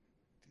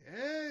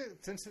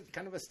 Since it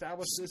kind of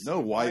established this. Snow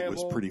White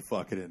was pretty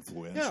fucking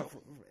influential.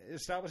 Yeah,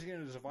 establishing it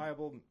as a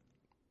viable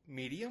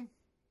medium.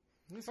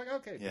 And it's like,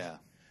 okay. Yeah.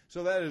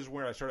 So that is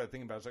where I started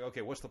thinking about it. It's like,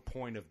 okay, what's the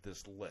point of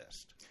this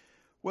list?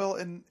 Well,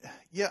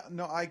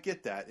 I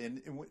get that.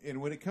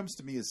 And when it comes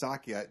to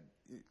Miyazaki,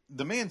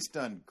 the man's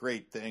done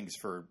great things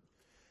for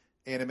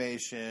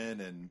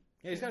animation and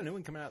Yeah, he's got a new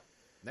one coming out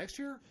next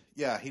year.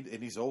 yeah,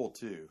 and he's old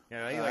too.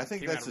 Yeah, he, I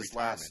think came out that's of his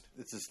retirement. last.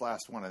 It's his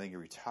last one. I think he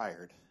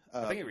retired.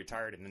 I think he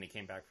retired and then he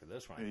came back for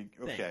this one. I think.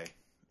 Okay,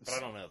 But I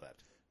don't know that.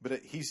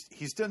 But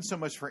he's done so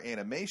much for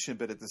animation,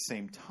 but at the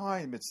same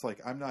time, it's like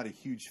I'm not a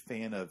huge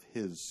fan of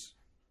his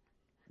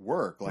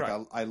work. Like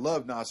Right. I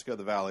love Nausicaa,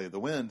 the Valley of the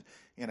Wind,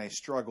 and I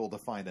struggle to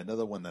find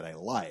another one that I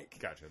like.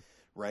 Gotcha.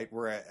 Right?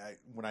 Where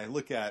when I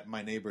look at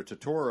My Neighbor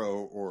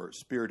Totoro or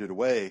Spirited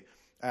Away,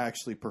 I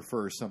actually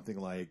prefer something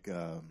like,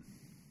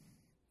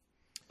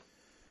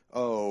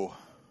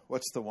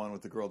 what's the one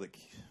with the girl that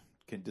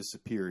can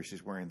disappear?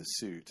 She's wearing the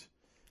suit.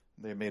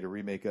 They made a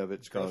remake of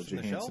it. Scarlett Ghost in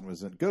the Johansson Shell?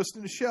 was in Ghost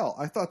in the Shell.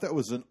 I thought that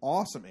was an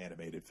awesome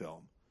animated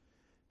film.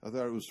 I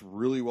thought it was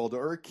really well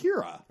done. Or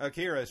Akira.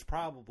 Akira is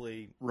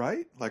probably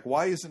Right? Like,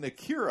 why isn't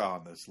Akira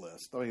on this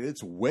list? I mean,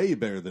 it's way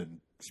better than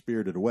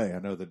Spirited Away. I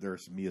know that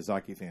there's some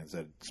Miyazaki fans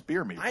that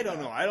spear me. I don't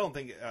know. I don't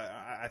think.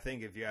 I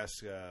think if you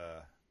ask,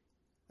 I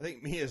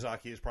think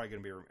Miyazaki is probably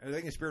going to be. I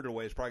think Spirited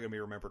Away is probably going to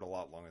be remembered a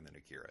lot longer than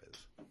Akira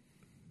is.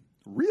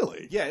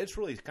 Really? Yeah, it's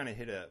really kind of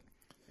hit a.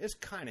 It's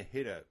kind of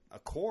hit a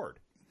chord.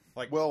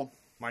 Like, well,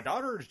 my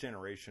daughter's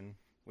generation,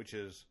 which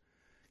is,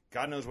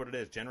 God knows what it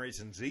is,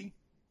 Generation Z.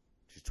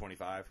 She's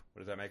 25. What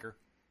does that make her?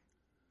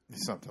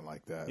 Something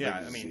like that.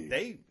 Yeah, Maybe I mean, Z.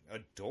 they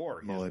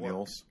adore his Millennials.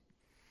 work.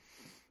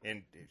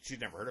 And she's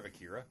never heard of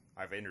Akira.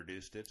 I've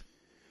introduced it.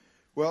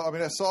 Well, I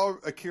mean, I saw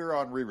Akira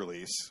on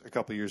re-release a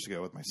couple years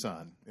ago with my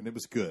son, and it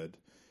was good.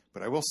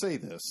 But I will say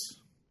this.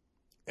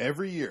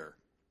 Every year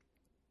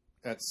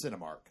at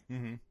Cinemark,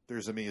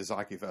 there's a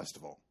Miyazaki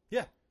festival.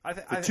 Yeah.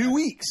 For 2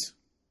 weeks.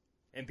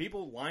 And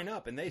people line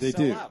up, and they They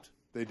sell do. out.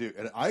 They do.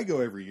 And I go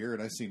every year,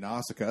 and I see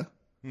Nausicaa,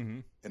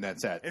 and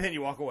that's it. And then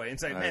you walk away and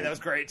say, man, that was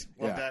great.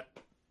 Love that.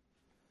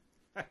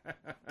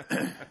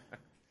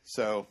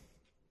 So,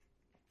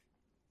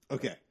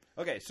 okay.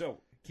 Okay,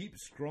 so keep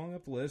scrolling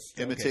up the list.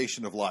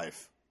 Imitation of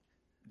Life.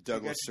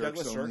 Douglas Sirk.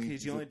 Douglas Sirk.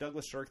 He's the only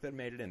Douglas Sirk that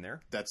made it in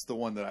there. That's the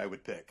one that I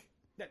would pick.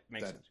 That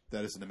makes sense.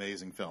 That is an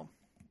amazing film.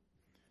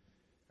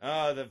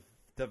 The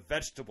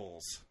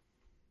vegetables.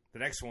 The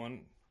next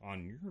one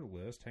on your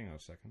list. Hang on a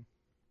second.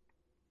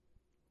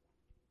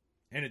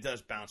 And it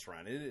does bounce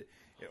around.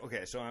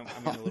 Okay, so I'm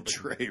in a little bit.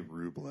 Andrei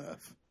Rublev.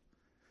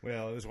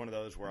 Well, it was one of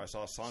those where I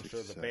saw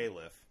Sancho the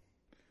Bailiff.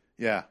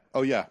 Yeah.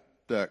 Oh, yeah.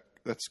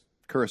 That's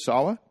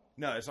Kurosawa?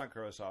 No, it's not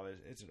Kurosawa.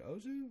 Is it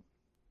Ozu?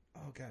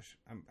 Oh gosh,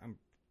 I'm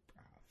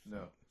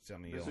no.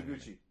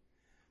 Mizoguchi.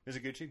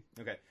 Mizoguchi.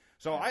 Okay,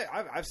 so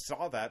I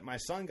saw that. My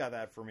son got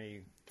that for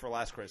me for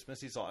last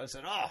Christmas. He saw it. I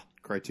said, "Oh,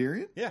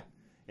 Criterion." Yeah.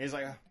 And he's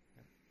like,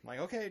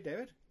 okay,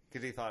 David,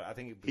 because he thought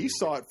he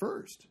saw it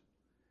first.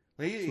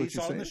 He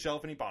saw it on the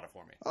shelf and he bought it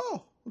for me.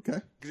 Oh, okay.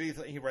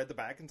 Because he read the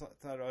back and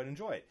thought I'd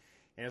enjoy it.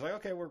 And he's like,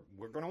 okay,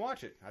 we're going to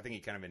watch it. I think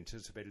he kind of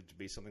anticipated it to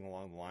be something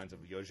along the lines of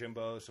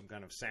Yojimbo, some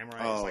kind of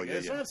samurai. Oh,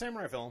 It's not a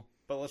samurai film,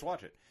 but let's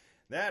watch it.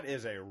 That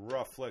is a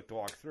rough flick to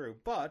walk through,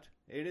 but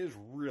it is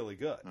really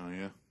good. Oh,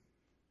 yeah.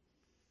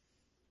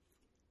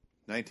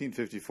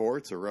 1954,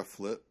 it's a rough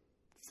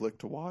flick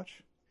to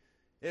watch?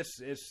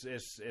 It's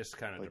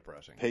kind of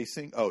depressing.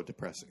 Pacing? Oh,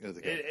 depressing.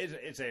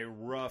 It's a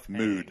rough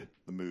mood. hang.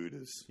 The mood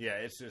is... Yeah,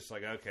 it's just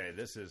like, okay,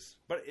 this is...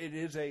 But it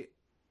is a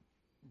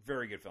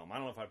very good film. I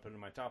don't know if I'd put it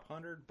in my top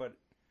 100, but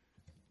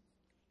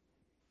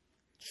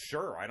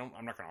sure, I'm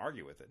not going to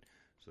argue with it.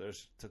 So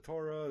there's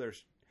Totoro,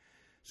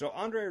 So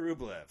Andrei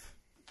Rublev,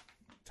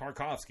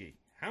 Tarkovsky.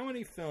 How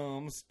many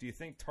films do you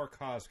think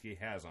Tarkovsky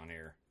has on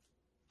here?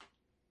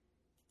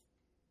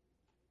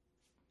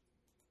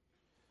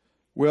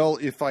 Well,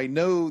 if I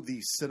know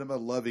the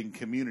cinema-loving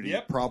community,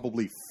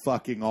 probably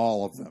fucking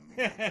all of them.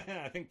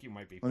 I think you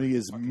might be. I mean,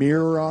 is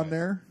Mirror on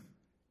there?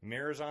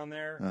 Mirror's on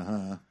there.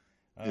 Uh-huh.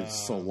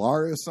 Is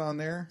Solaris on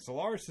there?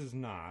 Solaris is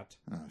not.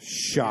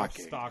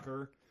 Shocking.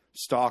 Stalker.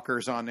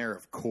 Stalker's on there,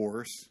 of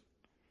course.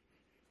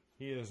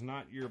 He is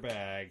not your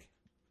bag.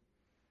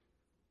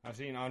 I've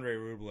seen Andrei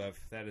Rublev.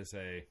 That is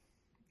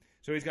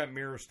So he's got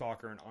Mirror,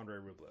 Stalker, and Andrei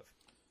Rublev.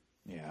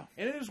 Yeah.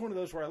 And it is one of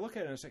those where I look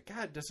at it and I say,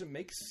 God, does it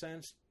make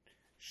sense?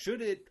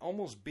 Should it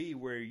almost be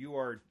where you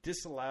are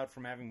disallowed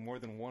from having more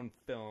than one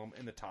film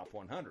in the top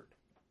 100?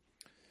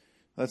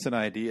 That's an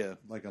idea,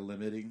 like a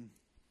limiting.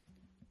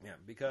 Yeah,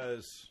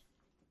 because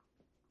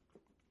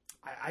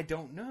I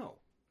don't know.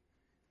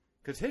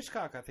 Because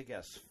Hitchcock, I think,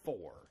 has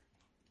 4.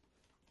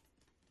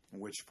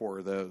 Which 4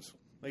 are those?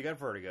 Well, you got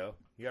Vertigo,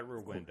 you got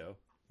Rear Window,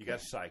 you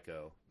got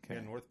Psycho, you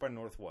got North by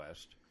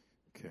Northwest.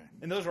 Okay.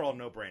 And those are all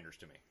no-brainers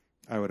to me.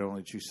 I would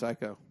only choose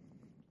Psycho.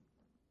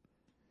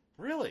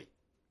 Really?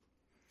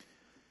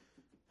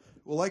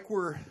 Well, like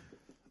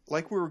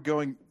we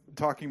were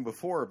talking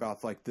before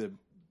about like the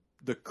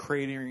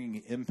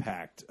cratering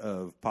impact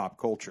of pop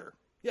culture.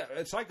 Yeah,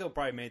 Psycho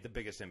probably made the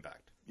biggest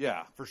impact.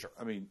 Yeah, for sure.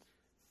 I mean,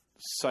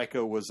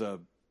 Psycho was a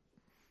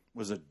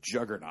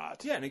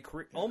juggernaut. Yeah, and it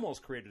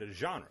almost created a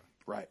genre.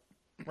 Right.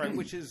 Right,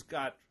 which has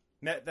got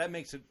that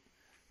makes it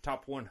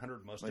top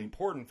 100 most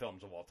important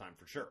films of all time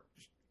for sure.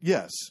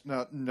 Yes.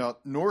 Now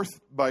North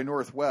by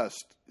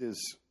Northwest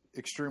is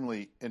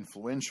extremely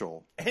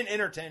influential and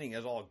entertaining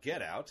as all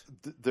get out.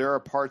 There are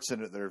parts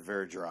in it that are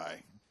very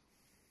dry,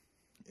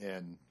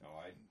 and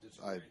I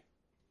disagree.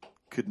 I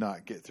could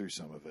not get through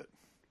some of it.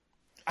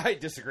 I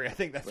disagree. I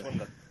think that's one of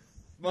the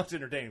most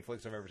entertaining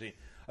flicks I've ever seen.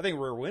 I think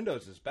Rear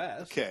Windows is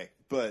best. Okay,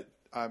 but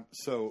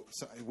so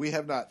we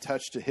have not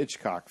touched a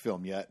Hitchcock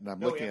film yet, and I'm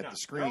looking at the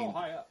screen. Oh,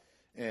 high up.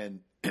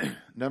 And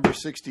number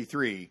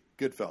 63,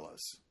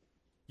 Goodfellas.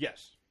 Yes.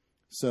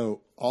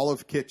 So all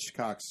of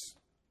Hitchcock's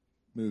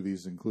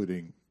movies,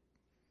 including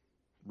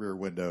Rear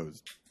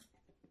Windows,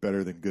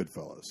 better than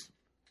Goodfellas.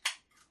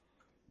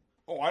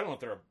 Oh, I don't know if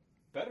they're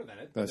better than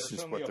it. But That's they're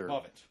just what they're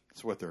above it.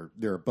 That's what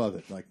they're above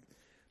it. Like,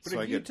 but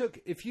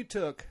if you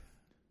took,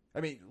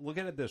 I mean, look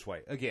at it this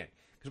way again,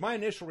 because my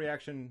initial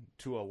reaction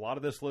to a lot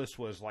of this list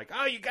was like,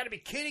 "Oh, you got to be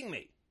kidding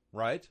me!"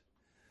 Right?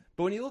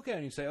 But when you look at it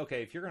and you say,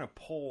 "Okay, if you're going to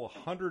poll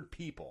 100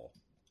 people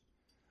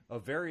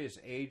of various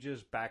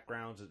ages,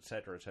 backgrounds, et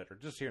cetera,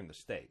 just here in the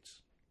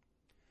States,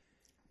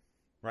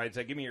 right?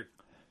 So give me your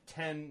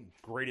 10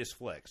 greatest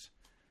flicks."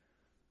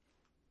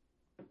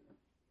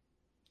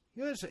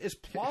 You know, it's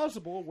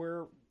plausible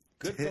where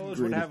Goodfellas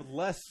would have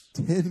less.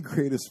 10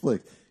 greatest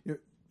flicks.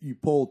 You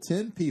poll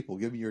 10 people.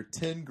 Give me your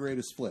 10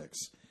 greatest flicks.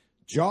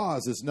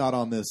 Jaws is not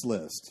on this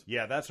list.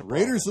 Yeah, that's a problem.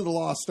 Raiders of the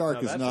Lost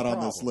Ark is not on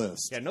this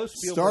list. Yeah, no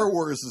Spielberg. Star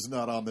Wars is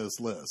not on this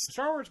list.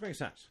 Star Wars makes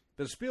sense.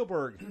 The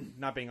Spielberg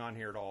not being on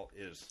here at all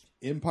is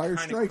Empire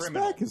Strikes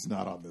criminal. Back is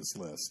not on this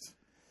list.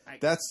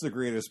 That's the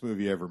greatest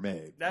movie ever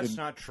made. That's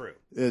not true.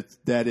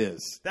 That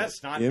is.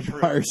 That's not Empire true.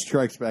 Empire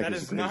Strikes Back that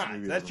is is the greatest not.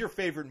 movie That's ever your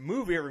favorite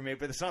movie ever made,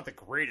 but it's not the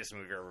greatest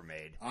movie ever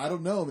made. I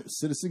don't know.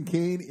 Citizen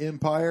Kane,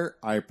 Empire.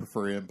 I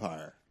prefer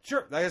Empire.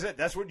 Sure, like I said,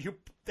 that's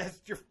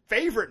your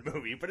favorite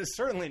movie, but it's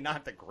certainly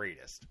not the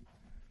greatest.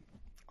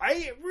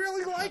 I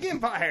really like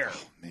Empire.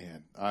 Oh,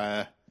 man.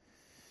 I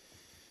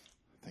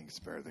think it's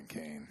better than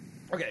Kane.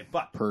 Okay,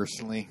 but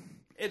personally,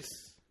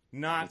 it's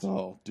not. With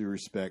all due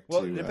respect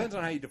well, to... it depends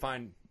on how you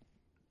define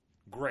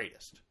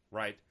greatest,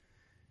 right?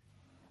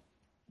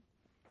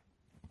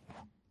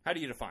 How do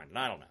you define it?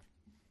 I don't know.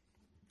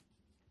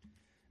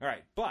 All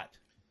right, but...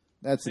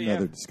 That's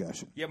another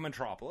discussion. You have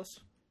Metropolis.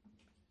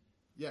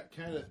 Yeah,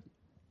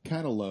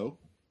 kind of low.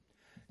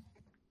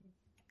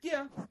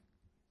 Yeah,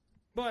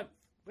 but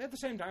at the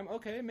same time,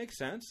 okay, it makes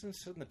sense.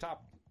 It's in the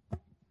top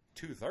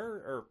 2/3,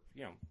 or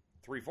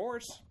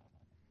 3/4,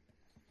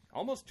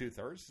 almost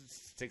 2/3.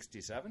 It's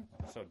 67,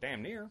 so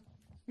damn near.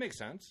 Makes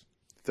sense.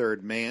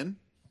 Third Man,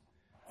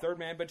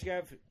 but you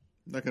have.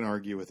 Not going to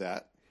argue with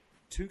that.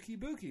 Tuki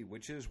Buki,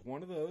 which is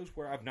one of those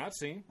where I've not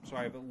seen, so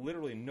I have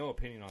literally no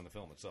opinion on the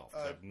film itself.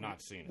 I've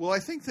not seen it. Well, I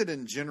think that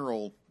in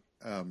general,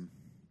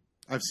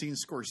 I've seen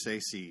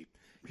Scorsese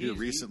here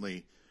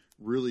recently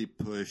really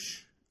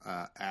push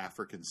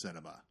African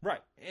cinema.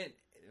 Right. And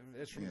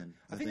it's from,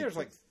 I think there's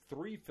like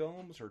 3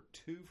 films or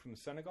 2 from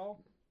Senegal.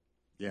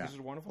 Yeah. This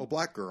is one of them. Well,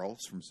 Black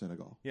Girl's from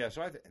Senegal. Yeah,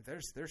 so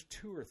there's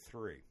 2 or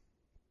 3.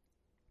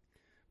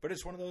 But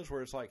it's one of those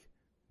where it's like,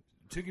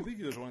 Tuki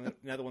Buki was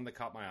another one that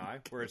caught my eye,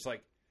 where it's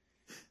like,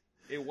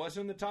 it was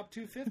in the top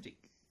 250.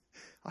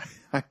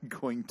 I'm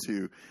going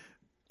to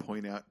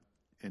point out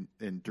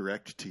and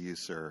direct to you,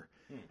 sir,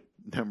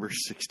 number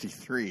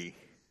 63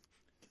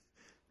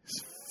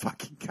 is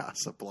fucking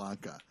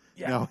Casablanca.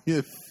 Yeah. Now,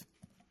 if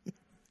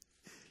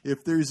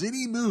there's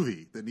any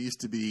movie that needs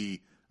to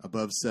be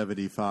above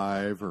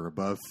 75 or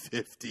above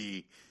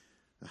 50,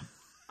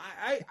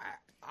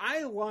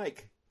 I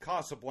like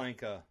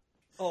Casablanca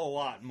a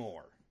lot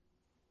more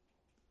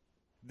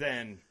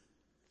than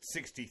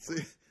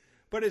 63.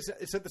 But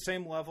it's at the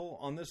same level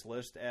on this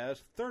list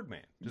as Third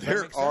Man. Does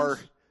that make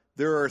sense?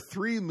 There are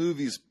 3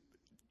 movies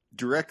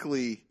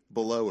directly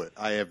below it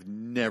I have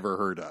never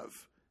heard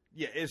of.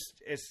 Yeah,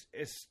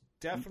 it's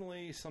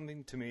definitely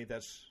something to me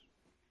that's...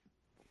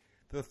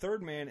 The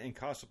Third Man and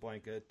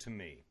Casablanca, to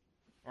me,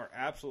 are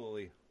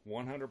absolutely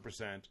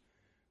 100%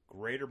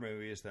 greater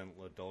movies than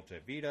La Dolce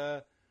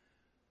Vita.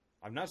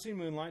 I've not seen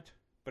Moonlight,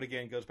 but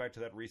again, it goes back to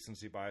that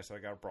recency bias that I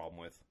got a problem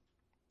with.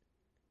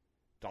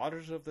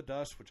 Daughters of the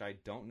Dust, which I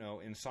don't know.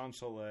 Insane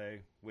Soleil,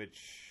 which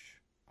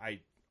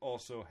I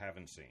also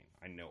haven't seen.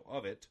 I know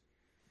of it.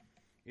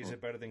 Is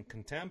it better than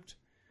Contempt?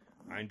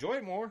 I enjoy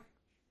it more.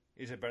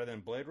 Is it better than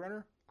Blade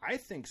Runner? I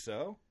think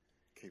so.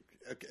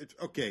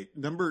 Okay.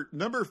 Number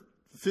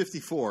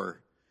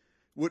 54.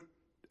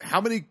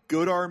 How many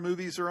Godard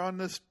movies are on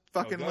this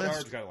fucking list?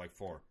 Godard's got like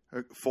 4.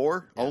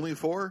 4? Yeah. Only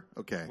 4?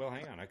 Okay. Well,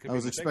 hang on. I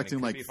was expecting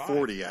like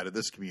 40 out of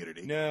this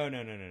community. No.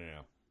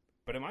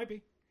 But it might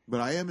be.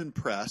 But I am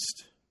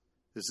impressed.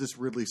 Is this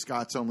Ridley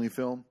Scott's only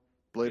film?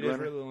 Blade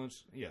Runner?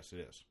 Yes,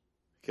 it is.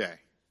 Okay.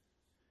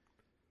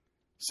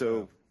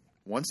 So,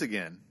 once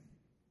again...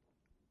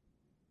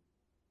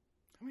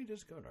 How many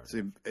does Godard?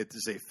 It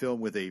is a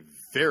film with a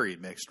very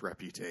mixed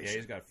reputation. Yeah,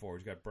 he's got 4.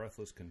 He's got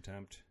Breathless,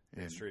 Contempt,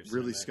 and History of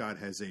Ridley Scott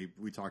has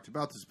we talked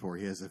about this before,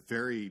 he has a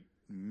very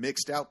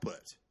mixed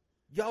output.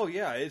 Oh,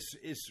 yeah,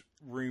 it's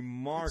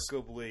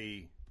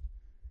remarkably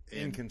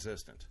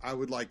inconsistent. I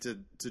would like to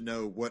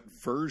know what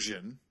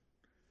version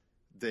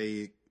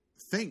they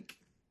think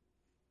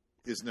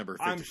is number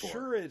 54. I'm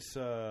sure it's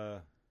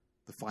the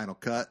final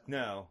cut.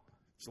 No,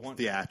 it's the one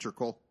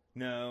theatrical.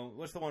 No,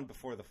 what's the one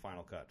before the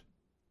final cut?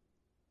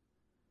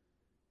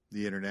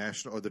 The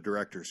international or the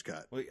director's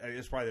cut? Well,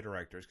 it's probably the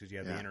director's because you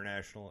have the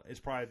international. It's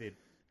probably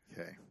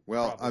the. Okay.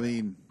 Well, I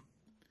mean,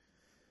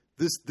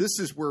 this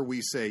is where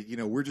we say,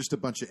 we're just a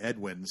bunch of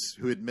Edwins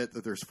who admit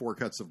that there's 4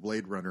 cuts of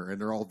Blade Runner and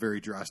they're all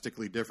very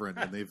drastically different,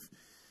 and they've,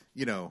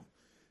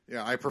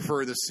 I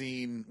prefer the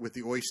scene with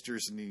the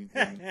oysters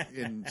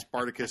in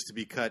Spartacus to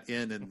be cut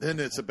in, and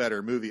then it's a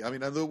better movie. I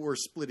mean, although we're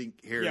splitting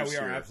hairs, we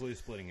are here, absolutely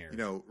splitting hairs.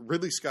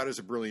 Ridley Scott is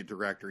a brilliant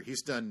director.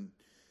 He's done.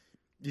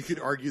 You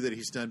could argue that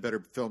he's done better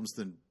films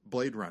than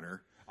Blade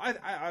Runner.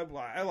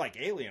 I like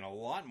Alien a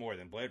lot more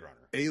than Blade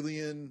Runner.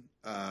 Alien,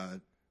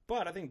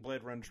 but I think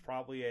Blade Runner's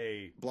probably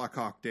a Black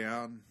Hawk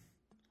Down.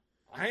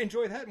 I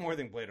enjoy that more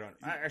than Blade Runner.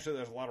 Actually,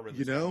 there's a lot of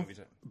Ridley Scott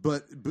movies.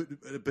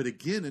 But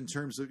again, in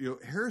terms of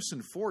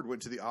Harrison Ford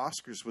went to the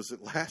Oscars. Was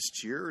it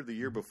last year or the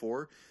year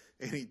before?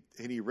 And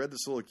he read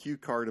this little cue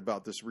card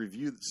about this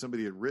review that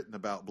somebody had written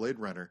about Blade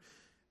Runner.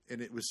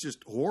 And it was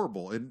just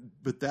horrible,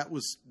 but that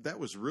was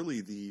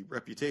really the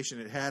reputation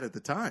it had at the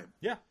time.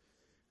 Yeah,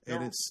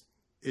 and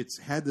it's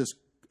had this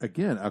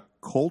again a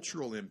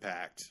cultural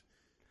impact,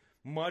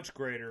 much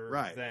greater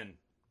than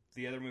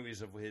the other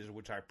movies of his,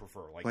 which I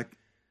prefer. Like,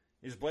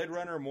 is Blade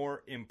Runner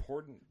more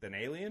important than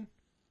Alien?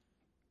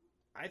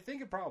 I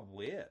think it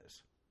probably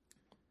is.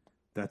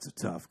 That's a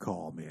tough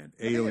call, man.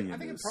 I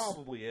think it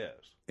probably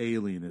is.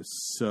 Alien is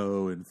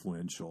so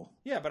influential.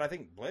 Yeah, but I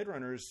think Blade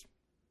Runner's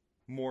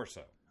more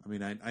so. I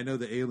mean, I know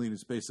the Alien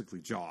is basically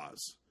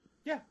Jaws.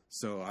 Yeah.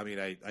 So, I mean,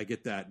 I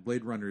get that.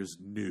 Blade Runner is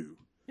new.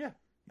 Yeah.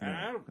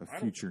 A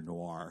future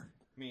noir.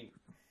 I mean,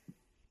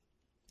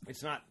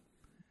 it's not.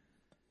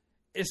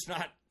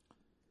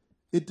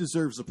 It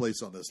deserves a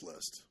place on this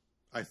list,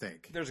 I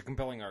think. There's a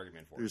compelling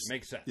argument for it. It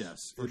makes sense. Yes,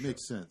 it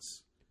makes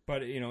sense.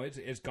 But,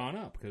 it's gone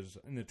up because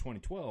in the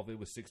 2012, it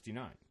was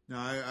 69.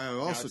 Now, I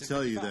will also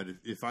tell you that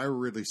if I were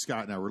Ridley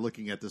Scott and I were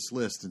looking at this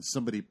list and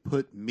somebody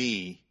put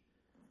me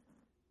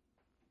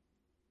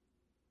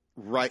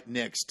right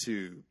next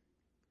to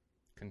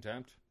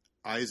Contempt,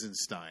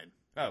 Eisenstein.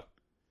 Oh,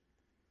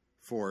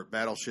 for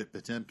Battleship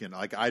Potemkin,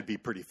 I'd be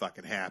pretty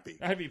fucking happy.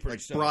 I'd be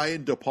pretty.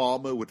 Brian De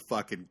Palma would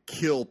fucking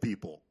kill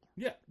people.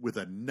 Yeah. With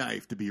a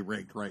knife to be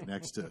ranked right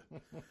next to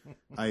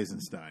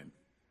Eisenstein.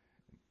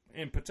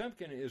 And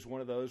Potemkin is one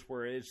of those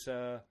where it's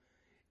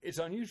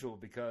unusual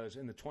because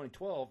in the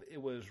 2012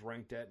 it was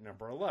ranked at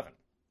number 11.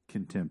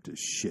 Contempt is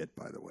shit,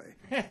 by the way.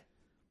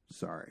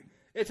 Sorry.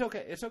 It's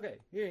okay. It's okay.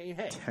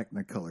 Hey.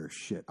 Technicolor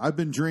shit. I've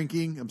been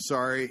drinking. I'm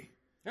sorry.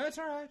 No, it's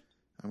all right.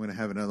 I'm going to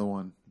have another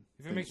one.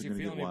 If it makes you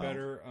feel any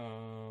better,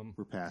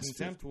 we're past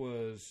Contempt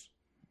was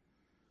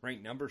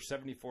ranked number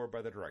 74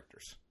 by the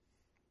directors.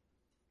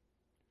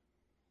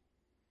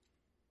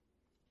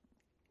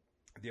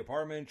 The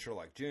Apartment,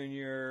 Sherlock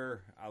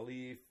Jr.,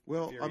 Ali.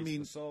 Well, Furies I mean,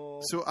 the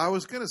Soul. So I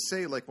was going to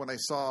say, like when I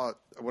saw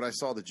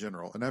The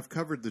General, and I've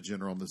covered The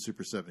General on the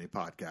Super 70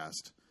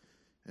 podcast.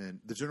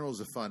 And The General is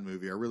a fun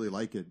movie. I really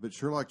like it, but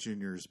Sherlock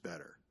Jr. is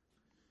better.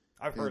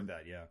 I've heard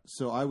that, yeah.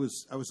 So I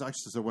was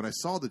actually, so when I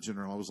saw The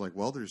General, I was like,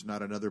 well, there's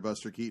not another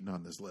Buster Keaton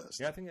on this list.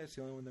 Yeah, I think that's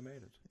the only one that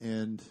made it.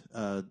 And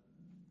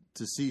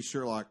to see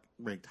Sherlock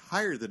ranked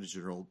higher than The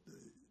General,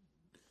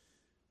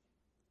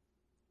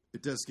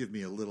 it does give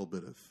me a little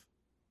bit of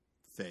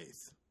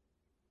faith.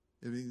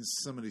 I mean,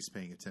 somebody's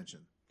paying attention.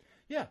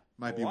 Yeah.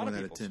 Might be 1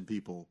 out of 10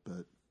 people,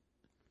 but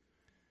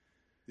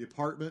The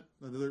Apartment.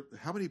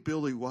 How many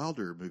Billy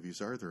Wilder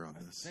movies are there on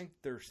this? I think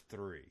there's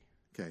 3.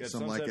 Okay,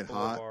 Some Like It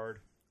Hot.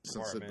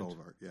 Sunset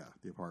Boulevard. Yeah,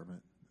 The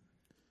Apartment.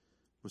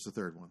 What's the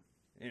third one?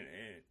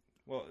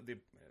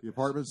 The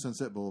Apartment,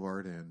 Sunset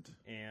Boulevard,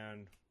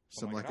 and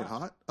Some Like It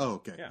Hot. Oh,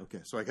 okay, yeah. Okay.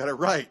 So I got it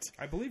right.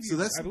 I believe you. So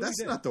that's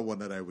not the one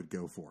that I would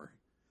go for.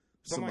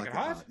 Some Like It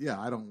Hot? Yeah,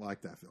 I don't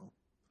like that film.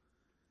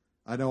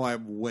 I know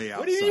I'm way outside.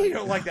 What do you mean you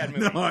don't like that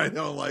movie? No, I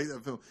don't like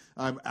that film.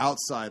 I'm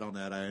outside on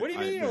that. What do you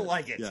mean you don't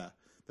like it? Yeah,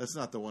 that's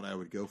not the one I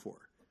would go for.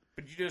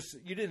 But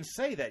you didn't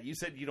say that. You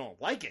said you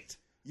don't like it.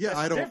 Yeah,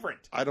 that's different.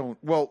 I don't.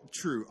 Well,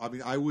 true. I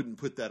mean, I wouldn't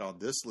put that on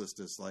this list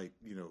as like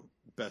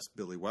best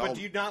Billy Wilder. But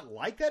do you not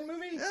like that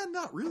movie? Yeah,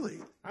 not really.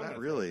 Not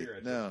really.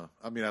 No.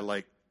 I mean, I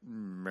like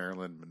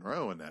Marilyn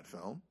Monroe in that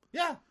film.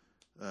 Yeah.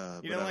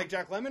 You don't like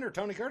Jack Lemmon or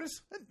Tony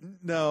Curtis?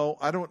 No,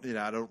 I don't.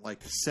 I don't like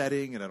the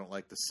setting, and I don't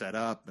like the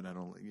setup, and I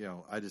don't.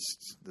 I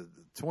just the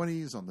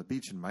 20s on the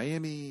beach in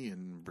Miami,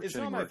 and it's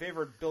not my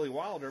favorite Billy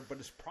Wilder, but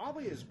it's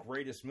probably his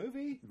greatest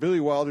movie.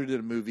 Billy Wilder did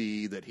a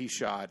movie that he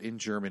shot in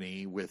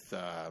Germany with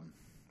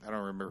I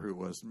don't remember who it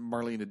was,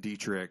 Marlene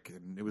Dietrich,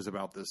 and it was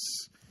about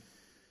this,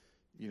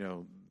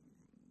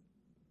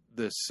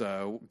 this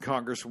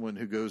congresswoman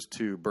who goes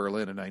to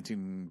Berlin in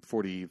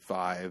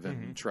 1945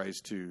 and tries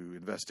to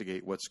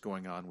investigate what's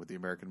going on with the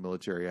American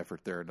military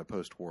effort there in a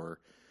post-war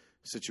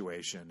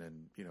situation.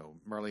 And,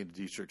 Marlene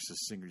Dietrich's a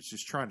singer. She's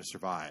just trying to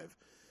survive.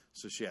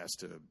 So she has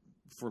to,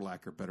 for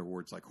lack of better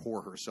words, like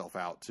whore herself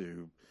out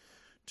to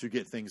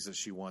get things that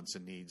she wants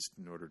and needs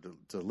in order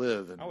to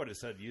live. And I would have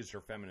said use her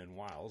feminine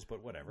wiles,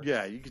 but whatever.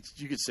 Yeah, you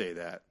could say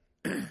that.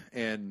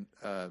 And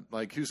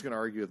like, who's going to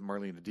argue with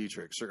Marlene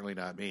Dietrich? Certainly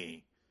not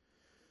me.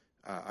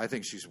 I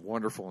think she's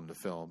wonderful in the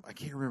film. I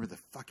can't remember the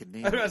fucking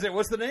name. I was going to say,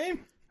 what's the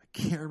name? I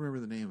can't remember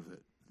the name of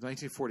it.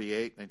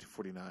 1948,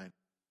 1949.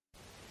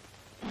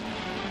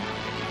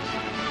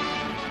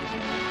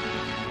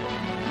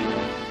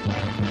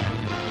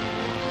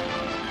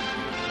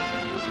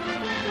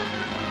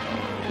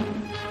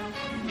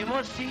 You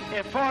must see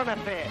a foreign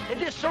affair.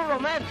 It is so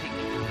romantic.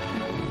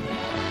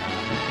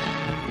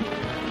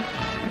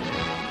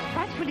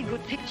 That's really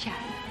good picture.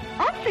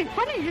 Awfully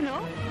funny, you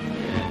know.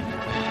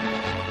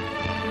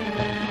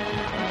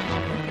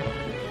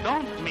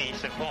 Don't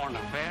miss a foreign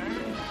affair.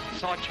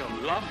 Such a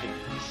lovely,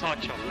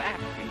 such a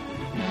laughing.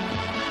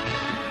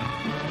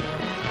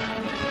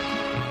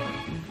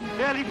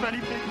 Very funny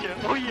picture.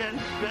 Oh, yes,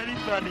 very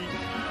funny.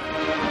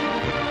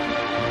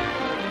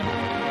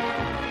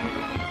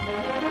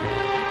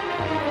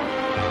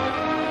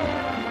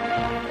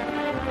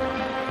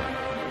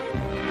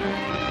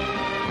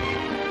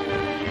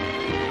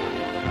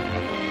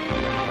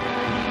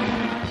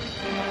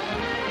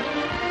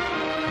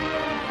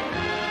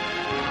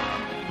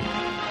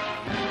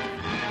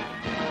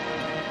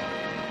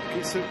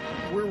 Okay, so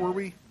where were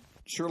we?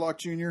 Sherlock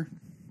Jr.,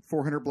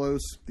 400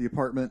 Blows, The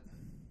Apartment.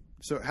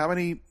 So how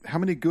many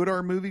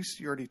Godard movies?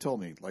 You already told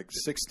me, like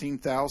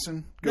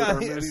 16,000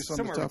 Godard movies on the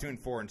somewhere top. between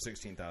 4,000 and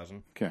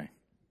 16,000. Okay.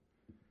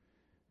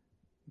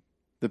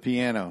 The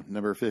Piano,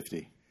 number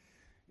 50.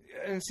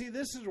 And see,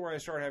 this is where I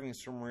start having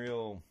some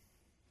real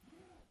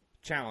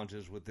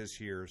challenges with this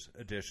year's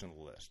edition of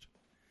the list.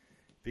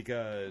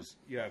 Because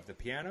you have The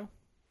Piano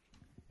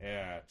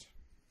at,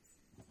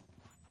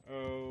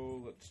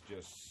 let's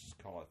just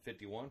call it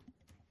 51.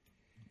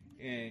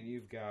 And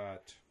you've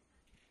got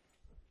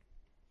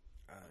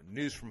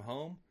News from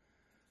Home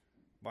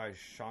by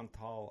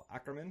Chantal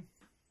Akerman.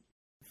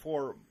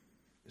 For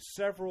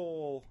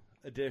several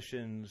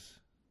editions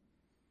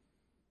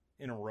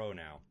in a row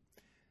now,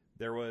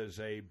 there was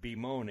a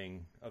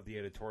bemoaning of the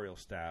editorial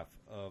staff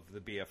of the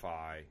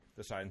BFI,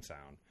 the Sight and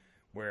Sound,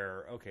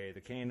 where, okay,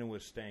 the canon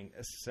was staying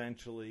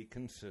essentially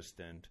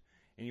consistent,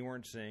 and you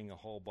weren't seeing a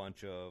whole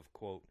bunch of,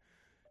 quote,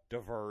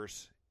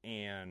 diverse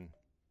and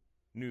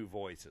new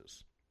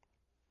voices.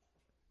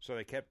 So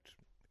they kept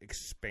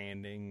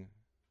expanding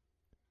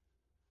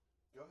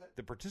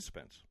the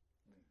participants.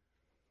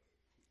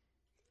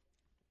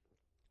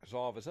 So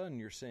all of a sudden,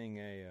 you're seeing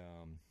a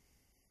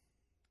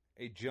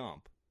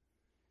jump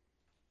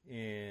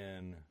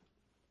in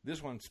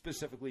this one,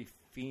 specifically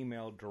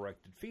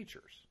female-directed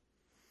features.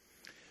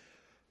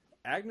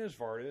 Agnes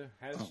Varda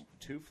has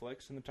 2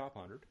 flicks in the top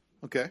 100.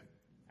 Okay.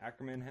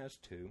 Ackerman has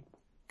 2.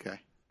 Okay.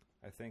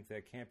 I think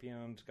that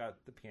Campion's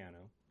got The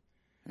Piano.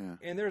 Yeah.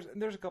 And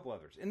there's a couple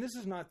others. And this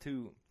is not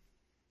to...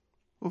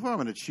 Well, if I'm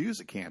going to choose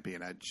a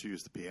Campion, I'd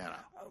choose The Piano.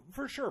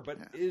 For sure, but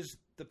is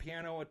The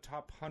Piano a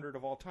top 100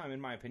 of all time? In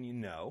my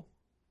opinion, no.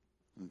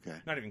 Okay.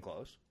 Not even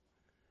close.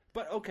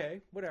 But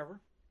okay,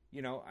 whatever.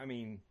 You know, I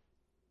mean,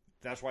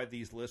 that's why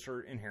these lists are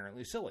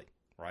inherently silly,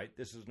 right?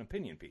 This is an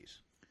opinion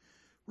piece.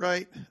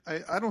 Right.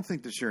 I don't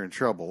think that you're in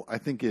trouble. I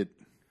think it...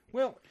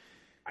 Well,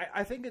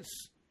 I think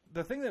it's...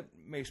 The thing that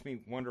makes me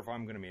wonder if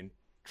I'm going to be in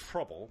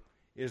trouble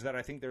is that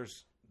I think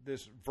there's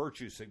this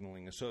virtue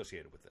signaling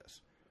associated with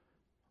this.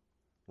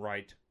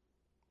 Right?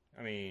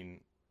 I mean,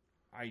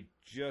 I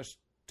just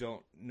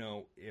don't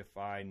know if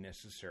I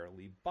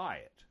necessarily buy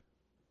it.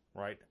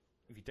 Right?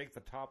 If you take the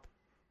top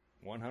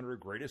 100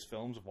 greatest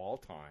films of all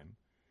time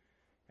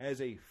as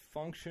a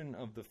function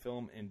of the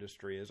film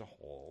industry as a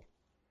whole,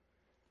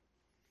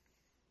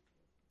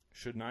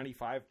 should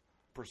 95%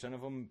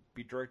 of them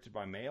be directed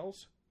by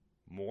males?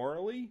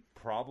 Morally,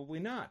 probably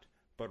not.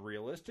 But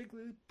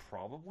realistically,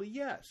 probably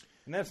yes.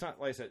 And that's not,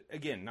 like I said,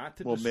 again, not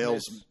to dismiss...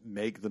 males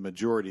make the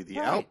majority of the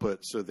output,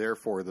 so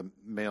therefore the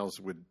males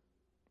would...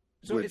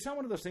 So it's not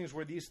one of those things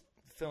where these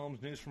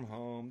films, News from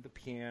Home, The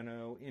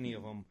Piano, any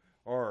of them,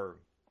 are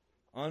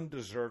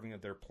undeserving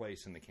of their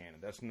place in the canon.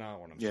 That's not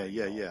what I'm saying.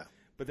 Yeah.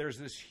 But there's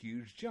this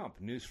huge jump.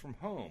 News from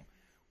Home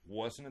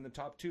wasn't in the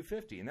top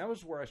 250. And that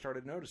was where I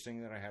started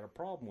noticing that I had a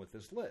problem with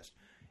this list.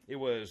 It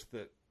was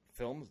the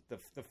films,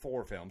 the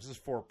 4 films. This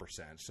is 4%,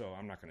 so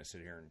I'm not going to sit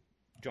here and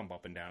jump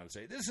up and down and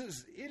say, this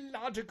is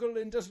illogical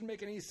and doesn't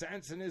make any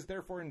sense and is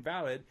therefore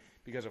invalid,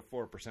 because of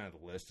 4% of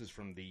the list is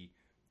from the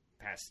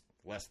past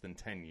less than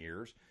 10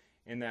 years,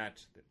 and that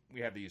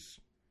we have these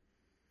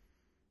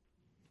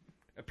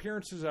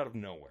appearances out of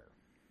nowhere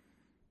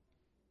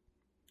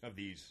of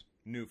these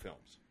new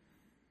films.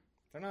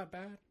 They're not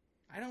bad.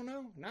 I don't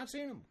know. Not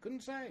seen them.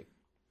 Couldn't say.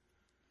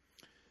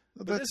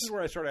 But this is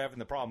where I started having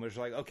the problem. It's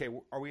like, okay,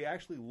 are we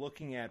actually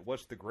looking at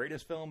what's the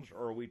greatest films,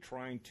 or are we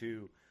trying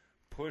to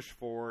push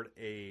forward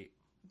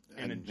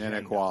an agenda?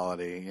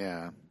 Inequality,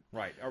 yeah.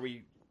 Right. Are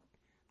we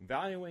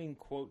valuing,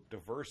 quote,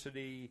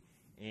 diversity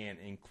and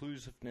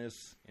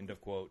inclusiveness, end of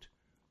quote,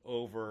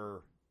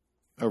 over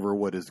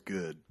what is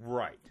good?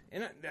 Right.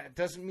 And that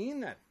doesn't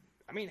mean that.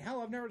 I mean,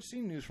 hell, I've never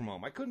seen News from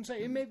Home. I couldn't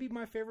say it may be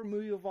my favorite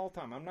movie of all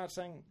time. I'm not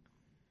saying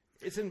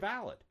it's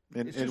invalid.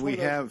 And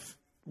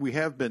we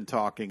have been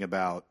talking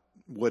about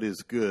what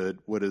is good,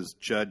 what is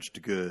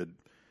judged good.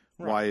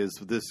 Right. Why is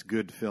this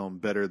good film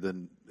better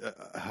than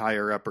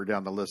higher up or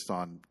down the list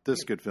on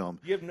this good film?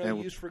 You have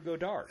no use for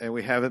Godard. And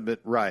we haven't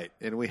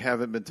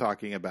been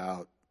talking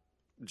about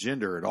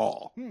gender at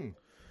all.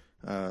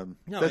 No,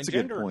 that's a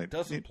good gender point.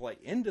 Doesn't play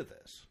into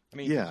this. I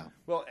mean, yeah.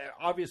 Well,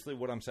 obviously,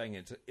 what I'm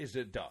saying is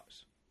it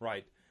does,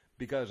 right?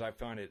 Because I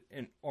find it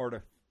an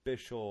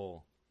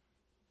artificial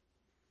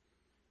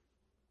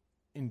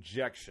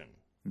injection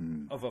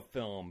of a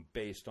film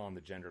based on the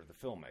gender of the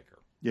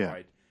filmmaker. Yeah.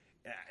 Right.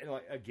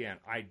 Again,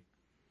 I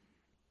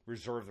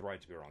reserve the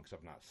right to be wrong because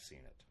I've not seen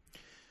it.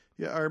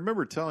 Yeah, I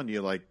remember telling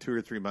you like 2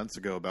 or 3 months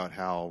ago about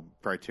how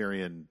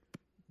Criterion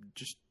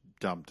just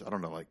dumped, I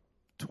don't know, like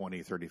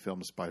 20, 30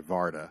 films by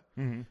Varda,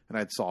 and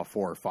I saw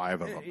 4 or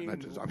 5 of them. And I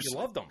just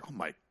loved them. Oh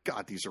my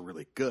God, these are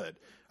really good.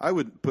 I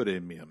wouldn't put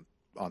him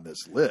on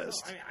this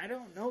list. I mean, I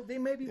don't know. They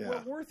may be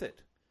well worth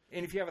it.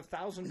 And if you have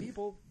 1,000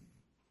 people,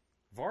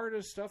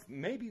 Varda's stuff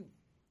maybe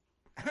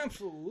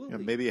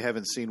absolutely. Maybe you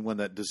haven't seen one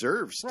that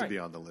deserves to be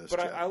on the list.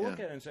 But yet. I look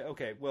at it and say,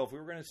 okay, well, if we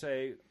were going to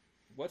say,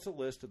 what's a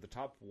list of the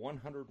top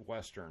 100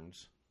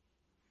 Westerns?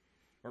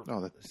 Or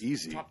that's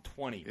easy. Top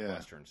 20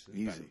 Westerns.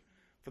 Easy.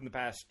 From the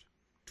past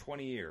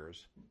 20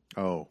 years.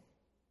 Oh.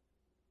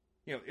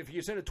 If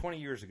you said it 20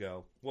 years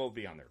ago, what would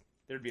be on there?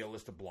 There'd be a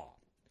list of blah.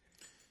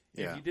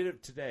 Yeah. If you did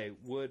it today,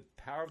 would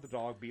Power of the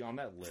Dog be on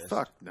that list?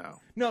 Fuck no.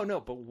 No,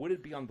 but would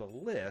it be on the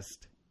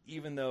list,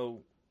 even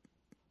though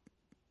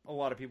a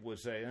lot of people would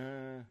say,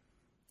 I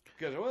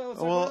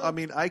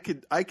mean, I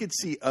could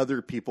see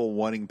other people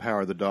wanting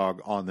Power of the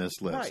Dog on this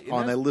list. Right,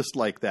 on a list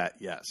like that,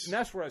 yes. And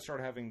that's where I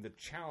start having the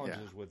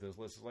challenges with this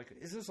list. Like,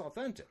 is this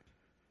authentic?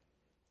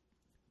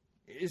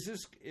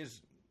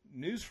 Is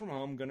News from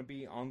Home going to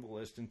be on the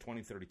list in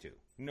 2032?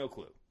 No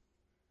clue.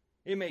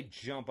 It may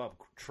jump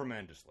up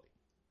tremendously.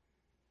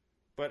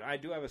 But I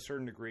do have a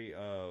certain degree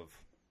of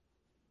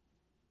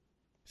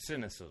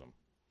cynicism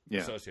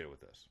associated with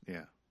this.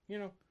 Yeah.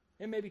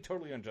 It may be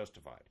totally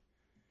unjustified.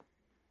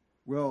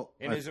 Well,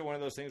 and is it one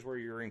of those things where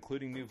you're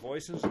including new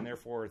voices and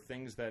therefore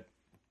things that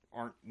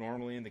aren't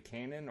normally in the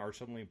canon are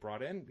suddenly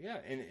brought in? Yeah.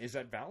 And is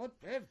that valid?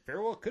 Yeah,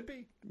 very well, could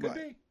be. Could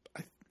be.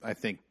 I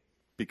think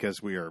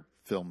because we are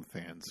film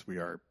fans, we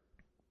are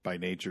by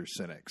nature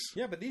cynics.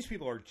 Yeah, but these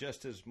people are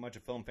just as much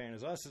a film fan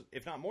as us,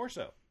 if not more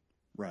so.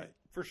 Right.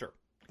 For sure.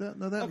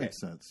 That makes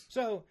sense.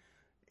 So,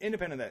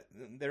 independent of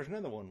that, there's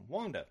another one,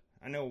 Wanda.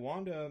 I know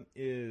Wanda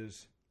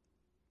is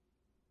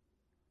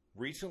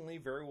recently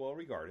very well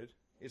regarded.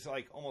 It's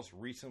like almost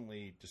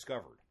recently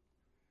discovered.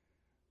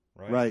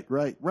 Right.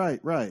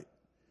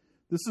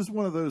 This is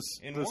one of those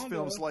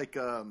films like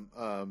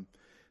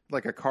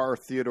a Car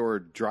Theodore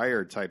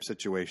Dreyer type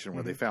situation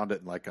where they found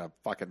it in like a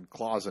fucking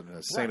closet in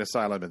a sane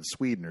asylum in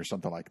Sweden or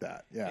something like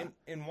that. Yeah.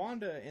 And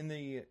Wanda in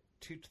the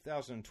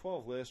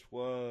 2012 list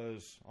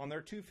was on their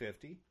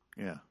 250.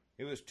 Yeah.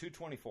 It was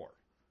 224.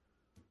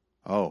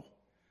 Oh.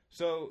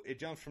 So it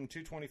jumps from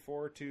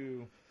 224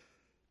 to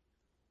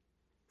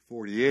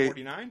 48.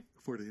 49?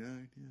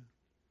 49, yeah.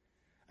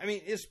 I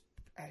mean,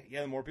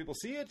 the more people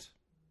see it,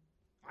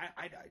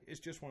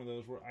 it's just one of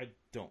those where I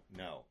don't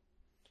know.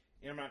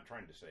 And I'm not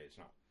trying to say it's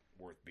not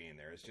worth being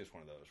there. It's just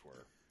one of those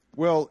where...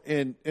 Well,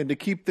 and to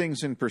keep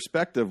things in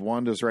perspective,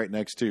 Wanda's right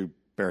next to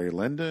Barry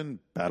Lyndon,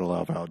 Battle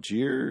of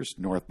Algiers,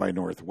 North by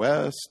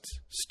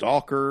Northwest,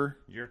 Stalker.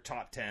 Your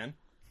top 10.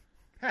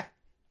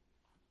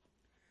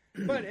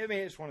 But, I mean,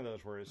 it's one of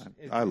those where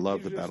I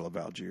love the Battle of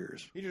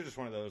Algiers. These are just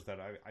one of those that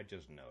I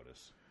just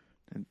notice.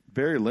 And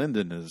Barry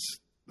Lyndon is,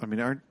 I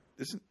mean,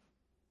 isn't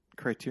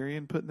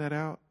Criterion putting that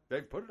out? They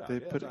put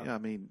it out. I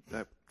mean,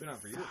 that been out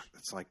for years.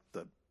 It's like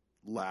the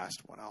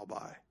last one I'll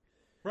buy.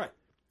 Right.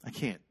 I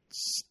can't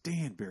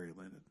stand Barry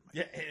Lyndon.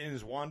 Yeah, and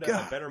is Wanda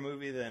a better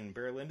movie than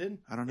Barry Lyndon?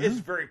 I don't know. It's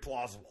very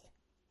plausible.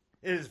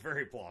 It is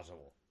very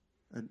plausible.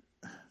 And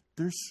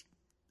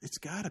it's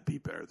got to be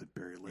better than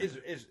Barry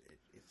Lyndon. It's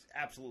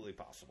absolutely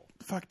possible.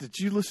 Fuck, did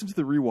you listen to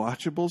the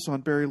rewatchables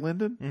on Barry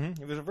Lyndon?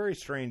 Mm-hmm. It was a very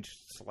strange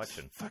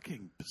selection. It's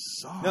fucking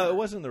bizarre. No, it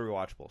wasn't the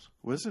rewatchables.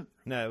 Was it?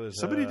 No, it was...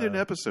 Somebody did an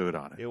episode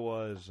on it. It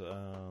was...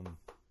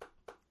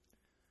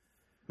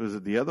 Was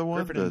it the other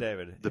one? Griffin and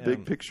David. The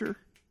Big Picture?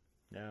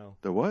 No.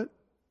 The what?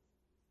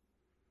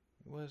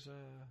 It was...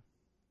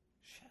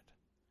 Shit.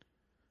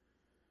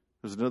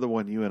 There's another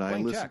one you and I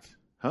listened... Check.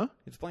 Huh?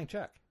 It's Blank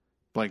Check.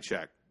 Blank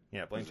Check.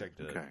 Yeah, Blank Check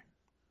did it. Okay.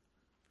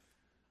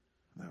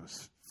 That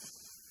was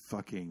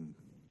fucking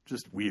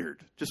just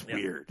weird. Just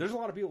weird. There's a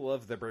lot of people who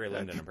love the Barry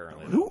Lyndon,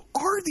 apparently. Who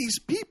are these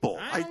people?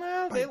 I don't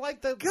know. They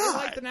like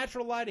the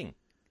natural lighting.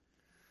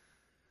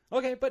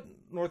 Okay, but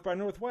North by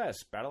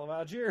Northwest, Battle of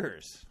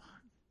Algiers.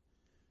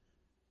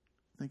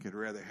 I think I'd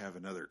rather have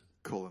another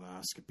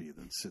colonoscopy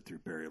than sit through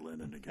Barry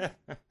Lyndon again.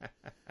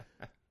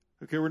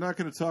 Okay, we're not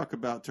going to talk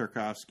about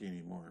Tarkovsky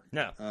anymore.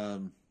 No. I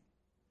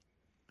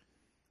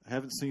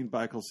haven't seen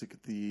Bicycle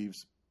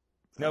Thieves.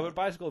 No, but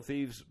Bicycle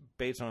Thieves,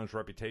 based on its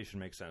reputation,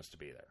 makes sense to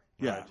be there.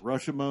 Yeah,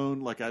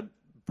 Rashomon,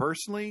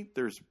 personally,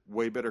 there's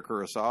way better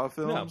Kurosawa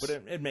films. No, but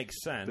it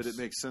makes sense. But it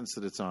makes sense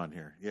that it's on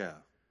here, yeah.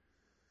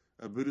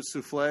 A Buddha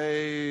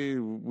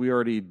Souffle, we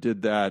already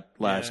did that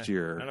last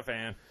year. Not a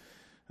fan.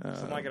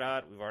 Something Like It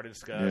Hot, we've already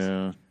discussed.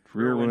 Yeah.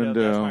 Rear Window.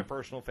 That's my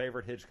personal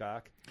favorite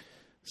Hitchcock.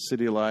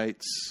 City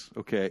Lights.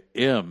 Okay.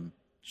 M.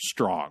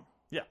 Strong.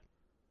 Yeah.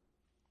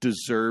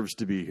 Deserves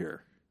to be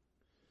here.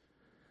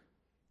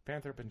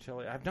 Panther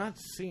Panchilli. I've not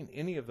seen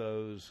any of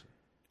those.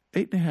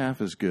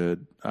 8.5 is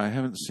good. I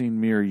haven't seen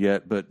Mirror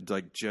yet, but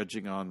like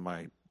judging on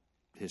my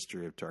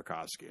history of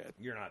Tarkovsky,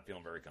 You're not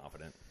feeling very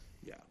confident.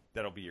 Yeah.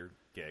 That'll be your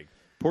gig.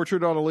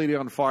 Portrait on a Lady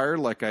on Fire.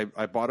 Like I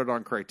bought it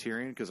on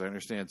Criterion because I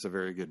understand it's a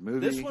very good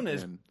movie. This one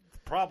is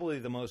probably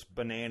the most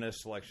banana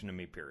selection to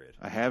me, period.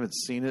 I haven't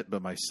seen it,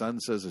 but my son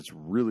says it's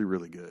really,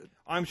 really good.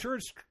 I'm sure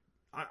it's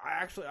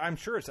I'm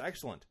sure it's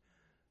excellent.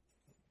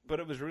 But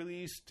it was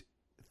released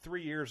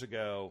 3 years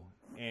ago,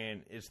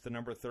 and it's the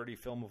number 30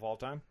 film of all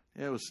time.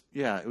 It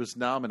was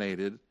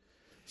nominated.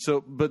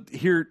 So, but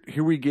here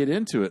we get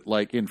into it.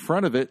 Like in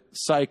front of it,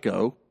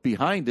 Psycho.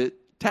 Behind it,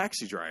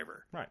 Taxi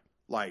Driver. Right.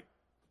 Like,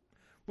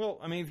 well,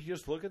 I mean, if you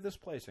just look at this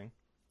placing,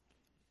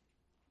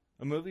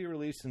 a movie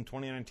released in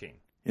 2019,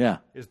 yeah,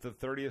 is the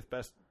 30th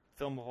best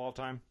film of all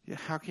time. Yeah,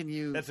 how can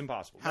you? That's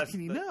impossible. How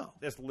can you know?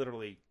 That's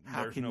literally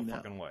there's no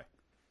fucking way.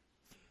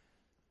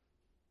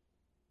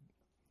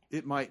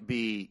 It might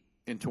be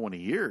in 20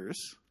 years.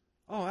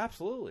 Oh,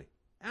 absolutely,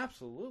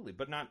 absolutely,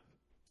 but not.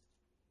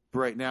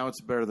 Right now,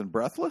 it's better than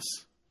Breathless.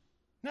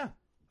 No,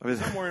 I mean,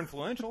 it's not more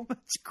influential.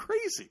 It's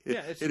crazy.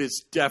 Yeah, it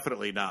is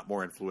definitely not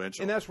more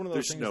influential. And that's one of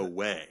those There's things. No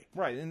way.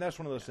 Right, and that's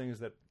one of those things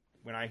that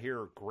when I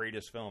hear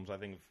greatest films, I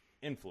think of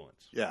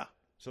influence. Yeah.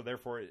 So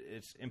therefore,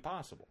 it's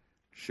impossible.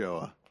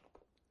 Showa.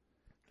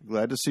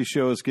 Glad to see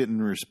Showa's getting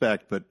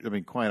respect, but I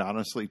mean, quite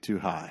honestly, too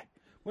high.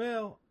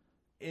 Well,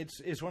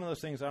 it's one of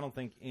those things. I don't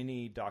think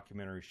any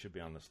documentary should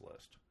be on this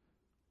list.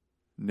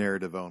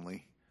 Narrative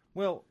only.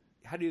 Well,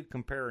 how do you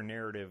compare a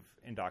narrative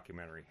and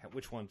documentary?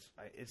 Which one's?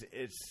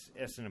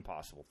 It's an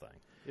impossible thing.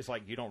 It's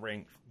like you don't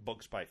rank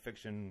books by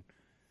fiction.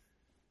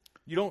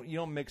 You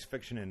don't mix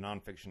fiction and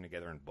nonfiction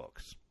together in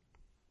books.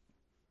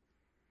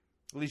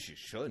 At least you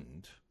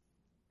shouldn't.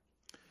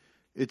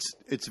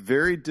 It's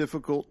very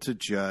difficult to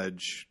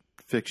judge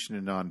fiction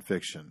and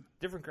nonfiction.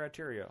 Different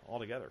criteria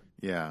altogether.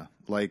 Yeah,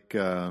 like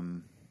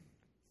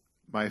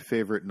my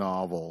favorite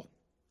novel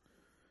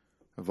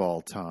of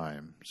all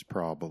time is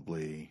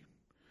probably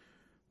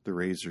The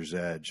Razor's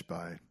Edge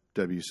by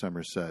W.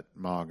 Somerset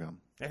Maugham.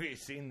 Have you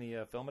seen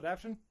the film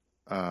adaptation?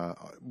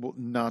 Well,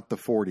 not the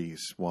 40s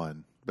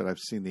one, but I've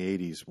seen the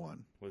 80s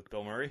one. With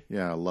Bill Murray?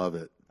 Yeah, I love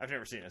it. I've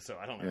never seen it, so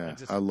I don't know.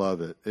 Yeah, I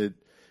love it.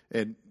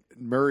 And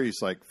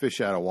Murray's like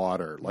fish out of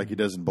water, like he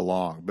doesn't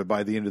belong. But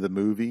by the end of the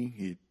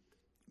movie,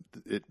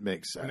 it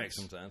makes sense. It makes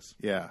some sense.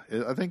 Yeah,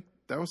 I think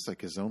that was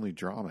like his only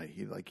drama.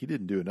 He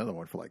didn't do another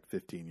one for like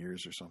 15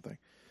 years or something.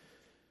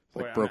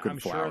 Like Boy, Broken I'm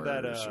Flowers sure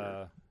that,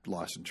 or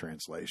Lost in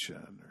Translation.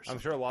 Or something. I'm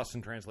sure Lost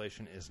in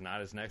Translation is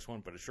not his next one,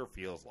 but it sure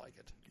feels like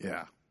it.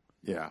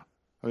 Yeah.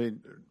 I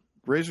mean,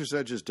 Razor's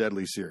Edge is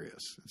deadly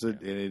serious.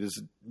 And it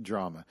is a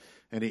drama.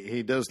 And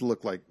he does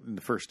look like in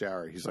the first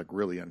hour, he's like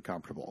really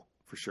uncomfortable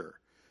for sure.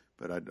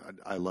 But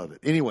I love it.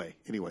 Anyway,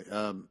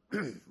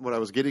 what I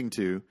was getting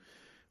to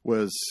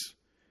was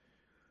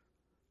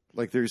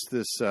like there's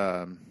this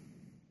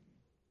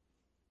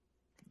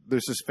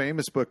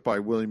famous book by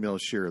William L.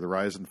 Scheer, The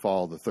Rise and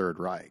Fall of the Third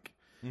Reich.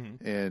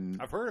 Mm-hmm.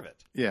 And I've heard of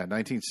it. Yeah,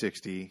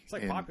 1960. It's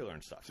like popular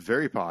and stuff. It's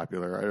very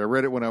popular. I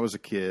read it when I was a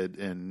kid,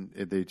 and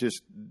they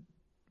just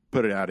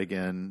put it out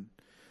again,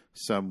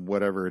 some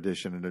whatever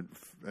edition,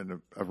 and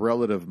a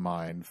relative of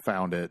mine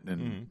found it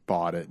and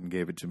bought it and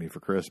gave it to me for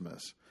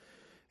Christmas.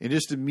 And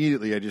just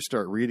immediately I just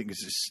start reading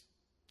because it's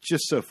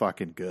just so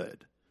fucking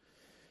good.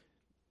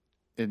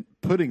 And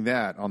putting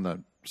that on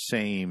the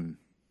same,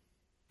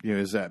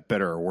 is that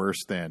better or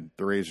worse than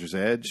The Razor's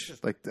Edge?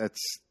 Like that's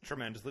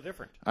tremendously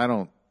different. I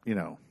don't,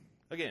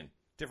 Again,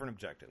 different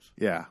objectives.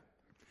 Yeah.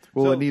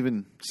 Well, and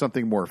even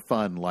something more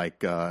fun,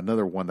 like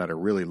another one that I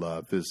really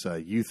love is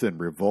Youth in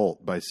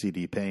Revolt by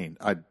C.D. Payne.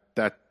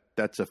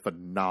 That's a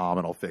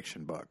phenomenal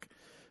fiction book.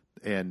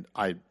 And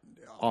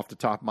off the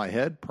top of my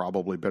head,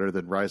 probably better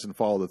than Rise and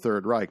Fall of the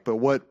Third Reich. But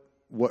what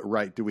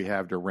right do we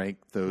have to rank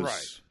those?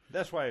 Right.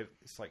 That's why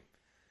it's like,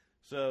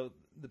 so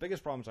the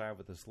biggest problems I have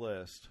with this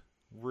list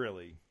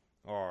really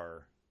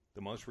are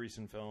the most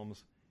recent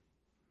films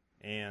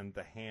and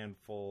the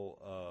handful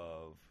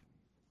of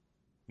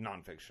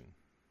nonfiction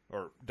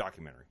or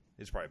documentary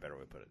is probably a better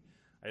way to put it.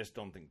 I just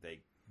don't think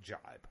they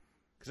jibe.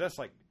 Because that's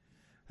like,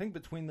 I think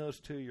between those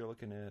two, you're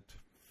looking at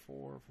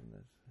 4 from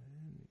this.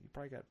 You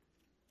probably got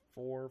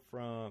 4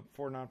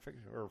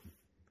 nonfiction, or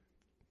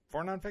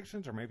 4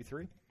 nonfictions, or maybe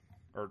 3,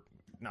 or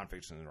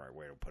nonfiction is the right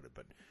way to put it.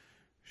 But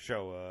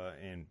Showa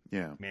and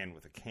Man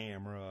with a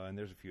Camera, and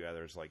there's a few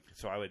others like.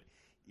 So I would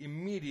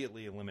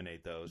immediately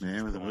eliminate those.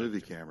 Man with a movie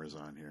camera's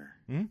on here.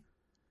 Hmm?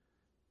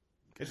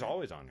 It's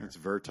always on here. It's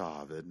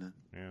Vertov, isn't it?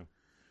 Yeah.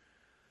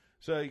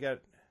 So you got.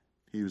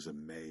 He was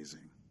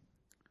amazing.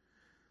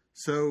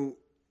 So.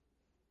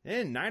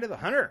 And Night of the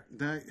Hunter,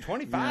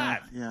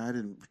 25. Yeah, I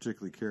didn't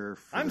particularly care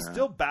for I'm that.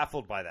 still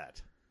baffled by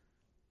that.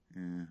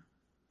 Yeah.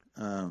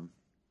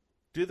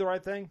 Do the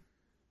Right Thing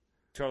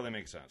totally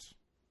makes sense.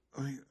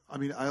 I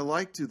mean, I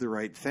like Do the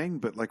Right Thing,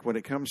 but like when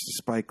it comes to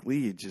Spike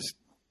Lee, it just,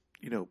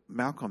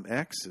 Malcolm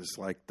X is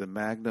like the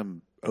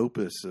magnum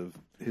opus of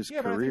his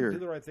But I career.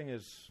 think Do the Right Thing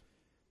is.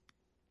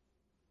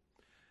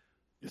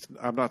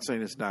 I'm not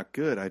saying it's not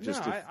good. I think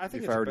if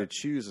it's I were to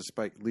choose a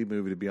Spike Lee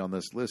movie to be on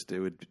this list, it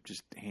would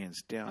just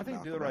hands down. I think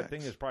Malcolm Do the Right X.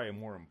 Thing is probably a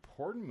more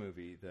important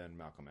movie than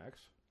Malcolm X.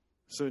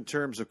 So in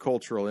terms of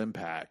cultural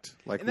impact,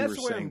 like And we that's were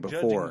the way saying I'm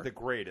before, judging the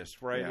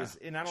greatest, right? Yeah.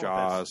 And I don't know if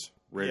Jaws, that's-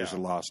 Raiders yeah.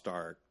 of the Lost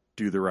Ark,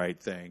 Do the Right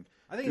Thing.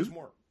 I think it's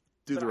more.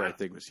 Do but the Right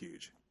Thing was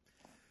huge.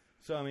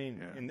 So I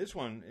mean, and this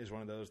one is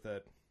one of those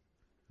that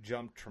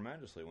jumped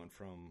tremendously. Went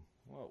from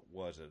what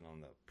was it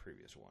on the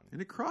previous one?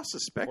 And it crossed the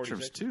spectrums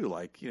 46? too.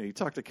 Like you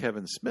talk to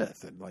Kevin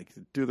Smith, and like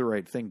Do the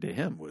Right Thing to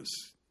him was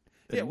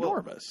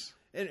enormous.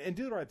 And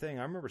Do the Right Thing,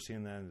 I remember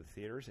seeing that in the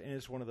theaters, and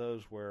it's one of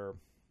those where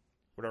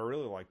what I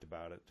really liked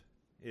about it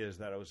is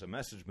that it was a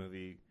message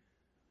movie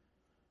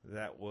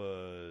that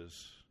was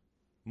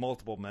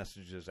multiple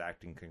messages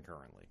acting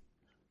concurrently,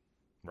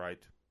 right?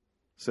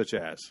 Such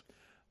as?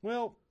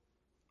 Well,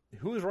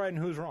 who's right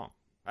and who's wrong?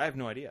 I have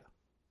no idea.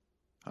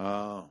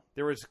 Oh.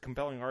 There was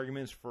compelling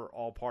arguments for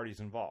all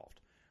parties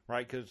involved,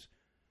 right? Because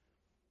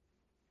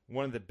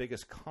one of the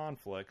biggest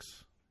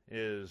conflicts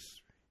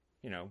is,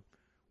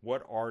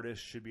 what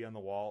artist should be on the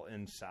wall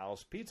in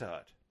Sal's Pizza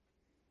Hut?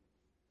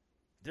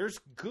 There's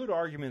good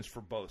arguments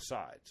for both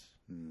sides.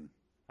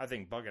 I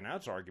think Bugging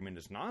Out's argument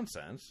is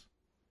nonsense.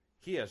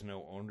 He has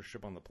no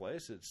ownership on the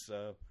place. It's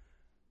a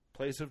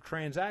place of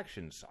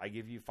transactions. I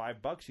give you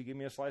 $5, you give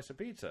me a slice of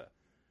pizza.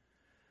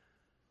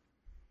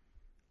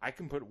 I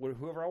can put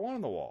whoever I want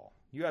on the wall.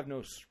 You have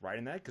no right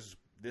in that because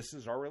this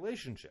is our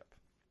relationship,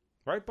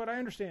 right? But I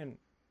understand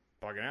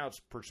Bugging Out's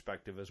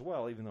perspective as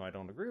well, even though I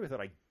don't agree with it.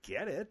 I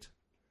get it.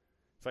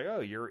 It's like,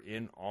 oh, you're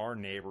in our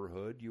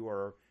neighborhood. You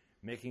are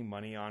making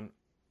money on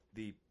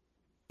the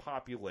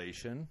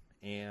population,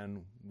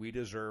 and we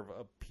deserve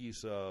a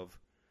piece of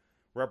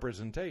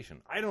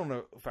representation. I don't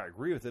know if I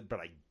agree with it,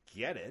 but I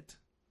get it.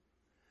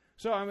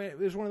 So, I mean, it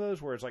was one of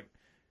those where it's like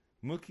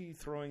Mookie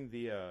throwing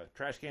the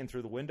trash can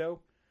through the window.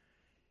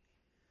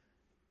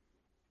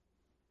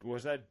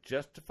 Was that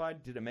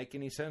justified? Did it make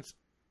any sense?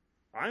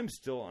 I'm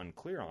still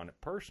unclear on it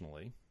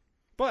personally,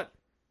 but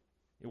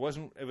it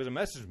wasn't. It was a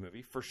message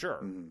movie for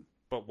sure.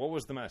 But what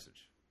was the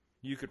message?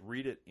 You could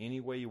read it any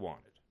way you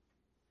wanted.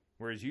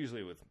 Whereas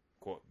usually with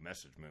quote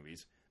message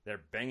movies,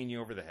 they're banging you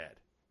over the head.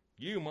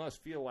 You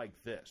must feel like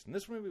this, and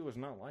this movie was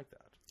not like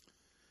that.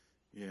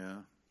 Yeah.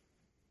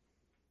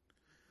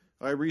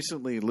 I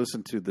recently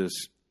listened to this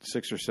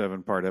 6 or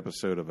 7 part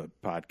episode of a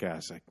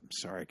podcast. I'm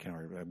sorry, I can't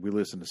remember. We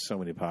listen to so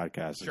many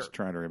podcasts. I was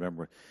trying to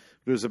remember.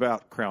 It was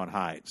about Crown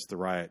Heights, the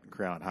riot in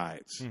Crown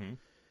Heights. And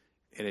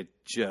it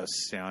just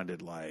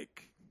sounded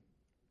like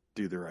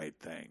Do the Right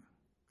Thing.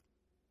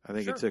 I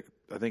think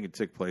it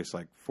took place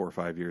like 4 or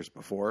 5 years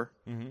before.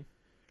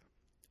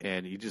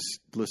 And you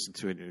just listen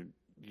to it and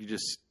you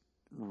just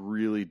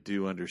really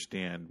do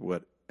understand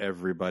what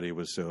everybody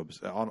was so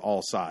on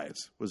all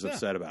sides was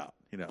upset about,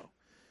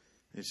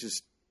 It's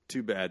just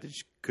too bad that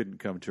you couldn't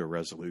come to a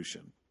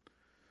resolution.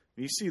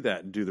 You see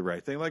that and Do the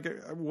Right Thing. Like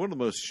one of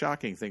the most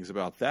shocking things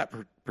about that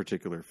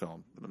particular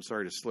film, and I'm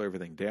sorry to slow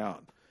everything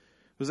down,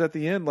 was at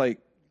the end, like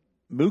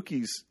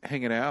Mookie's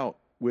hanging out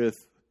with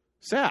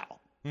Sal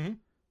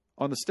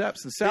on the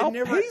steps, and Sal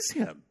pays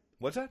him.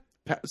 What's that?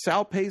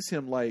 Sal pays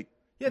him like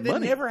they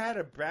money. never had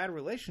a bad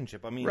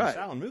relationship. I mean, Right.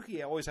 Sal and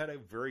Mookie always had a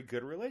very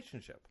good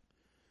relationship.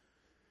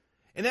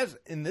 And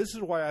this is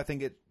why I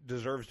think it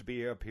deserves to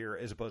be up here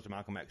as opposed to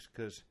Malcolm X,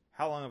 because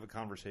how long of a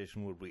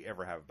conversation would we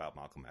ever have about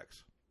Malcolm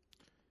X?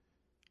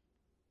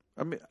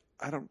 I mean,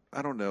 I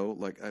don't know.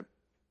 Like,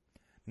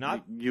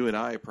 Not you and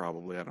I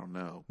probably. I don't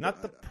know.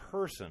 Not the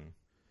person.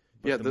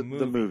 But Yeah, the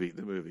movie.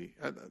 The movie.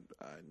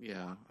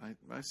 Yeah,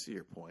 I see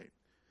your point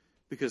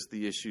because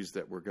the issues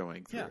that we're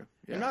going through.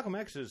 Yeah. And Malcolm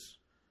X is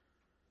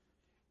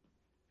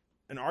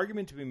an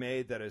argument to be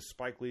made that is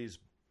Spike Lee's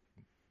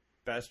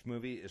best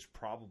movie is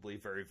probably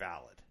very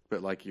valid.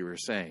 But like you were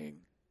saying,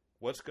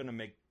 what's the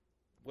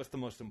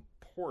most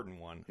important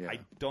one? Yeah. I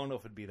don't know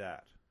if it'd be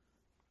that.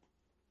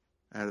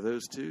 Out of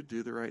those two,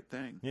 Do the Right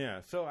Thing.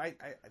 Yeah, so I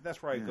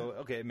that's where I go,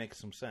 okay, it makes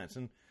some sense.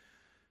 And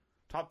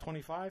top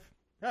 25?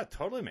 Yeah, it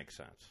totally makes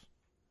sense.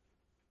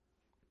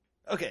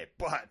 Okay,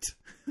 but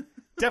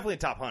definitely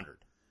top 100.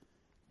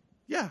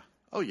 Yeah.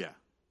 Oh, yeah.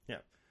 Yeah.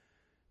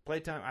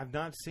 Playtime, I've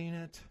not seen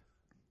it.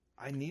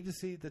 I need to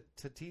see the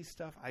Tatis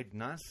stuff. I've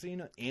not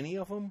seen any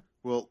of them.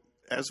 Well,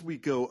 as we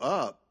go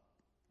up,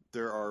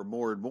 there are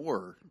more and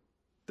more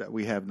that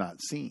we have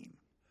not seen.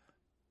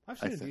 I've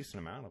seen a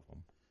decent amount of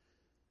them.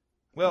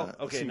 Well,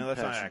 okay, no,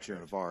 that's not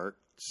accurate. Of Arc,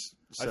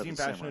 I've seen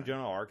Passion of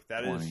Joan of Arc.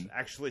 That 20. is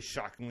actually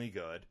shockingly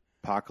good.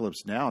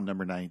 Apocalypse Now,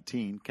 number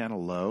 19, kind of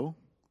low.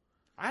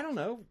 I don't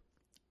know.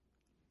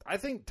 I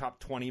think top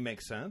 20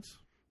 makes sense.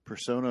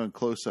 Persona and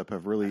Close Up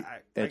have really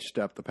edged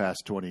up the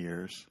past 20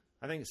 years.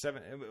 I think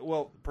 7.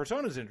 Well,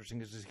 Persona's interesting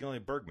because it's the only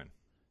Bergman.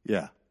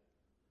 Yeah.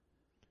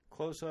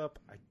 Close Up,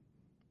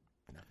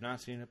 I've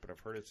not seen it, but I've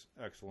heard it's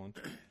excellent.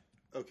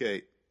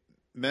 Okay,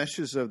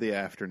 Meshes of the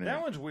Afternoon.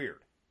 That one's weird.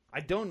 I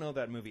don't know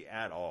that movie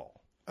at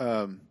all.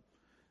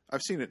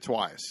 I've seen it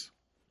twice.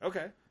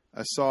 Okay.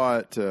 I saw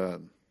it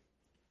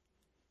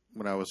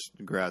when I was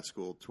in grad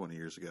school 20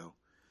 years ago.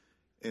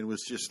 And it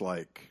was just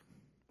like,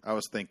 I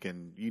was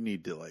thinking, you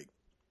need to like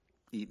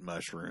eat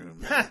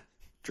mushrooms,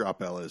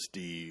 drop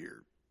LSD,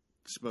 or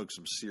smoke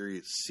some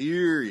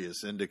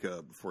serious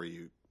indica before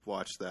you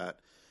watch that.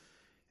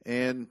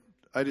 And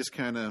I just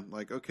kind of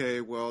like,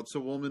 okay, well, it's a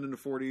woman in the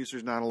 40s.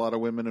 There's not a lot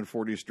of women in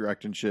 40s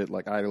directing shit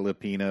like Ida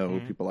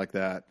Lupino, people like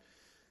that.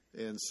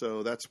 And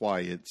so that's why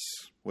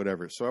it's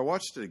whatever. So I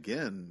watched it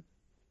again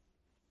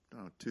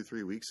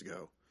 2-3 weeks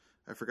ago.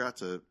 I forgot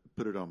to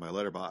put it on my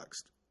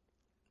Letterboxd.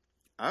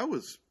 I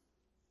was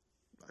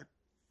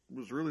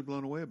really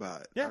blown away by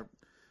it. Yeah.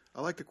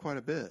 I liked it quite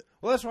a bit.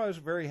 Well, that's why I was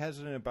very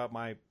hesitant about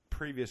my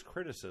previous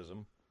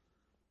criticism.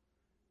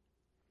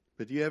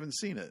 But you haven't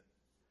seen it.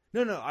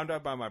 No, I'm talking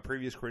about my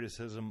previous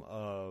criticism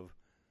of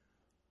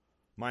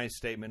my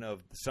statement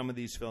of some of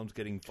these films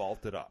getting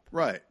vaulted up.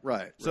 Right.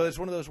 So it's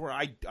one of those where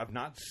I've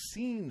not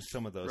seen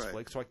some of those Right.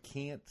 flicks, so I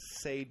can't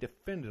say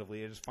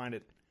definitively. I just find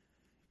it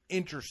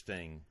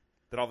interesting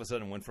that all of a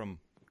sudden went from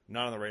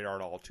not on the radar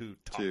at all to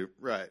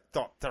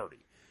top 30.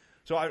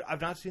 So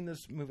I've not seen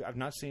this movie. I've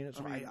not seen it,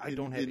 so I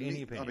don't have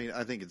any opinion. I mean,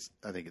 I think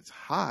it's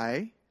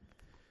high.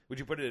 Would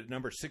you put it at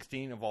number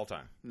 16 of all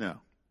time?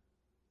 No.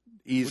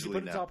 Easily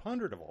Would you put it no. top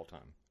 100 of all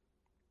time?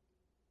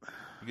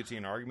 You could see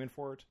an argument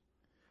for it?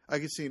 I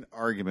could see an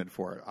argument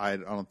for it. I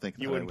don't think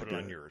You that wouldn't I would put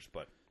it do on yours,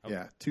 but... Okay.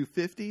 Yeah,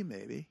 250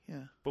 maybe,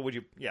 yeah. But would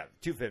you... Yeah,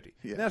 250.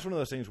 Yeah. And that's one of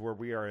those things where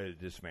we are at a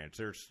disadvantage.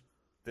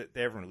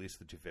 They haven't released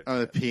the 250.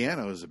 The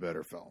Piano is a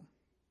better film.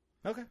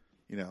 Okay.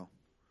 You know.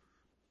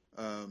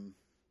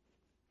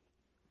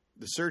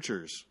 The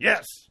Searchers.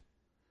 Yes!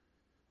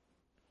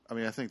 I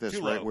mean, I think that's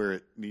Too right low. where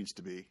it needs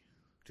to be.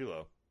 Too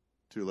low.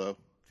 Too low?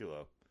 Too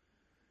low.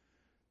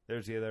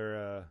 There's the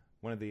other...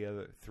 one of the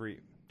other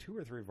two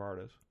or three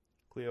Vardas.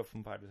 Cleo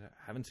from 5 to 10.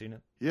 Haven't seen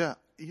it. Yeah.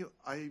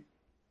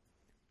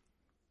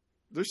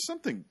 There's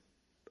something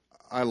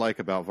I like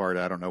about Varda.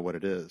 I don't know what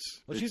it is.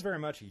 Well, she's very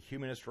much a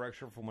humanist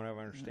director, from what I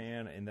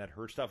understand, and that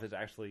her stuff is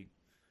actually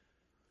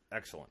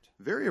excellent.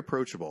 Very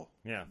approachable.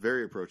 Yeah.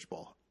 Very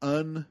approachable.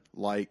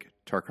 Unlike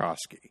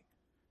Tarkovsky.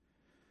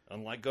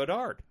 Unlike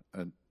Godard.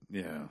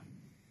 Yeah.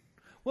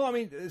 Well, I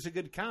mean, it's a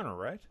good counter,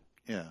 right?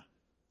 Yeah.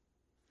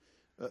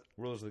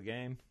 Rules of the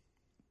Game.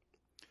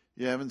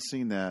 Yeah, I haven't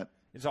seen that.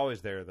 It's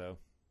always there, though.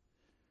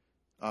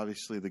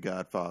 Obviously, The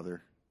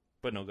Godfather.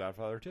 But no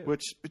Godfather 2.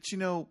 But you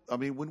know, I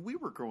mean, when we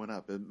were growing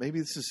up, and maybe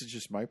this is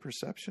just my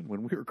perception,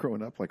 when we were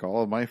growing up, like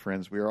all of my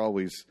friends, we were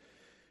always,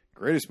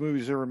 greatest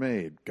movies ever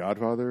made.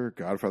 Godfather,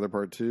 Godfather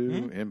Part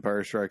 2,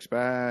 Empire Strikes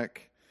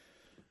Back,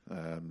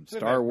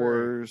 Star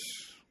Wars.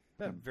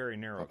 That very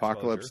narrow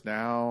Apocalypse exposure.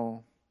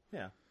 Now.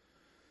 Yeah.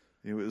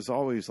 It was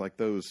always like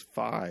those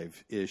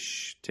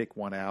 5-ish, take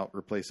one out,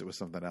 replace it with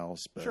something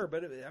else. But Sure,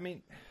 but I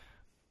mean,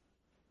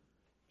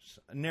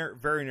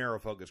 very narrow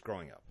focus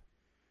growing up.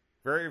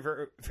 Very,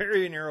 very,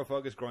 very narrow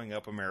focus growing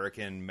up,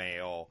 American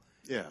male.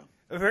 Yeah.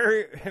 A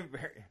very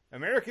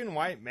American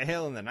white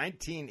male in the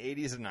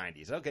 1980s and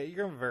 90s. Okay, you're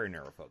going to have a very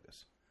narrow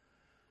focus.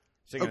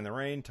 Singing in the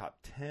Rain, top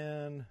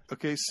 10.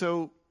 Okay,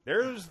 so...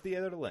 There's the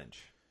other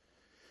Lynch.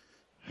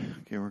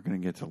 Okay, we're going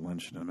to get to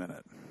Lynch in a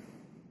minute.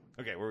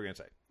 Okay, what were we going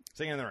to say?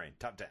 Singing in the Rain,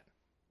 top 10.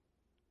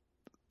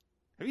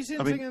 Have you seen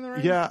Singing in the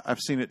Rain? Yeah, I've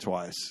seen it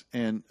twice.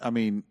 And, I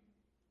mean,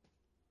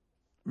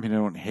 I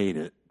don't hate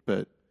it,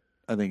 but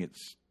I think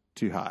it's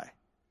too high.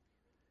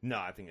 No,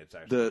 I think it's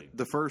actually...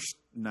 The first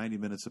 90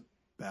 minutes of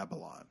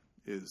Babylon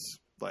is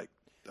like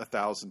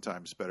 1,000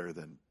 times better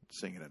than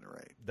Singing in the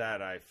Rain.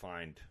 That I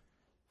find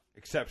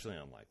exceptionally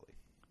unlikely.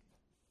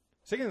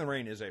 Singing in the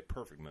Rain is a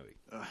perfect movie.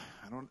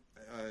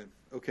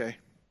 Okay.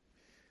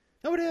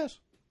 No, it is.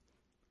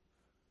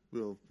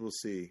 We'll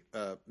see.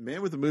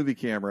 Man with a Movie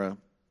Camera,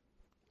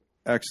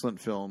 excellent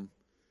film.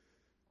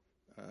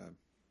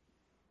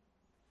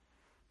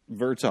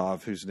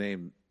 Vertov, whose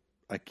name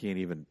I can't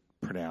even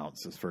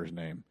pronounce his first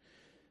name.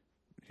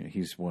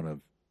 He's one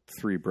of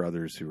 3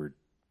 brothers who were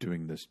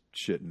doing this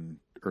shit in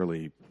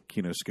early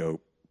Kinoscope,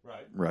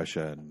 right.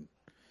 Russia, and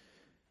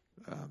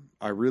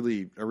I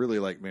really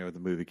like Man with a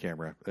Movie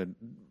Camera. And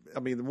I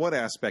mean, one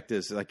aspect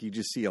is like you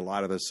just see a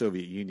lot of the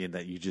Soviet Union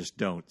that you just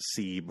don't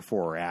see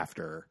before or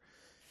after.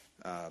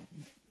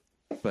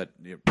 But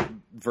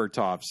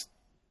Vertov's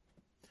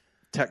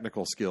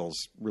technical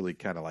skills really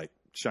kind of like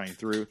shine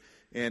through.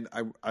 And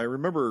I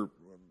remember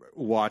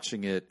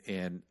watching it,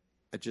 and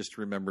I just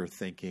remember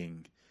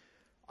thinking,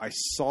 I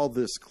saw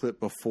this clip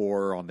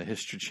before on the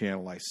History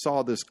Channel. I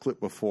saw this clip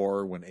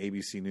before when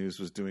ABC News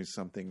was doing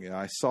something.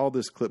 I saw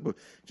this clip. It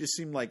just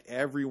seemed like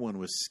everyone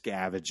was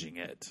scavenging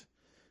it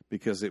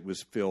because it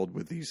was filled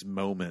with these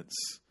moments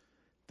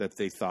that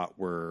they thought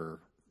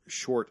were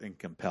short and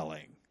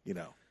compelling, you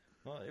know.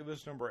 Well, it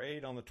was number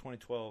 8 on the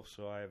 2012,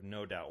 so I have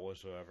no doubt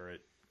whatsoever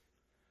it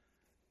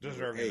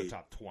deserved the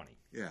top 20.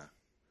 Yeah.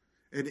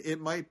 And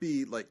it might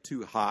be like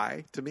too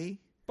high to me.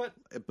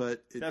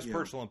 But that's you know,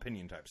 personal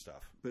opinion type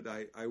stuff. But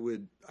I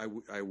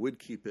would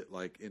keep it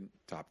like in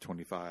top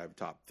 25,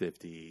 top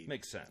 50.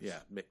 Makes sense. Yeah,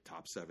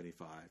 top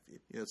 75.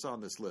 It's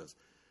on this list.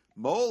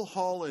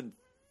 Mulholland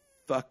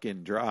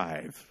fucking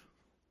Drive.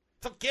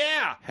 Fuck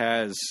yeah!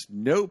 Has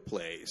no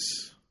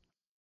place.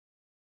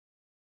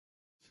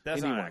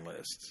 That's anyone not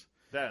lists.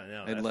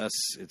 Unless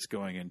it's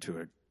going into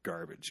a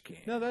garbage can.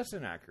 No, that's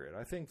inaccurate.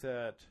 I think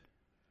that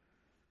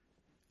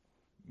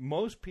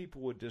most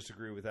people would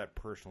disagree with that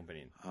personal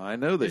opinion. I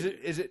know that.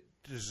 Is it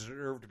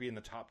deserved to be in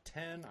the top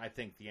 10? I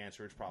think the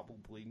answer is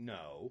probably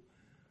no.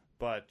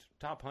 But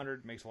top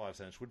 100 makes a lot of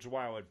sense, which is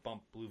why I would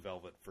bump Blue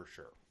Velvet for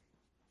sure.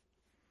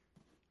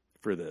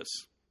 For this.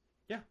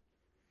 Yeah.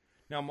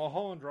 Now,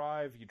 Mulholland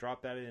Drive, you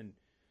drop that in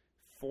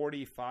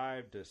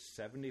 45 to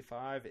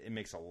 75, it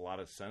makes a lot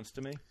of sense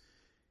to me.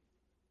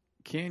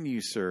 Can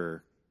you,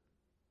 sir,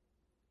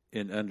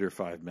 in under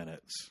 5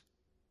 minutes,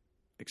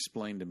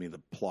 explain to me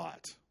the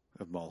plot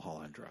of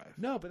Mulholland Drive?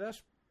 No, but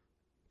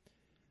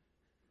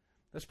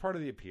that's part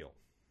of the appeal,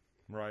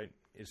 right?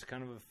 It's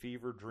kind of a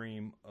fever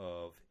dream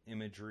of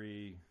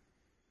imagery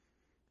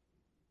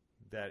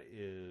that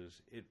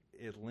is, it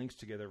links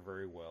together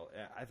very well.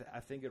 I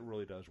think it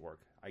really does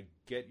work. I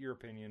get your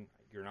opinion.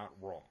 You're not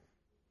wrong,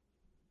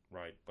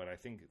 right? But I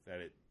think that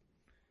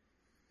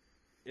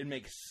it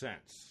makes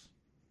sense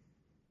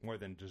more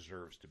than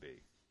deserves to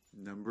be.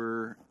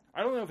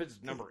 I don't know if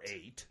it's number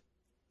 8.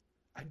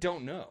 I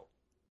don't know.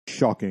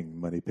 Shocking,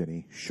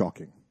 Moneypenny.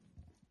 Shocking.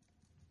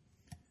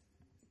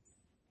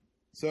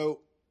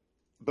 So,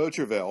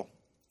 Beaucherville,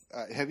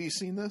 have you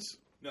seen this?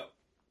 No.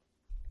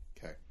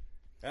 Okay.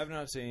 Have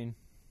not seen.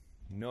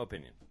 No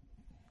opinion.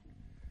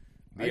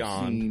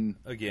 Beyond,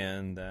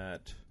 again,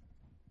 that...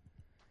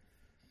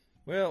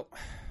 Well,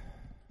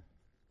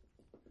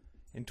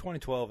 in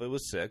 2012, it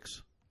was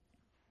 6.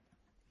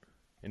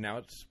 And now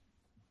it's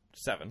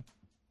 7.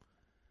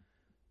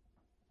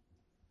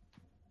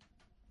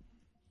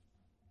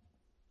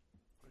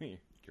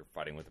 You're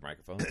fighting with the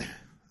microphone.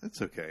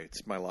 That's okay.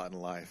 It's my lot in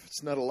life.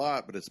 It's not a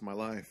lot, but it's my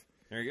life.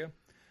 There you go.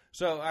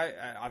 So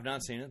I've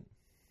not seen it.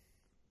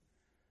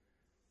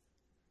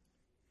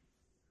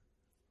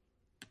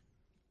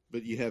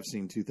 But you have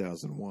seen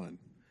 2001.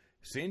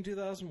 Seen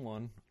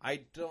 2001.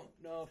 I don't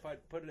know if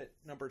I'd put it at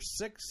number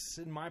 6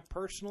 in my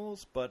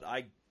personals, but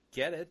I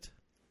get it.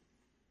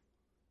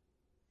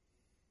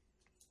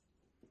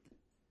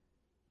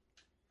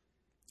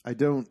 I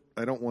don't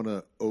want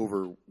to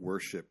over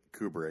worship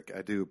Kubrick.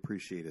 I do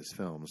appreciate his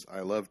films.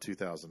 I love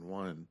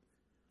 2001.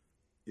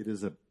 It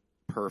is a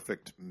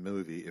perfect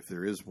movie if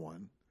there is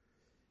one.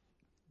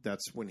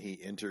 That's when he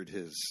entered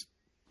his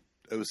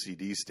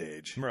OCD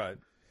stage. Right.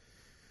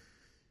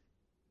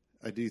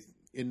 I do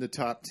in the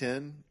top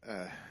 10,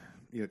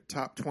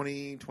 top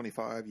 20,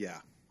 25, yeah.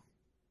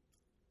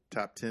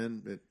 Top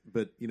 10,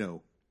 but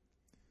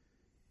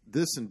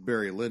this and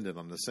Barry Lyndon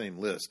on the same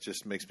list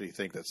just makes me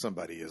think that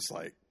somebody is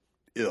like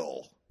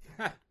ill.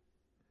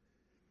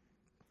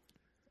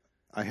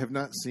 I have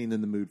not seen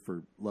In the Mood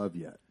for Love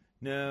yet.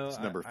 No, it's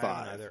number 5. I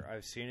haven't either.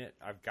 I've seen it.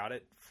 I've got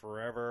it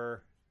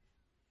forever.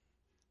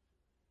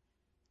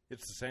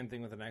 It's the same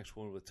thing with the next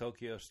one with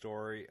Tokyo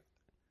Story.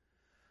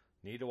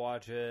 Need to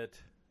watch it.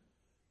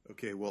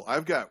 Okay, well,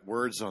 I've got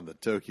words on the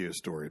Tokyo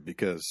Story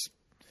because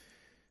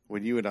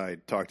when you and I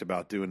talked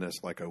about doing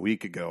this like a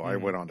week ago, I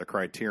went on to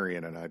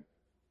Criterion and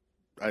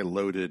I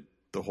loaded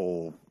the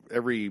whole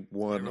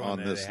everyone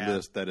on this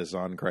list that is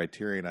on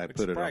Criterion. I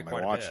put it on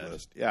my watch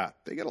list. Yeah,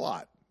 they get a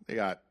lot. They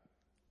got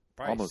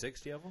probably almost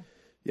 60 of them.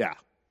 Yeah,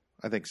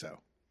 I think so.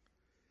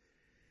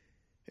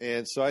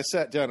 And so I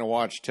sat down and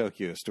watched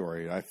Tokyo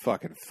Story, and I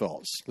fucking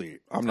fell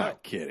asleep. I'm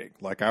not kidding.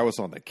 Like, I was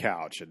on the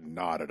couch and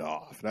nodded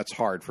off. That's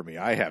hard for me.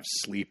 I have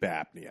sleep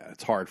apnea.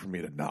 It's hard for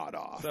me to nod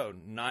off. So,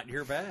 not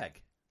your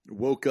bag.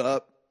 Woke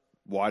up,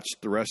 watched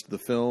the rest of the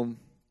film,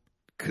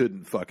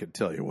 couldn't fucking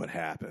tell you what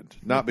happened.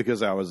 Not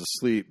because I was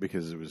asleep,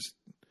 because it was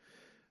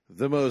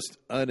the most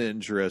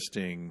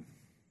uninteresting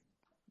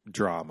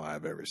drama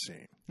I've ever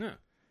seen. Yeah.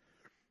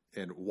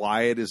 And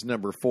why it is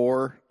number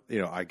 4...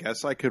 I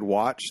guess I could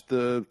watch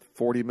the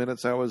 40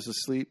 minutes I was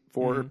asleep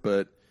for,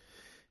 but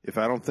if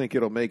I don't think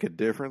it'll make a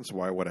difference,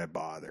 why would I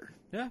bother?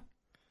 Yeah.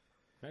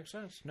 Makes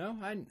sense. No,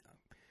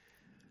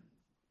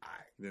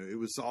 it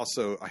was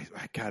also, I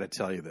got to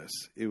tell you this.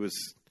 It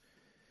was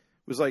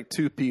like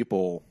 2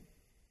 people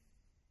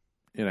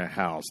in a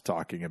house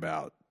talking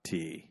about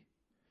tea.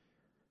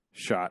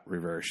 Shot,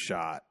 reverse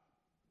shot.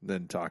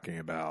 Then talking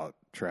about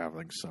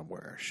traveling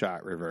somewhere.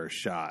 Shot, reverse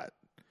shot.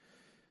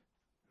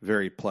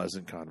 Very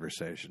pleasant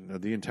conversation.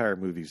 The entire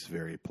movie's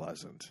very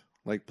pleasant.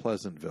 Like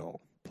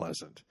Pleasantville,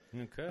 pleasant.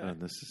 Okay. And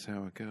this is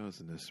how it goes,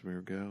 and this is where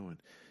we go, and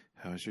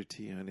how's your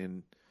tea?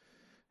 And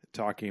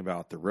talking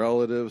about the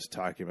relatives,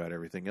 talking about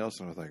everything else,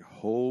 and I was like,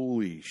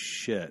 holy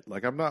shit.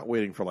 Like, I'm not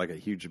waiting for, like, a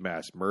huge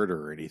mass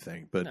murder or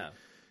anything, but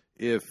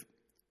if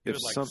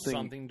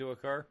something to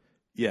occur?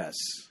 Yes.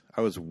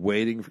 I was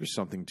waiting for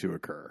something to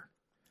occur.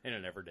 And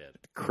it never did.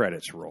 The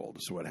credits rolled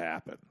is what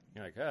happened.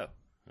 You're like, oh,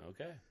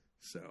 okay.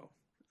 So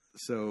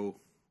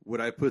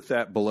Would I put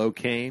that below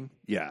Kane?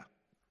 Yeah.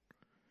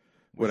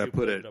 Would I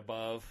put it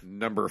above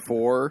number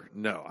 4?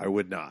 No, I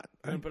would not.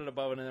 I wouldn't put it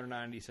above another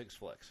 96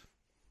 flicks.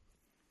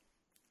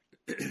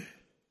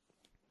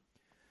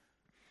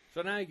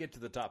 So now you get to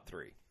the top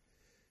 3.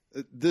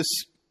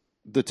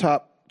 The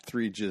top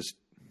 3 just.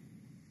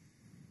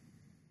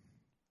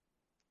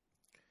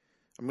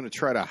 I'm going to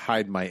try to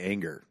hide my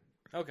anger.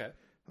 Okay.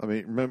 I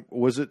mean, remember,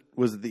 was it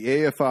the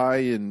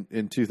AFI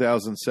in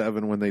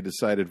 2007 when they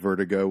decided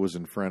Vertigo was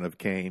in front of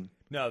Kane?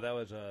 No, that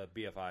was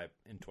BFI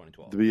in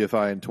 2012. The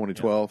BFI in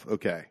 2012? Yeah.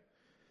 Okay.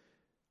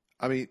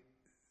 I mean...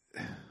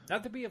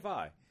 Not the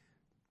BFI.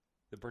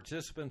 The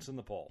participants in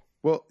the poll.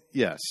 Well,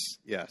 yes.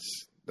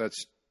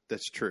 That's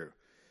true.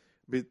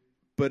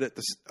 But at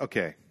the...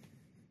 Okay.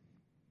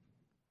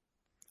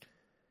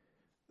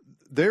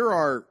 There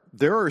are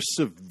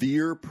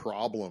severe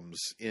problems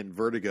in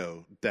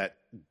Vertigo that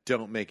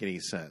don't make any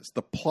sense.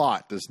 The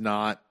plot does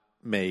not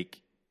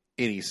make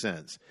any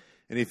sense.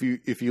 And if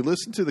you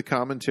listen to the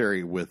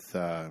commentary with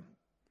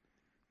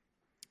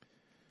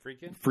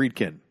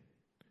Friedkin,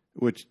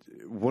 which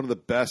one of the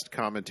best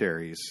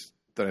commentaries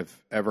that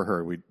I've ever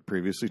heard, we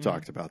previously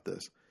talked about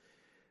this.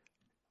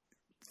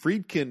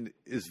 Friedkin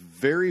is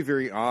very,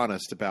 very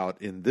honest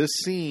about, in this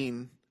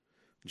scene,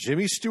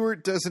 Jimmy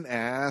Stewart doesn't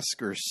ask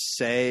or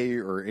say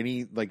or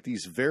any, like,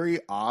 these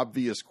very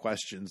obvious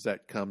questions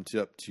that come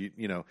up to,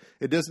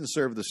 it doesn't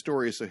serve the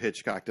story, so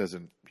Hitchcock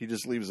he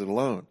just leaves it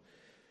alone.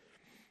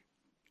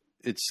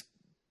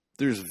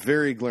 There's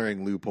very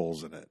glaring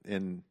loopholes in it.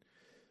 And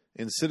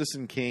in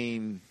Citizen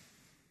Kane,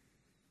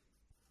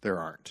 there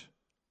aren't.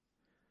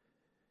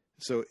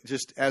 So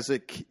just as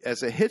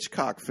a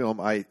Hitchcock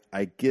film, I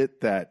get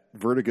that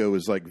Vertigo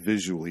is like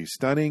visually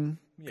stunning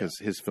because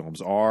his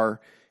films are.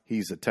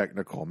 He's a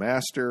technical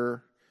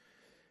master.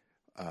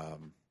 But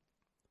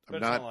it's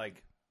not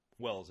like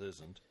Wells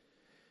isn't.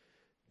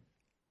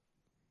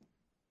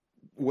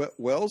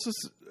 Wells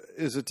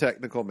is a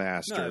technical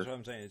master. No, that's what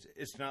I'm saying.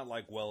 It's not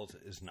like Wells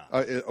is not.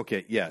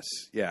 Okay, yes,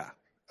 yeah.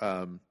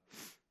 I'm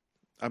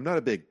not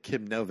a big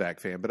Kim Novak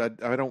fan, but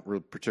I don't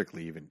really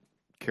particularly even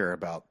care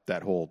about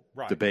that whole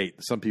debate.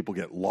 Some people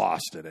get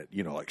lost in it.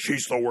 Like,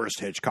 she's the worst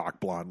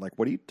Hitchcock blonde. Like,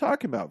 what are you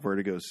talking about?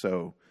 Vertigo's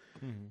so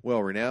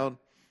well-renowned.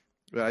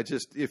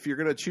 If you're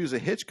going to choose a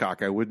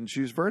Hitchcock, I wouldn't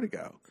choose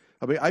Vertigo.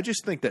 I mean, I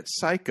just think that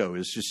Psycho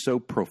is just so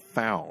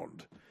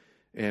profound.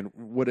 And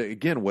what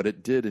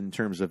it did in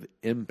terms of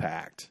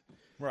impact.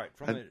 Right.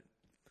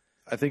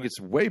 I think it's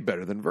way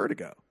better than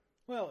Vertigo.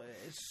 Well,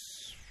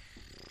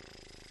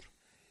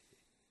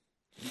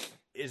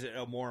 is it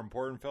a more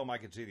important film? I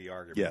can see the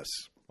argument. Yes.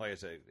 Like I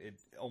said, it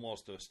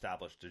almost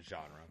established a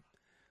genre.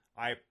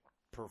 I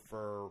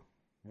prefer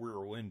Rear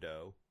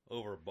Window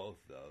over both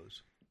of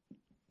those.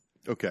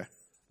 Okay.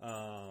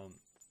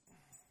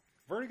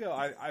 Vertigo,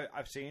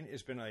 I've seen.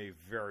 It's been a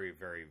very,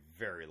 very,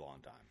 very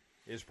long time.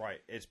 It's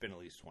been at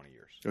least 20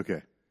 years.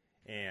 Okay.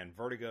 And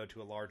Vertigo,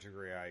 to a large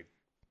degree, I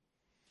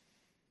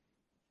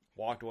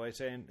walked away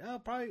saying,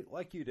 probably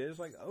like you did. It's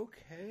like,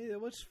 okay, it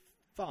was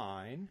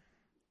fine.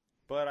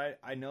 But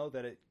I know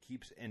that it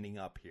keeps ending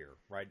up here,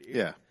 right?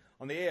 Yeah.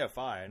 On the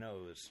AFI, I know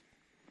it was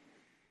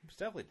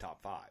definitely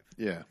top 5.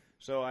 Yeah.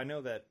 So I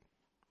know that,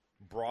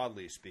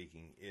 broadly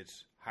speaking,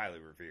 it's highly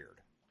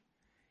revered.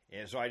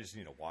 And so I just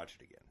need to watch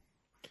it again.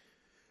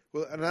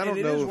 Well, and I don't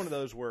know. It is one of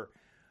those where,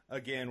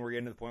 again, we're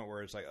getting to the point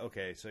where it's like,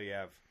 okay, so you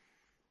have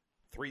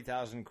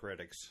 3,000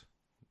 critics.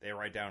 They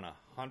write down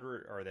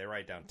 100, or they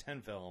write down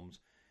 10 films,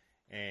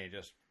 and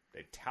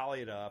they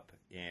tally it up,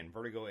 and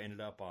Vertigo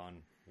ended up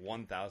on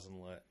 1,000.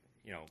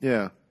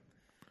 Yeah.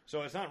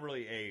 So it's not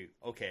really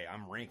okay,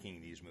 I'm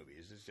ranking these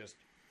movies.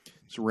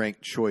 It's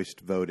ranked choice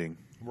voting.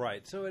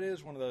 Right. So it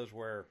is one of those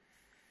where,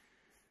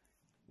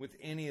 with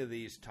any of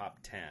these top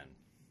 10,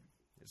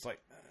 it's like,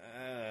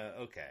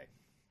 okay.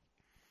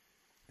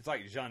 It's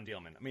like Jean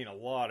Dielman. I mean, a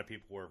lot of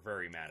people were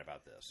very mad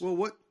about this.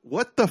 Well,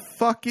 what the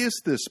fuck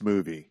is this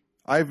movie?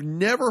 I've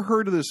never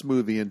heard of this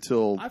movie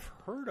until... I've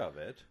heard of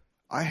it.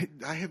 I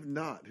have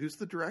not. Who's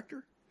the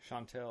director?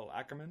 Chantal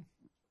Ackerman.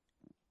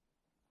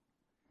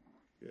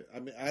 Yeah, I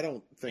mean, I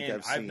don't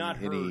think I've not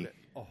heard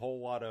a whole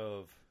lot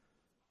of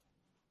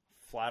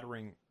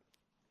flattering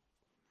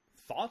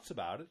thoughts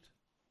about it.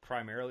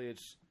 Primarily,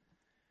 it's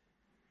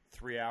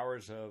 3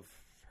 hours of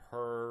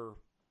her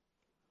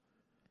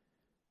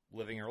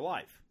living her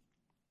life.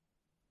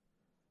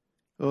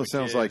 Well, it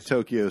sounds like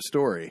Tokyo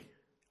Story.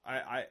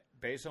 I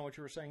based on what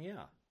you were saying,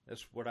 yeah.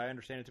 That's what I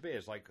understand it to be.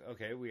 It's like,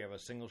 okay, we have a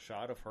single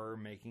shot of her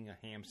making a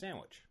ham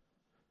sandwich.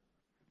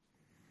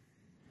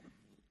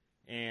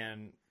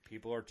 And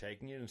people are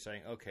taking it and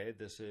saying, okay,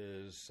 this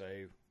is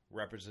a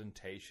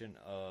representation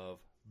of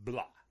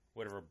blah,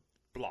 whatever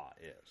blah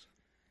is.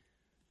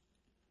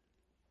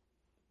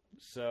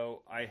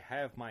 So I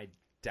have my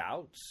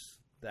doubts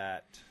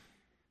that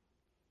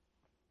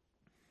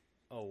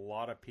a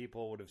lot of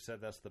people would have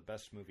said that's the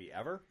best movie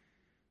ever.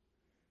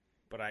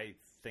 But I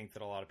think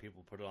that a lot of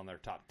people put it on their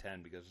top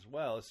 10 because,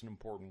 well, it's an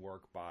important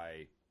work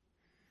by,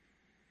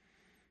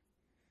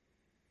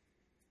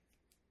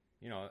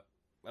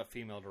 a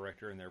female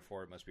director, and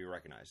therefore it must be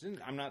recognized. And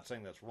I'm not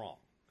saying that's wrong.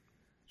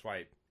 That's why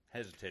I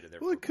hesitated there.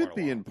 Well, for it could quite a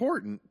be while.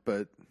 important,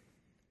 but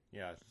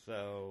Yeah,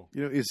 so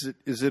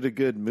is it a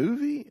good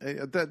movie?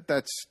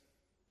 That's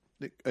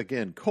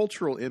again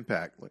cultural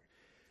impact.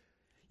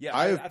 yeah,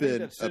 I think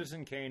that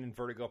Citizen Kane and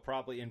Vertigo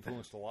probably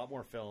influenced a lot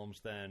more films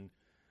than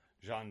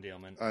Jean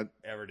Dielman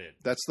ever did.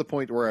 That's the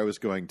point where I was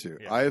going to.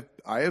 Yeah.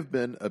 I have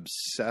been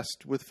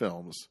obsessed with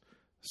films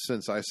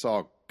since I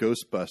saw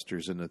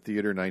Ghostbusters in the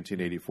theater in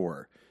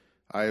 1984.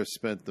 I have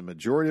spent the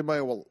majority of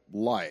my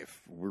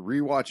life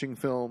rewatching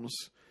films.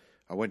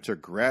 I went to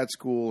grad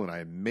school and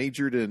I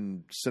majored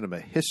in cinema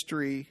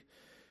history,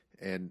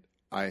 and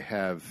I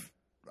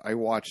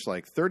watch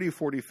like 30,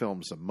 40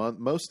 films a month.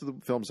 Most of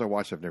the films I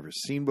watch I've never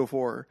seen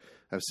before.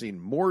 I've seen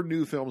more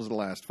new films in the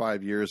last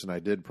 5 years than I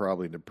did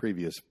probably in the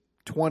previous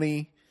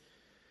 20.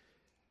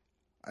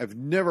 I've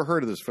never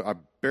heard of this. I've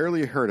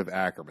barely heard of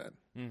Ackerman,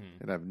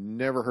 and I've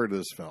never heard of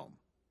this film.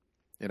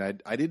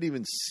 And I didn't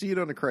even see it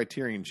on the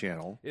Criterion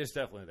Channel. It's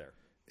definitely there.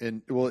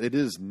 And well, it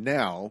is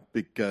now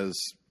because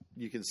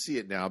you can see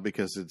it now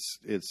because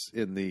it's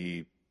in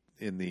the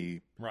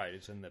Right,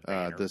 it's in the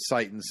banner. the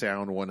Sight and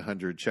Sound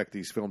 100. Check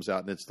these films out,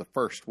 and it's the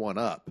first one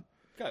up.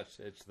 Because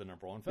it's the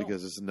number one film.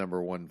 Because it's the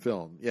number one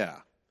film, yeah.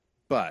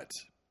 But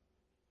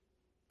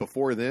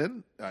before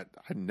then, I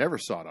never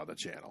saw it on the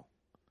channel.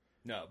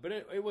 No, but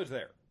it was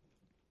there.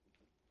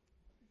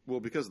 Well,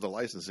 because of the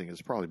licensing,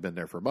 it's probably been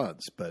there for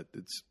months, but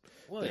they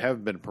yeah.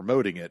 haven't been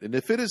promoting it. And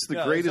if it is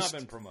the greatest, it's not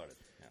been promoted.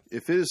 Yeah.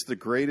 If it is the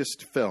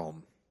greatest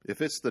film,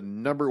 if it's the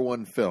number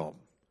one film,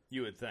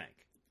 You would think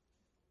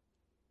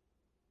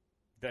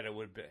that it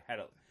would have had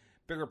a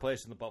bigger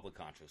place in the public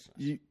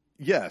consciousness.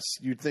 Yes,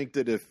 you'd think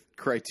that if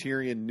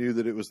Criterion knew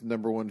that it was the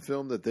number one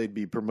film, that they'd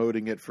be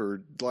promoting it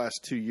for the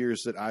last 2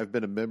 years that I've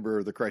been a member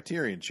of the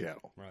Criterion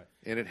Channel. Right.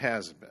 And it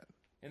hasn't been.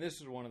 And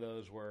this is one of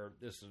those where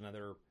this is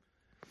another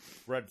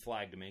red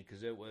flag to me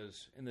because it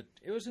was in the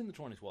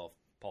 2012,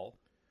 Paul.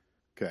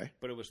 Okay.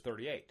 But it was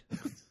 38.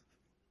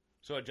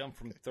 So it jumped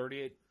from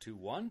 38 to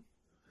 1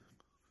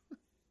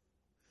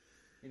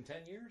 in 10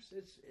 years.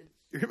 It's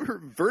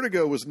Remember,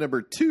 Vertigo was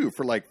number 2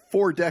 for like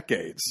 4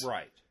 decades.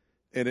 Right.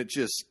 And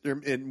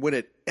and when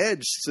it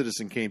edged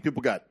Citizen Kane,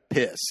 people got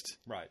pissed.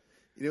 Right.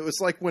 It was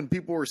like when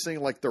people were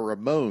saying like the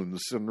Ramones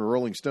and the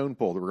Rolling Stone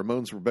poll, the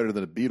Ramones were better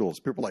than the Beatles.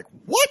 People were like,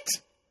 what?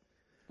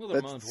 Well, the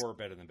Ramones were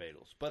better than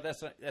Beatles, but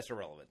that's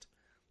irrelevant.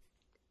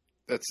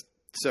 That's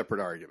a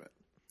separate argument.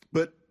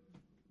 But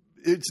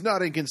it's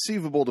not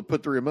inconceivable to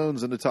put the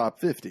Ramones in the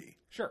top 50.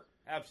 Sure,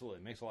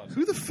 absolutely. Makes a lot of sense.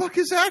 Who the fuck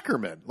is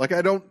Ackerman? Like,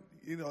 I don't,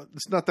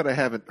 it's not that I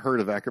haven't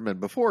heard of Ackerman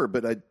before,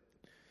 but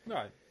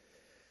Right.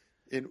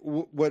 And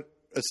what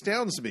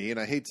astounds me, and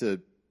I hate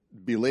to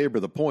belabor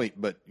the point,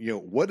 but,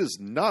 what is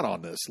not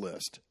on this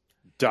list?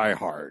 Die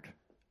Hard.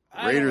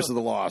 Raiders of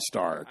the Lost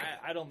Ark.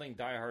 I don't think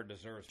Die Hard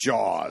deserves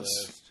Jaws.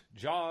 this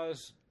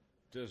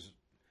list.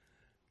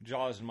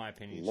 Jaws, in my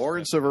opinion.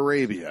 Lawrence of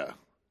Arabia.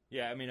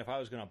 Yeah, I mean, if I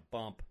was going to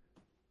bump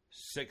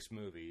 6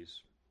 movies,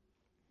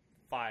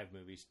 5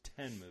 movies,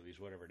 10 movies,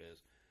 whatever it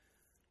is,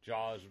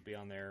 Jaws would be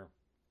on there.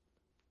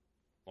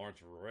 Lawrence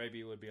of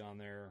Arabia would be on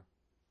there.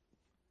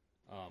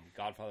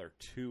 Godfather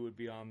 2 would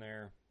be on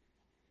there.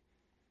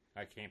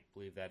 I can't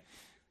believe that.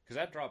 Because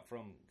that dropped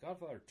from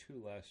Godfather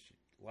 2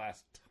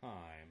 last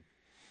time.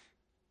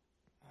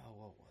 Oh,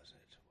 what was it?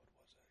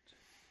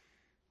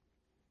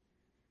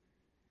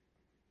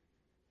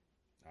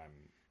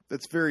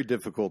 That's very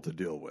difficult to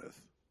deal with.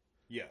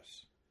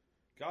 Yes.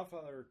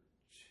 Godfather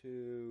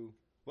 2...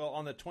 Well,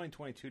 on the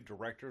 2022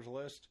 directors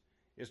list,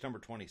 it's number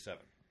 27.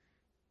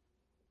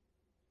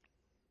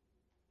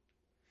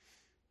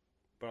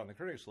 But on the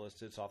critics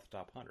list, it's off the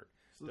top 100.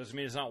 Doesn't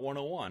mean it's not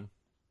 101.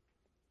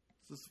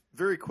 So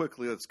very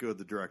quickly, let's go to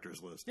the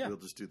director's list. Yeah. We'll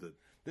just do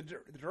The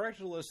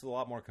director's list is a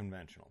lot more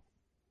conventional.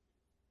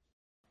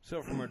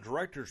 So from a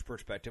director's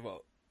perspective,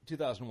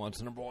 2001's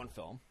the number one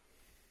film.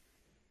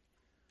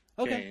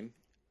 Okay.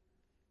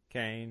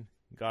 Kane,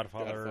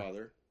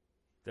 Godfather.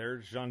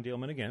 There's Jean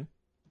Dielman again.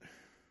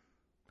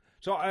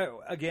 So,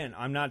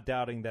 I'm not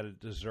doubting that it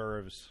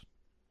deserves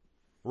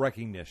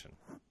recognition.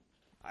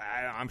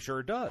 I'm sure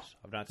it does.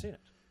 I've not seen it.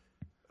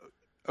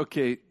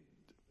 Okay.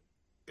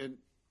 And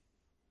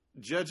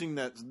judging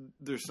that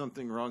there's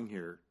something wrong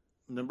here,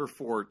 number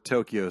 4,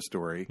 Tokyo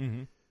Story.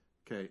 Mm-hmm.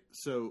 Okay,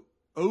 so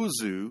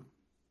Ozu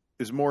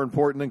is more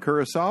important than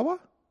Kurosawa?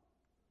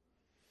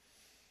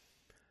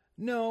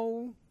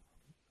 No.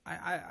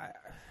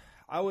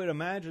 I would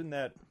imagine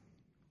that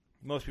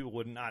most people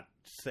would not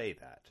say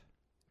that.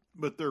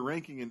 But they're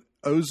ranking an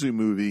Ozu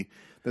movie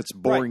that's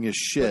boring as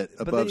shit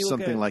but above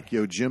something like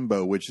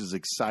Yojimbo, which is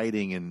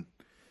exciting and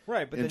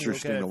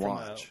interesting to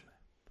watch.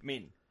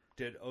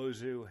 Did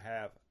Ozu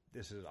have...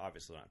 This is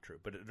obviously not true,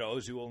 but did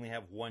Ozu only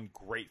have one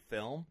great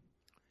film?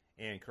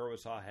 And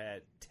Kurosawa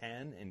had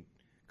 10, and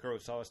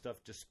Kurosawa stuff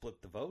just split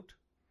the vote?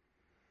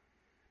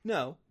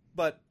 No,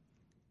 but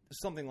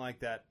something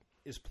like that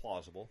is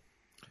plausible.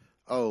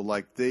 Oh,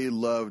 like they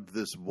loved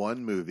this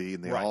one movie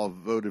and they all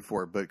voted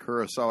for it, but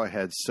Kurosawa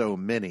had so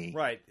many.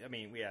 Right. I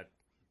mean, we had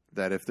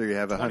that if they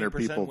have 100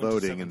 people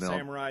voting, and they'll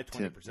Samurai,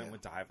 20%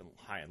 went to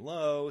high and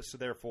low, so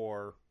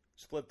therefore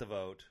split the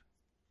vote.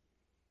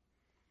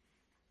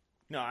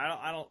 No,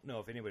 I don't know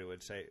if anybody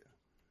would say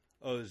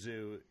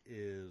Ozu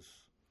is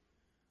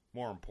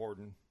more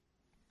important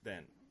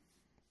than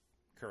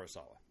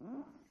Kurosawa.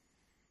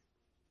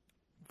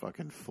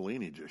 Fucking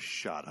Fellini just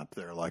shot up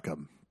there like a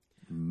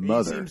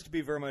mother. He seems to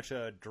be very much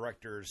a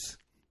director's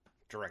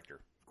director.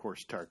 Of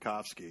course,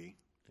 Tarkovsky.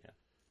 Yeah.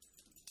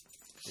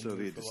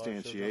 Soviet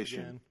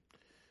distanciation.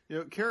 You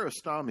know,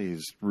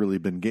 Kiarostami's really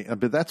been,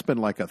 but that's been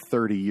like a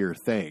 30-year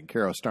thing.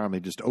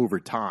 Kiarostami just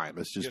over time,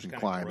 it's just been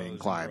climbing.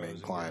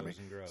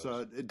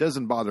 So it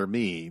doesn't bother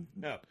me.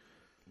 No,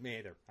 me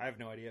either. I have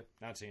no idea.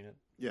 Not seen it.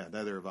 Yeah,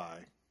 neither have I.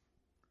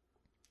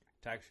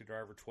 Taxi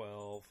Driver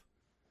 12.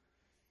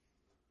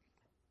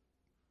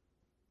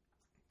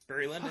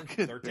 Barry Lyndon,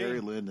 13.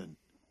 Barry Lyndon.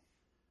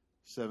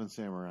 Seven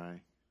Samurai.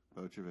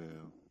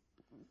 Bocheville.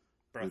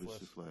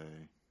 Breathless.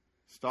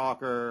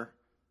 Stalker.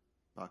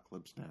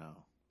 Apocalypse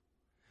Now.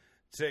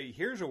 So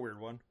here's a weird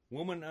one.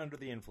 Woman Under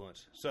the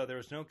Influence. So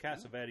there's no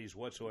Cassavetes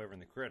whatsoever in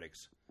the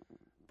critics,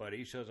 but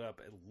he shows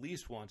up at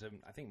least once, and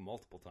I think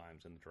multiple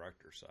times in the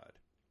director's side.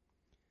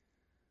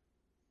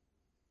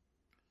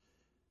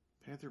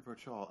 Panther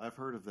Patrol. I've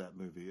heard of that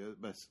movie.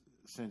 By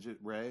Sanjit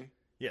Ray?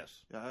 Yes.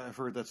 Yeah, I've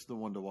heard that's the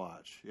one to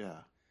watch. Yeah.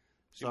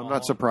 So See, I'm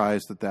not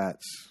surprised that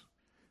that's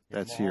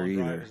here Mulholland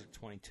either. Drive is at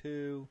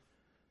 22,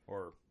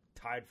 or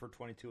tied for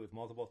 22 with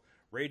multiple.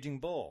 Raging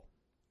Bull,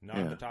 not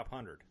in the top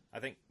 100. I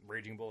think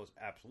Raging Bull is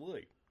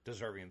absolutely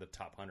deserving of the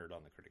top 100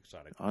 on the critics'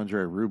 side.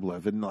 Andrei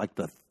Rublev, isn't like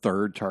the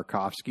third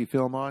Tarkovsky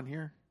film on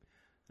here?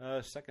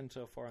 Second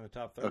so far in the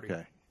top 30.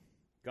 Okay.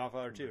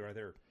 Godfather 2, right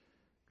there.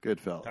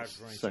 Goodfellas. Tied for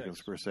 26. Second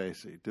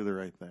Scorsese. Do the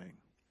Right Thing.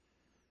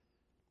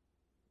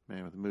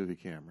 Man with a movie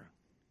camera.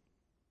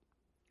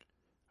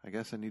 I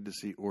guess I need to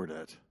see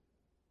Ordet.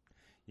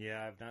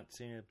 Yeah, I've not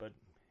seen it, but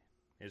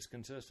it's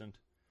consistent.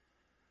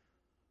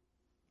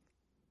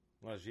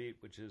 La Jeep,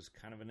 which is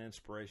kind of an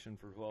inspiration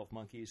for 12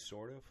 Monkeys,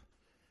 sort of.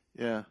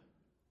 Yeah.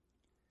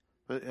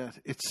 But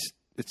it's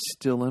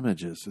still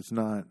images. It's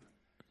not,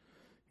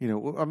 you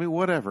know, I mean,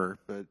 whatever.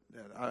 But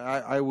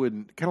I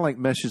wouldn't, kind of like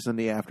Meshes in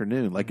the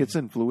Afternoon. Like, it's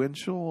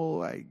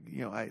influential.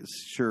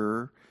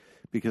 Sure,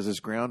 because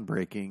it's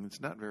groundbreaking. It's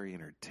not very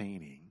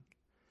entertaining.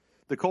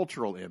 The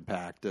cultural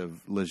impact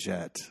of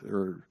Leggett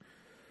or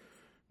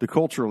the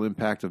cultural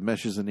impact of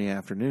Meshes in the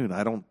Afternoon,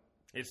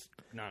 It's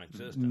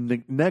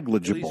non-existent.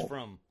 Negligible. At least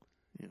from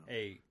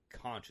a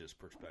conscious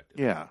perspective.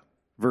 Yeah.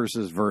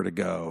 Versus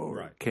Vertigo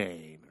or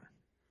Kane.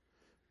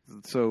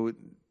 So,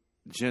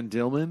 Jen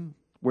Dillman,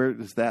 where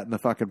is that in the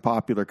fucking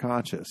popular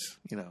conscious?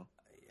 You know.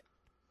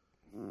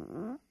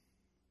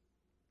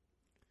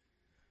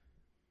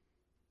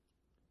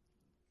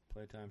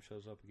 Playtime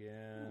shows up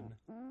again.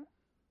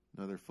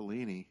 Another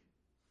Fellini.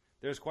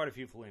 There's quite a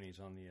few Fellinis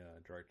on the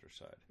director's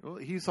side. Well,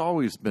 he's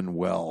always been he's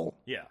well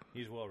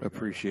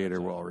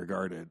regarded. well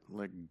regarded,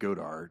 like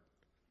Godard.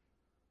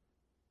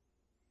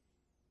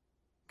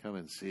 Come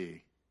and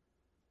see.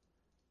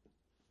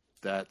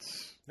 That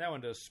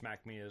one does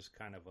smack me as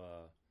kind of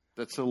a.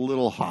 That's a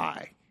little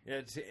high.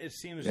 Yeah, it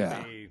seems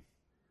to be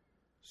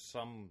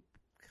some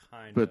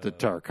kind. But the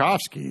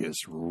Tarkovsky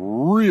is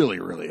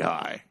really, really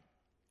high.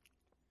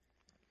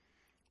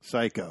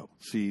 Psycho.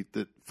 See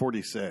the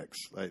 46.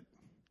 Like.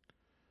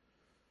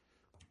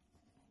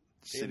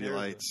 City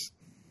Lights.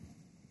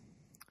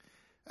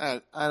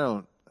 I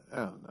don't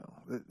know.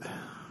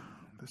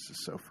 This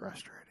is so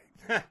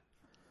frustrating.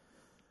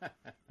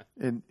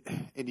 and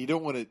you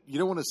don't want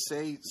to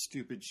say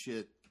stupid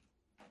shit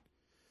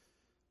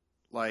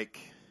like,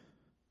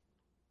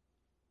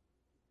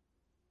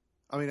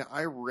 I mean,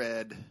 I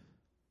read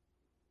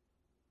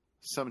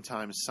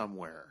Sometime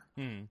Somewhere.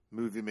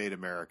 Movie Made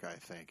America, I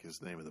think, is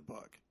the name of the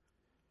book.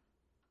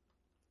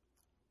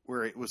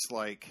 Where it was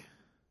like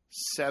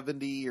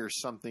 70 or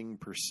something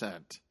 %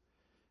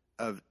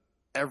 of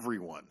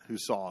everyone who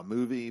saw a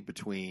movie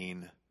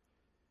between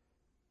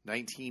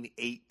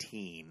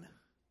 1918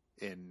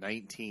 and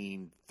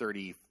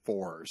 1934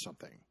 or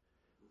something,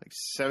 like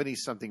 70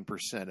 something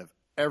 % of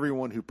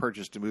everyone who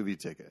purchased a movie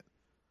ticket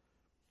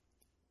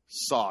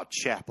saw a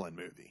Chaplin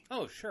movie.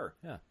 Oh, sure.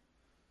 Yeah.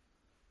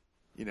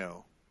 You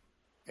know,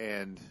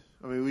 and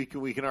I mean,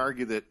 we can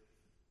argue that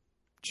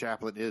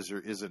Chaplin is or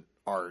isn't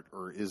art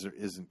or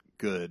isn't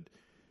good.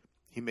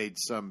 He made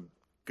some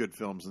good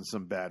films and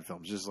some bad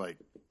films, just like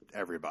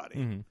everybody.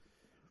 Mm-hmm.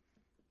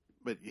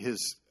 But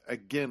his,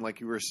 again, like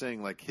you were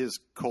saying, like his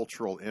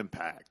cultural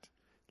impact,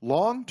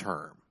 long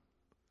term,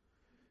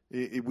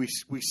 we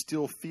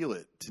still feel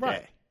it today.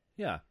 Right.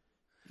 Yeah.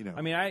 You know,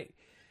 I mean,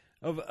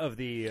 of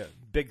the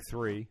big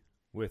three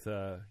with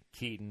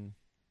Keaton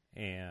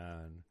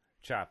and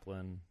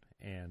Chaplin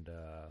and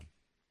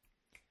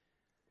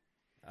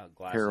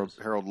Glasses.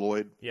 Harold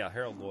Lloyd. Yeah,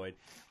 Harold Lloyd.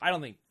 I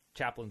don't think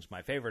Chaplin's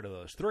my favorite of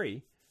those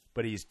three,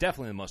 but he's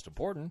definitely the most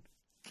important.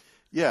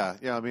 Yeah.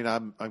 I mean,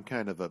 I'm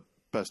kind of a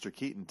Buster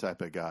Keaton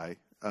type of guy.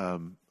 I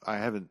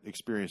haven't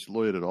experienced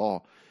Lloyd at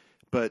all,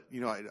 but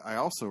you know, I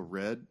also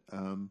read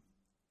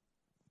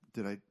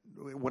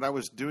when I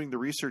was doing the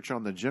research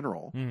on the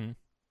General, Mm-hmm.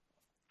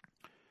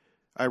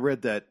 I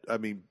read that, I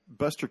mean,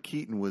 Buster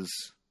Keaton was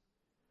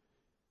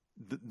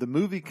the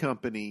movie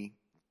company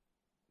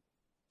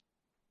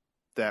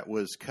that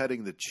was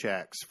cutting the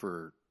checks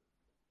for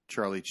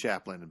Charlie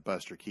Chaplin and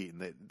Buster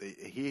Keaton.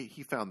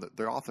 He found that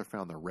the author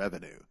found the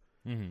revenue,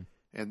 Mm-hmm.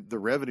 and the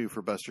revenue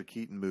for Buster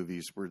Keaton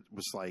movies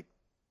was like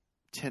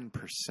 10%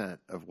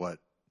 of what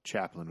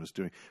Chaplin was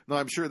doing. No,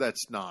 I'm sure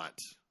that's not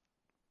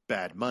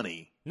bad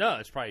money. No,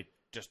 it's probably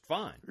just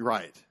fine.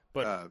 Right.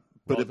 But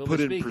it put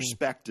in speaking,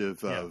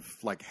 perspective of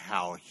like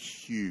how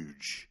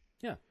huge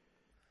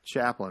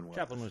Chaplin was.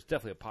 Chaplin was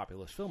definitely a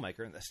populist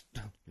filmmaker, and there's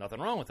nothing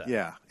wrong with that.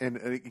 Yeah, and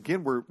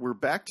again, we're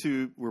back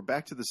to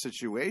the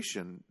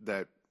situation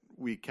that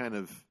we kind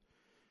of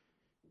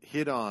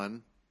hit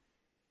on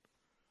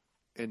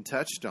and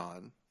touched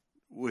on,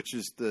 which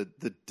is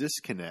the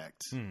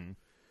disconnect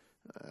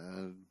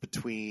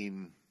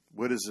between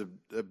what is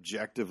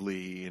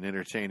objectively an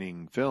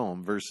entertaining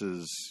film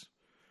versus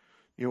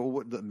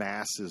what the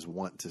masses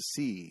want to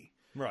see.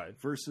 Right.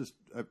 Versus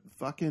a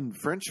fucking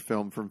French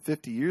film from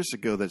 50 years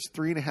ago that's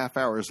 3.5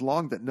 hours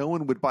long that no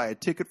one would buy a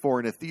ticket for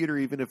in a theater,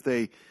 even if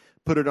they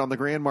put it on the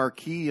Grand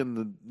Marquis in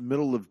the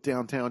middle of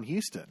downtown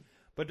Houston.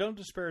 But don't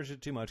disparage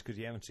it too much because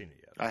you haven't seen it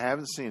yet. I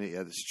haven't seen it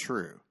yet. It's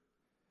true.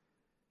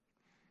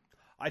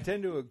 I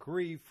tend to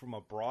agree from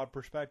a broad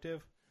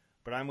perspective,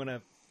 but I'm going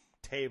to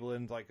table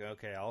in like,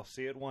 okay, I'll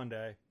see it one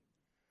day.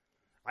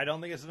 I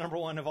don't think it's the number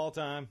one of all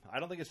time. I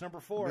don't think it's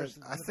number 4. It's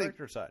the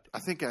director side. I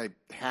think I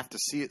have to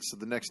see it so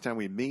the next time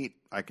we meet,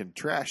 I can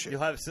trash it. You'll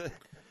have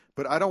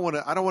but I don't want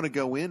to. I don't want to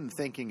go in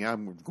thinking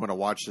I'm going to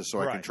watch this so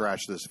I can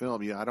trash this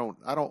film. I don't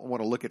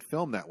want to look at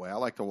film that way. I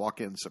like to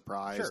walk in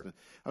surprised. Sure.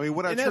 I mean,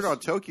 when I turned on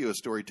Tokyo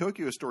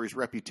Story's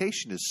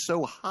reputation is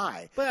so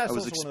high. I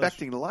was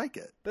expecting to like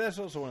it. But that's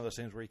also one of those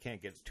things where you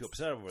can't get too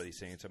upset over these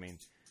things. I mean,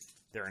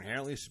 they're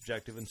inherently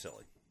subjective and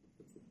silly,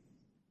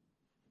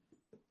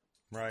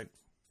 right?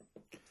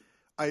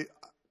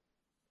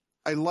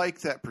 I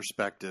like that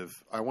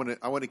perspective. I want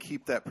to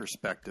keep that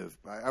perspective.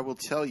 I will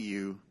tell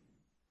you,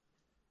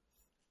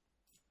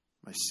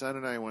 my son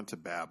and I went to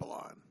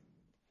Babylon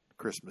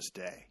Christmas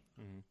Day.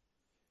 Mm-hmm.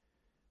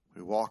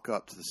 We walk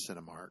up to the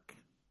Cinemark.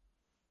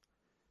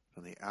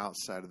 On the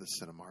outside of the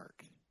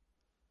Cinemark,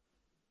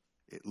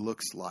 it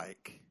looks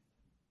like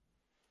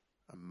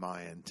a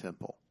Mayan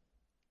temple.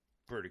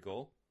 Pretty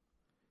cool.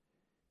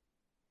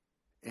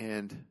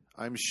 And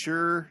I'm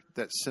sure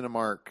that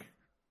Cinemark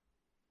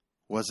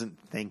wasn't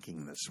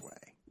thinking this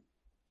way.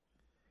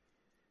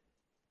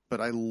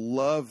 But I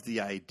love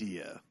the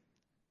idea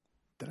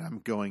that I'm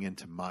going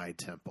into my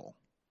temple.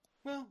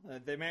 Well,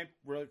 they may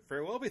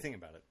very well be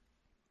thinking about it.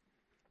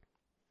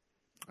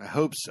 I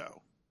hope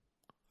so.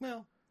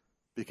 Well,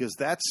 because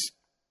that's...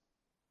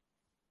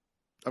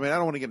 I mean, I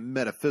don't want to get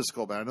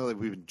metaphysical, but I know that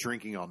we've been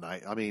drinking all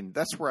night. I mean,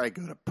 that's where I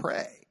go to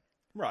pray.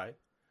 Right.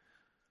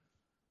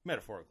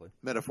 Metaphorically,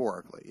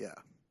 yeah.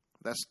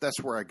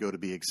 That's where I go to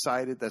be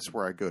excited. That's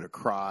where I go to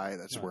cry.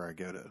 That's where I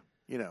go to,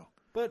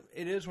 But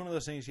it is one of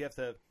those things you have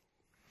to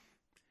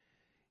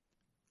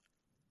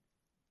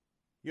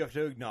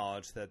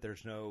acknowledge that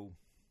there's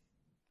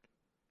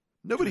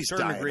nobody's to a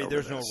certain dying degree. over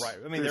There's this. no right.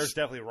 I mean, there's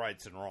definitely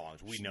rights and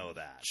wrongs. We know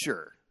that.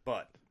 Sure.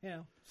 But,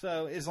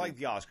 so it's like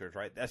the Oscars,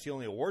 right? That's the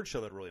only award show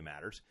that really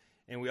matters.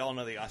 And we all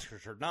know the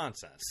Oscars are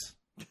nonsense.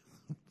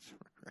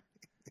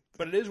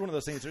 But it is one of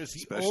those things.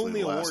 It's the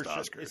only awards.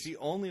 It's the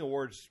only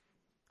awards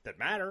that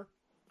matter.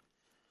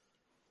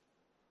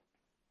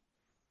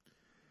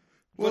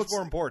 What's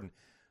more important,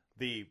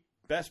 the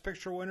Best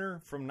Picture winner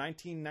from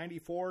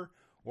 1994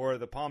 or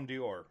the Palme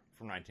d'Or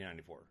from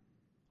 1994?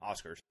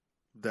 Oscars.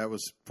 That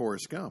was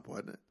Forrest Gump,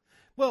 wasn't it?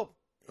 Well,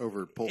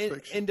 over Pulp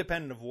Fiction.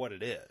 Independent of what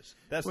it is,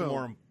 that's the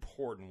more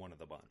important one of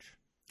the bunch.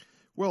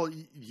 Well,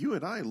 you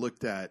and I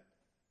looked at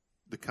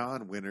the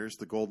Cannes winners,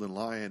 the Golden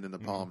Lion and the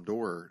Palme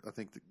d'Or, I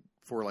think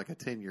for like a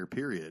 10-year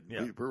period.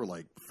 Yeah. We were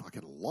like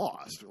fucking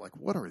lost. We're like,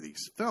 what are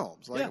these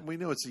films? Like, we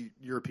know it's a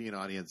European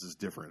audience is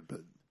different,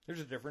 but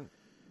there's a different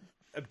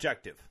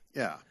objective.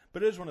 Yeah.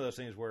 But it is one of those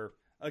things where,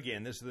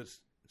 again, this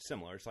is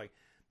similar. It's like,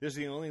 this is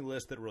the only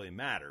list that really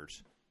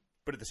matters,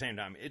 but at the same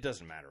time, it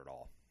doesn't matter at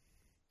all.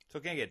 So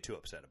can't get too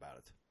upset about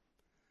it.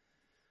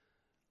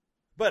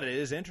 But it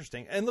is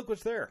interesting. And look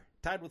what's there.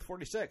 Tied with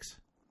 46.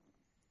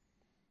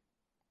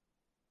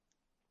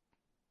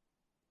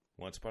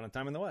 Once Upon a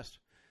Time in the West.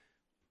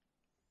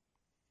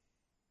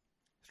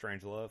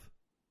 Strange Love.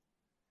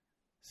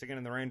 Singing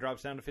in the Rain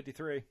drops down to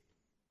 53.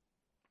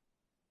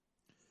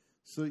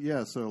 So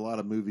a lot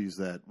of movies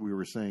that we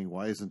were saying,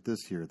 why isn't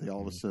this here? They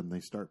all of a sudden they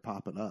start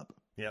popping up.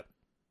 Yep.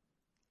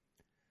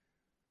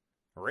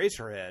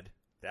 Eraserhead,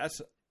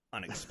 that's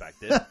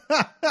unexpected.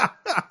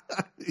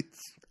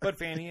 But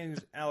Fanny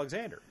and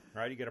Alexander,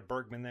 right? You got a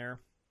Bergman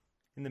there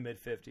in the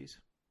mid-50s.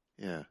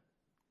 Yeah.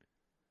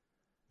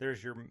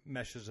 There's your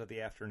Meshes of the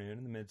Afternoon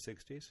in the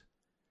mid-60s.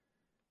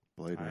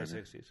 Blade Runner. High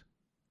 60s.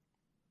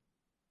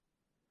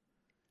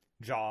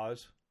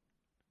 Jaws.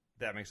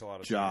 That makes a lot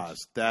of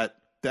sense. Jaws.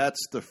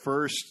 That's the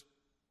first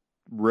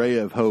ray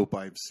of hope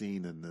I've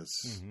seen in this.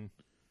 Mm-hmm.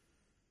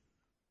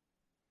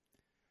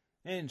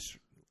 And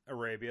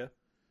Arabia.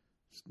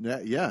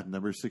 Yeah,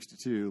 number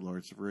 62,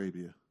 Lawrence of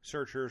Arabia.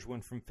 Searchers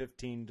went from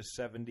 15 to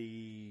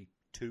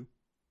 72.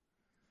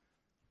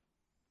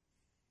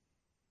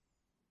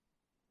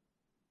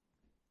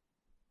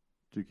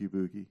 Dookie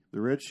Bookie. The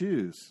Red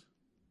Shoes.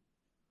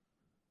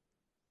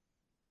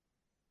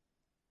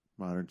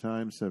 Modern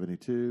Times,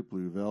 72.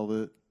 Blue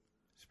Velvet.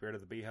 Spirit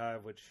of the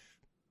Beehive, which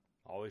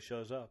always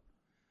shows up.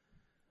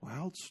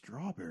 Wild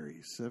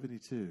Strawberries,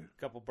 72.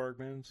 Couple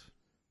Bergmans.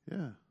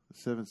 Yeah. The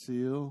Seventh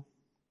Seal.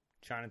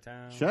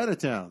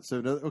 Chinatown. So,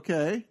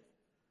 okay.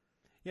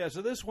 Yeah,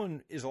 so this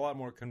one is a lot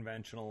more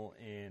conventional,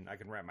 and I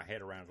can wrap my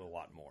head around it a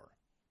lot more.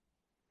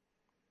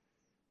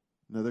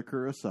 Another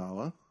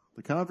Kurosawa.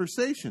 The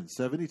Conversation,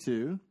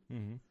 72.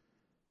 Mm-hmm.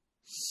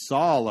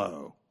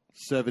 Solo,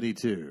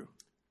 72.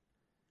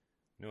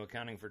 No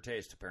accounting for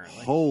taste,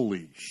 apparently.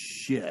 Holy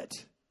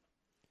shit.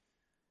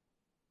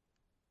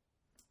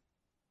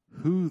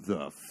 Who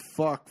the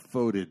fuck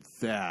voted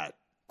that?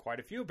 Quite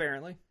a few,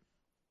 apparently.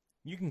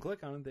 You can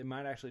click on it. They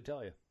might actually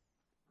tell you.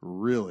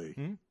 Really?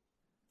 Hmm?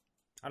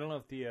 I don't know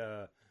if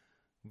the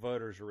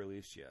voters are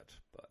released yet,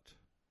 but...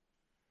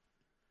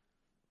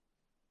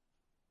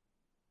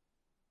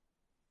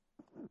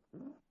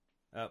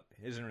 Oh,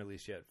 isn't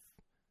released yet.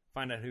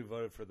 Find out who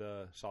voted for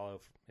the solo.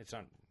 It's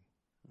not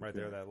right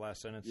there, that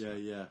last sentence.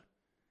 Yeah.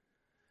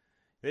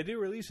 They do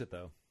release it,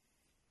 though.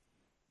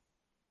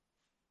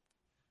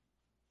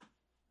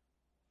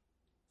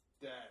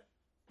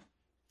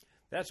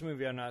 That's a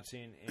movie I've not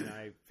seen, and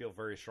I feel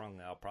very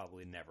strongly I'll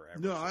probably never ever.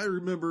 No, I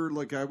remember,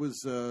 like, I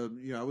was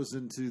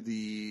into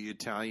the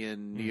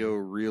Italian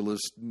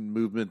neo-realist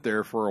movement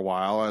there for a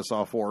while. I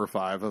saw 4 or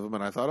 5 of them,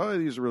 and I thought, oh,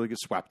 these really get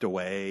swept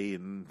away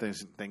and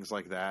things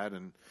like that.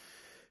 And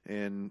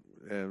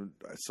I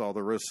saw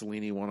the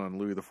Rossellini one on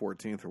Louis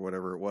XIV or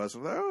whatever it was.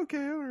 And I thought,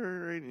 okay, all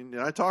right. And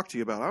I talked to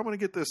you about it. I'm going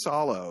to get this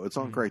Solo. It's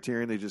on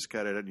Criterion. They just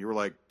cut it, and you were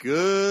like,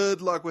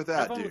 good luck with that,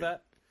 Have fun dude. with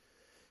that.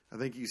 I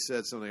think you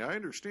said something. I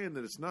understand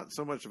that it's not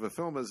so much of a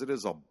film as it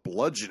is a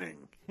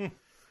bludgeoning. And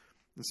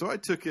so I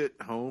took it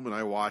home and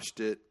I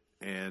watched it,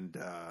 and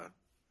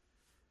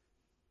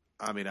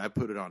I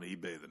put it on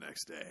eBay the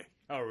next day.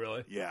 Oh,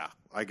 really? Yeah,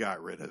 I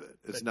got rid of it.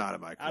 It's not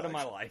in my collection. Out of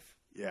my life.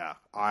 Yeah,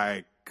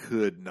 I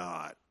couldn't do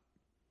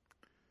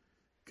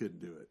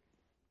it.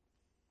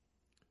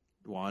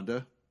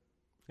 Wanda?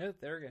 Yeah,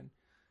 there again.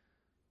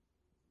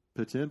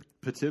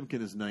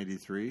 Potemkin is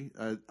 93.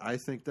 I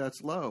think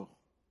that's low.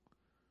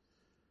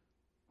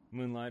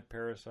 Moonlight,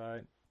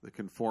 Parasite. The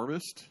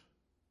Conformist.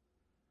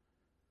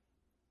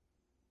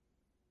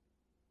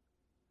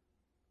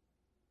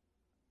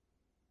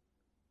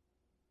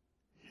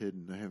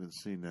 Hidden. I haven't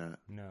seen that.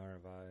 No,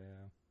 have I?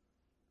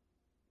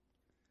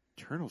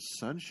 Eternal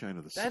Sunshine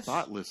of the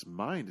Spotless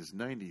Mind is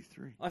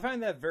 93. I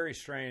find that very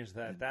strange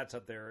that that's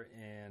up there.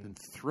 And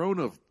Throne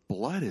of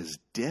Blood is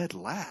dead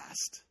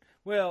last.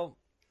 Well,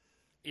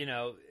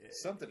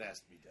 something has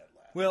to be dead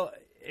last. Well,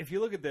 if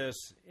you look at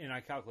this, and I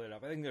calculate it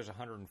up, I think there's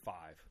 105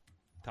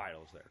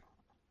 titles there.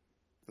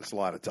 That's a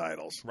lot of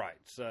titles. Right.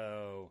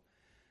 So,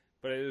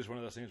 but it is one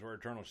of those things where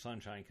Eternal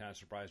Sunshine kind of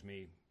surprised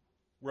me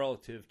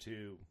relative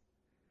to,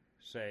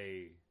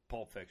 say,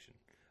 Pulp Fiction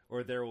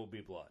or There Will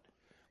Be Blood.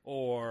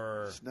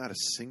 Or it's not a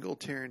single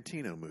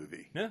Tarantino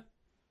movie. Yeah.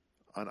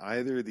 On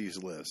either of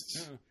these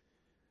lists.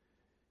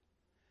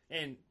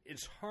 Yeah. And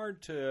it's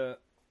hard to...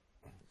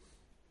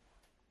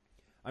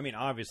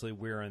 obviously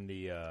we're in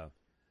the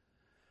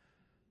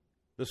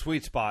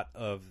sweet spot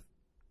of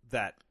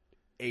that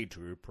age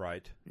group,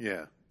 right?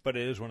 Yeah. But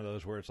it is one of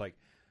those where it's like,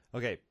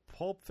 okay,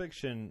 Pulp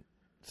Fiction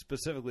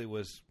specifically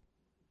was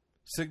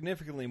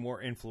significantly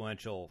more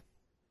influential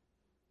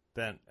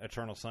than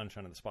Eternal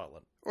Sunshine of the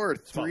Spotless. Or a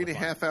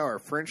 3.5 hour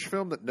French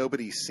film that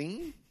nobody's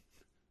seen?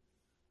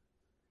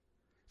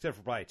 Except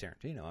for probably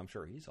Tarantino. I'm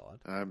sure he saw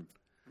it. I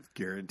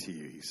guarantee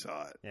you he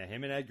saw it. Yeah,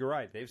 him and Edgar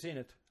Wright, they've seen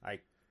it. I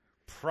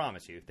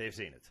promise you, they've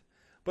seen it.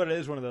 But it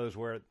is one of those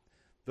where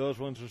those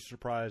ones are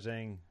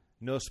surprising.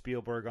 No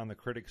Spielberg on the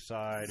critic's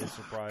side is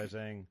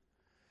surprising.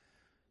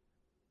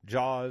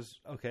 Jaws,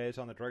 okay, it's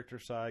on the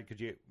director's side. Could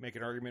you make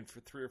an argument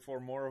for 3 or 4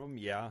 more of them?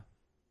 Yeah.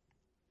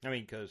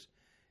 Because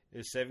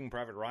is Saving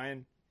Private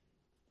Ryan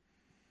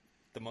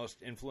the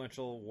most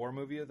influential war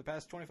movie of the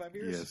past 25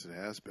 years? Yes, it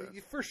has been.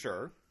 For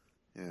sure.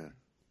 Yeah.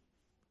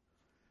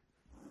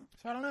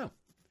 So I don't know.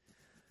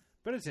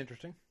 But it's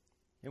interesting.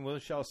 And we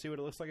shall see what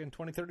it looks like in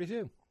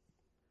 2032.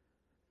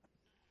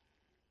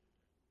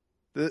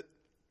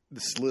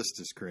 This list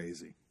is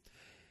crazy.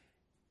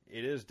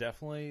 It is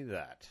definitely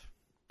that.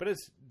 But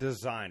it's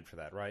designed for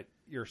that, right?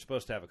 You're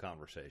supposed to have a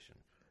conversation.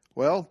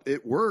 Well,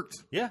 it worked.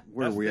 Yeah.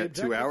 Where are we at?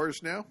 2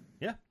 hours now?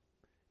 Yeah.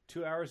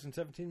 2 hours and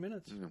 17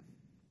 minutes. Yeah.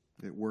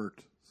 It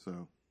worked.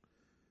 So,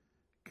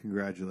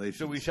 congratulations.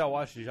 So we shall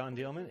watch Jean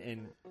Dielman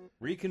and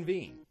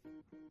reconvene.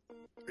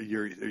 Are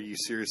you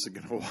seriously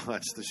going to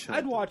watch the show?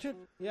 I'd watch it.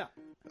 Yeah.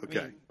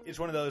 Okay. It's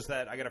one of those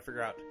that I got to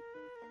figure out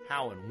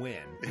how and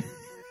when.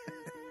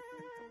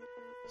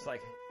 It's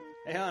like,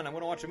 hey, hon, I'm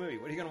going to watch a movie.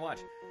 What are you going to watch?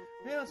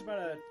 Yeah, it's about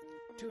a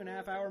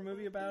 2.5 hour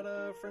movie about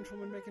a French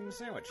woman making a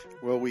sandwich.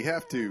 Well, we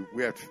got to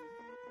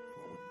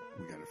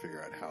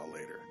figure out how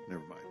later.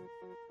 Never mind.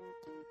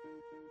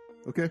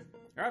 Okay.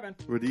 All right, man.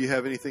 Well, do you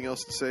have anything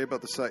else to say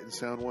about the Sight and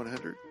Sound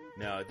 100?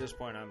 No, at this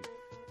point, I'm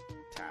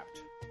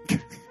tapped. I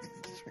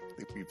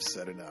think we've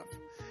said enough.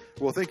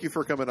 Well, thank you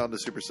for coming on the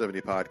Super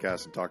 70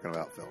 podcast and talking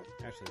about film.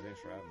 Actually, thanks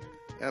for having me.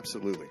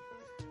 Absolutely.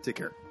 Take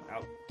care.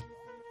 Out.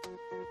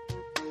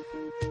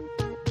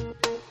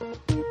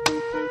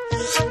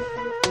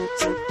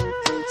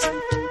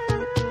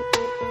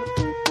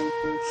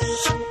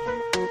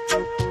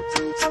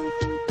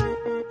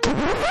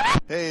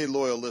 Hey,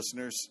 loyal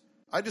listeners.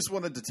 I just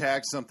wanted to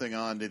tag something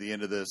on to the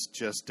end of this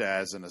just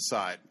as an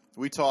aside.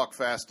 We talk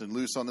fast and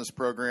loose on this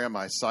program.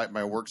 I cite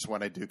my works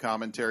when I do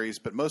commentaries,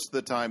 but most of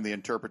the time the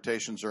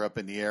interpretations are up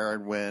in the air.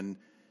 And when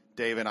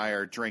Dave and I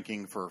are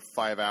drinking for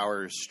 5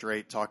 hours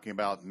straight talking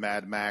about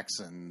Mad Max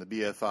and the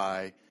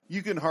BFI,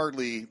 you can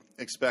hardly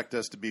expect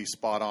us to be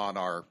spot on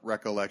our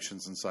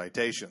recollections and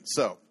citations.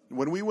 So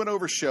when we went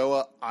over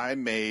Shoah, I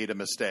made a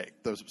mistake.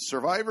 The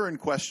survivor in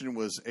question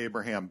was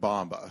Abraham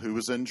Bamba, who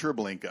was in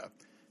Treblinka.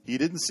 He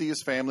didn't see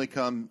his family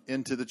come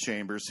into the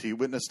chambers. He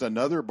witnessed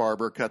another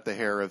barber cut the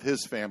hair of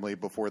his family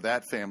before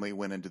that family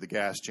went into the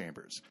gas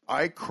chambers.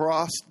 I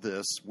crossed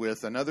this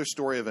with another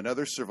story of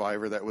another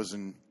survivor that was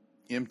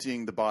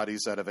emptying the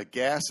bodies out of a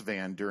gas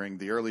van during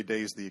the early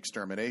days of the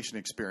extermination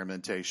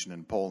experimentation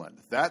in Poland.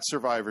 That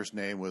survivor's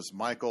name was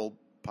Michael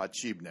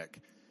Pachibnik.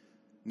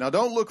 Now,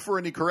 don't look for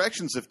any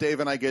corrections if Dave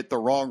and I get the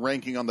wrong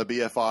ranking on the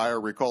BFI or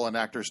recall an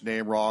actor's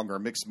name wrong or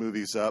mix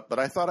movies up, but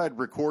I thought I'd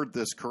record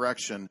this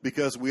correction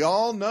because we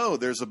all know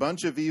there's a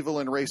bunch of evil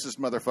and racist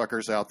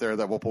motherfuckers out there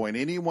that will point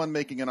anyone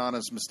making an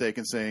honest mistake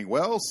and saying,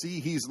 well, see,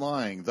 he's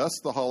lying. Thus,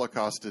 the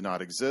Holocaust did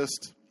not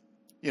exist.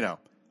 You know,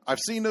 I've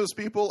seen those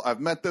people. I've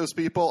met those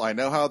people. I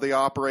know how they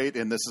operate,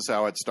 and this is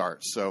how it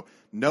starts. So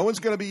no one's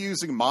going to be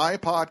using my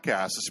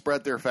podcast to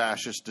spread their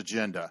fascist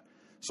agenda.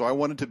 So I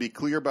wanted to be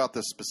clear about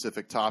this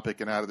specific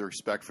topic, and out of the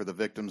respect for the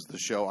victims of the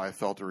show, I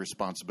felt a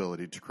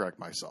responsibility to correct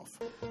myself.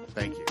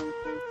 Thank you.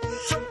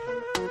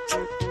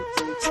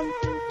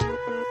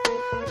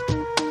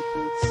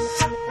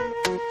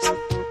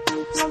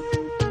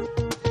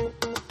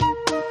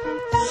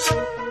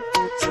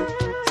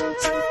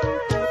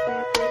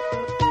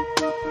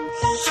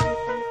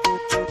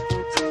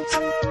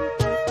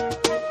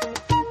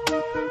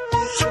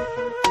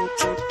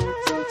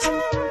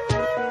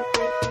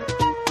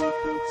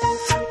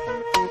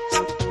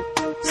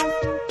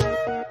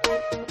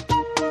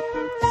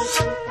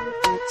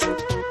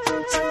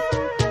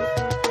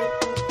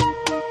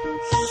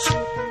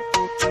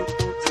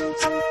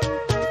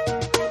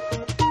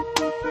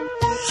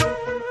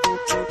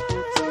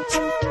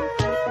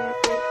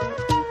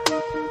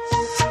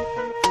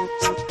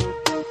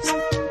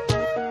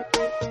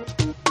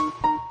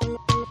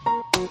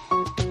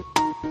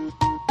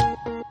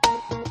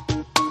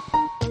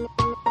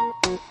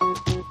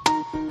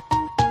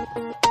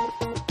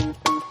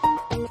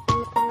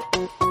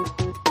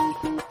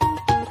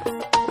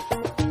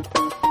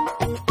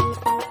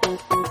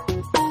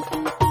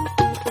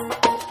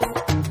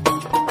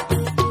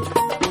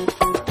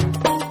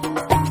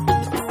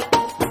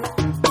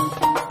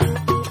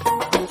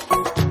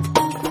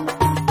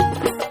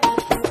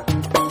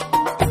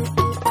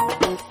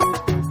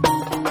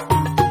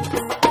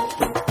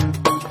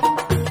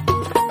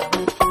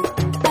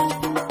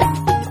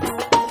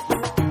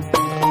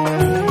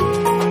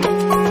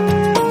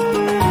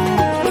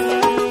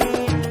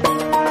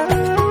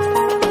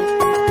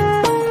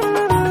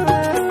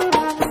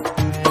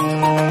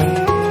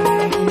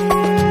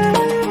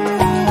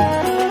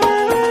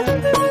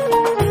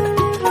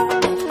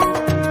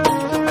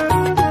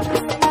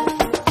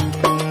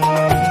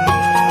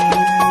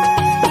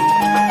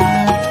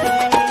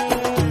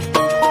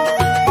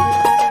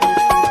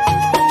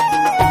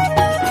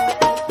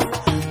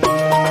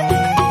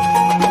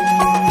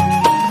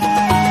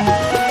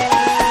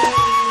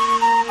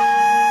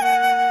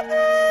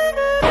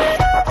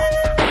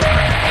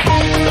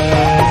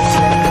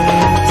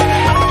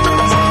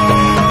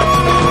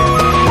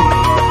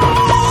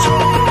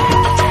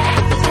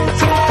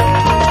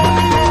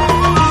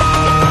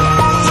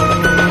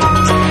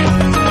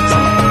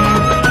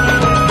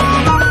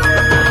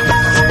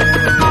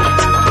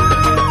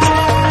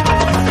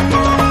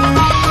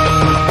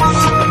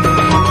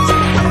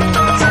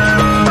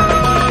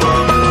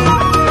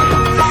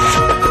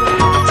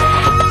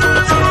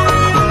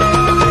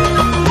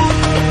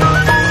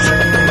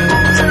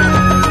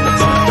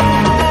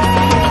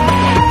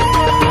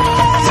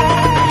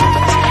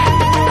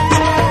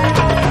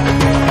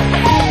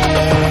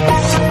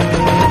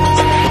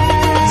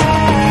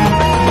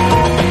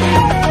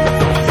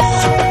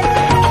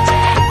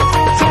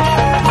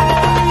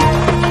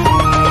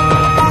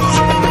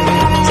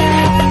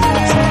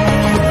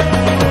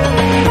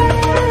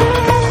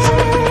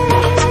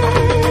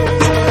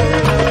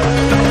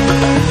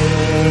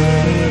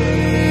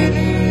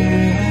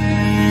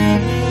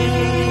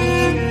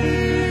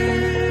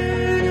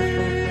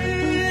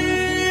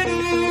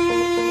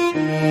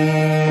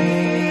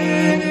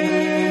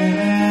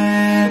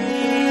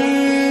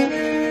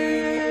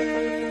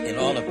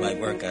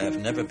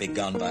 never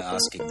begun by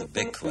asking the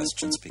big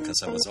questions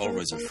because I was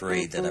always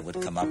afraid that I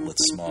would come up with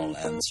small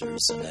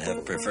answers, and I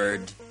have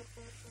preferred,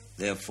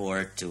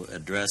 therefore, to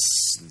address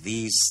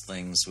these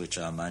things which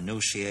are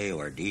minutiae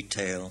or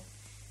detail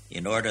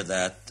in order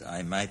that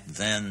I might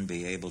then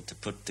be able to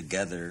put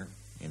together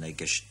in a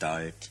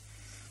gestalt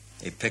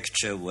a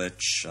picture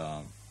which,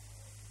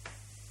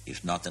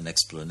 if not an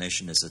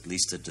explanation, is at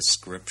least a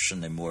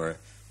description, a more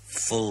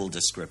full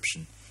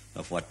description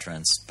of what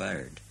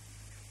transpired.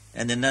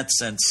 And in that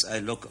sense, I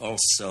look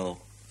also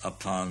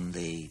upon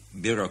the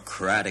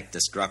bureaucratic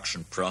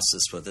destruction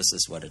process, for this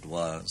is what it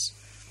was,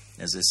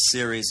 as a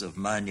series of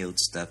minute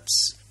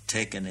steps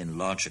taken in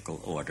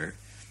logical order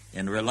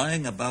and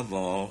relying above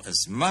all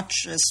as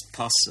much as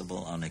possible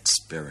on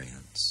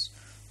experience,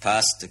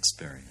 past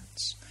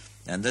experience.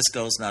 And this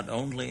goes not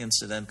only,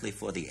 incidentally,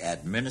 for the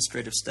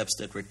administrative steps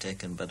that were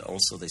taken, but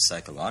also the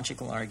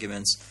psychological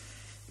arguments,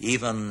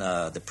 even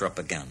the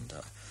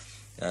propaganda.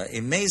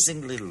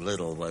 Amazingly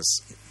little was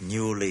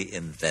newly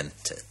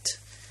invented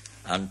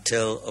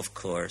until, of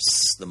course,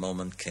 the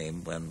moment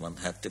came when one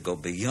had to go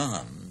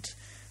beyond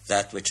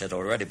that which had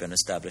already been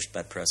established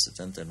by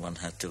precedent, and one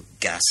had to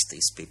gas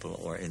these people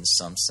or, in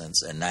some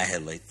sense,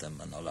 annihilate them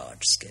on a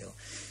large scale.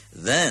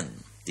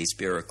 Then these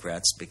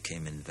bureaucrats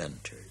became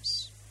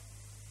inventors.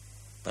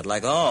 But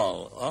like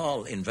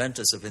all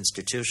inventors of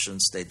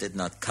institutions, they did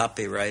not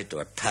copyright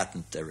or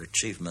patent their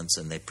achievements,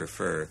 and they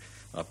prefer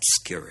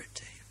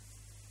obscurity.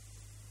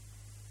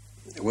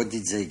 What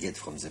did they get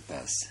from the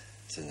past,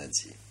 the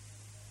Nazi?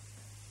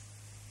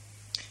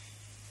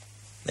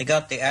 They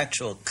got the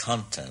actual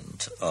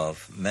content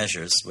of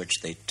measures which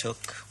they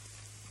took.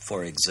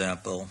 For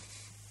example,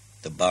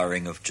 the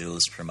barring of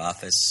Jews from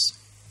office,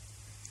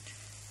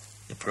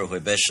 the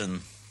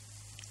prohibition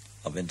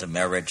of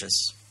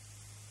intermarriages,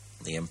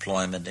 the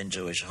employment in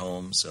Jewish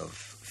homes of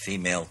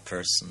female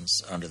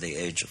persons under the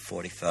age of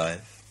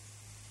 45,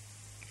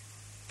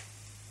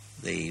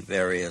 the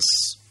various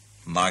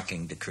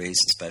marking decrees,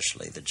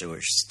 especially the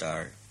Jewish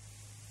star,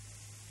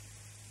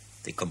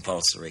 the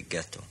compulsory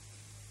ghetto,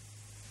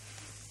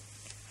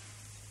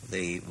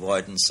 the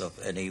avoidance of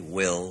any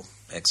will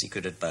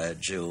executed by a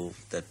Jew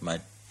that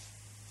might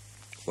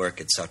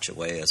work in such a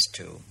way as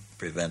to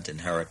prevent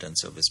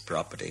inheritance of his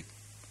property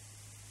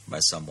by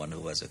someone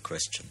who was a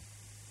Christian.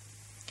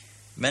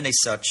 Many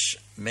such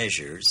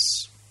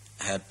measures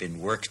had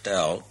been worked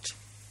out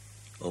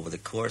over the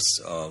course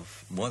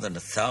of more than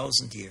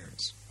 1,000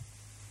 years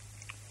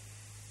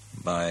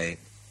by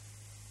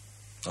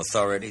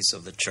authorities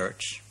of the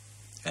church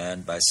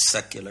and by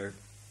secular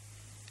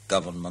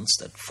governments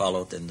that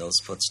followed in those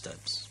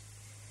footsteps.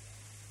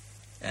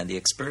 And the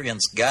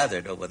experience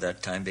gathered over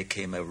that time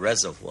became a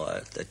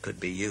reservoir that could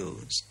be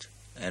used,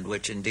 and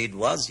which indeed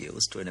was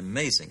used to an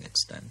amazing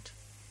extent.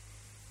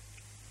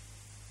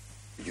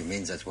 You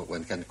mean that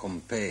one can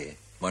compare?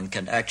 One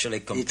can actually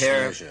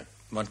compare.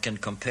 One can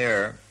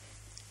compare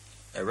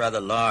a rather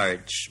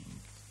large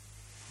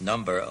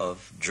number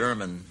of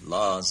German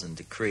laws and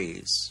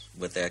decrees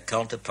with their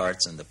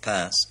counterparts in the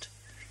past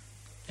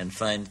and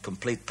find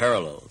complete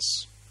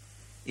parallels,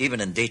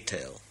 even in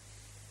detail,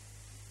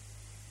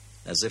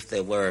 as if they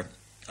were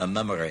a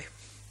memory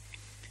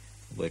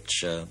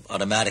which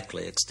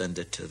automatically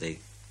extended to the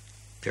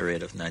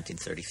period of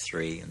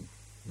 1933 and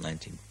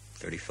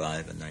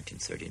 1935 and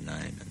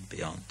 1939 and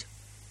beyond.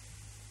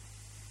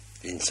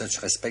 In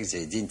such respect,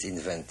 they didn't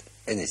invent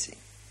anything.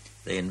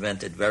 They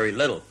invented very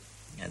little,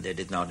 and they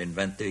did not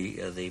invent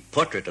the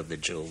portrait of the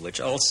Jew, which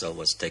also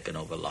was taken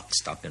over lock,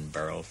 stock, and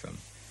barrel from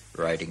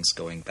writings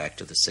going back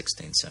to the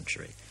 16th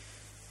century.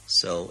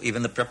 So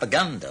even the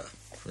propaganda,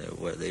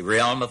 the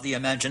realm of the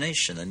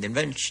imagination and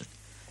invention,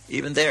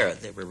 even there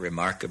they were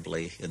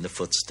remarkably in the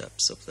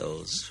footsteps of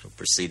those who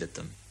preceded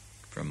them,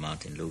 from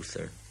Martin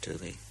Luther to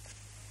the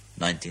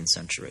 19th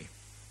century.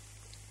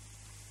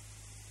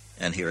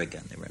 And here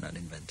again, they were not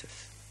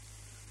inventive.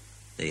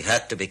 They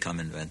had to become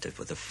inventive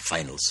with a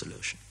final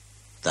solution.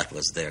 That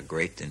was their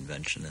great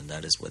invention, and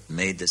that is what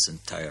made this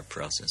entire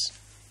process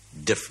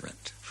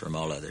different from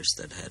all others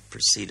that had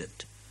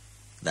preceded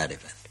that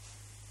event.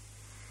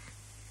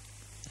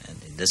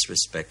 And in this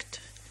respect,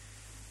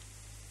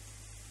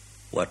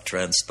 what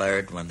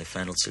transpired when the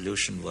final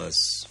solution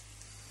was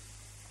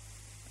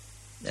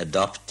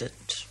adopted,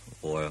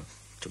 or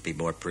to be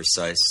more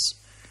precise,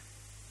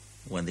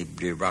 when the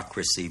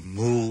bureaucracy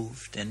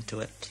moved into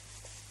it,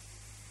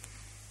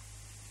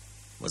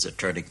 was a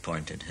turning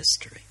point in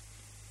history.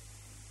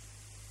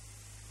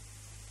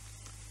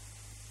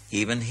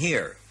 Even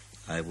here,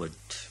 I would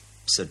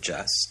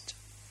suggest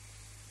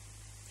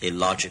a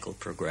logical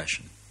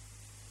progression,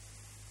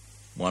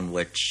 one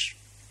which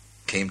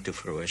came to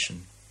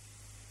fruition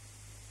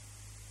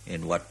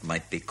in what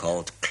might be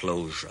called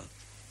closure.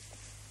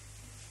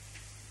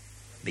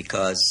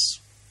 Because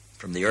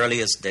from the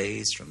earliest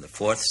days, from the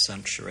 4th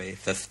century,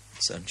 5th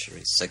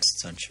century, 6th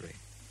century,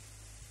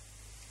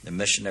 the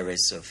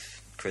missionaries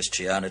of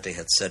Christianity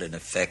had said in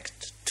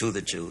effect to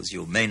the Jews,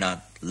 you may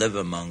not live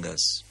among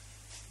us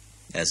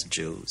as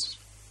Jews.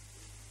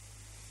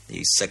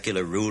 The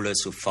secular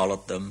rulers who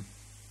followed them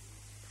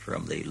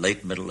from the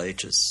late Middle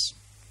Ages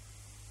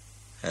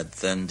had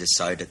then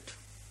decided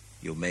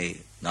you may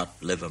not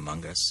live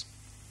among us.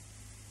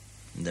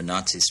 And the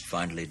Nazis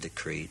finally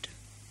decreed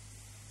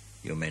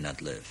you may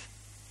not live.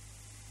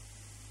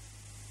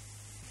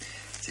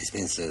 This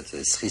means that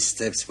the 3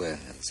 steps were,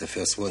 the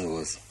first one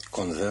was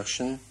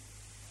conversion.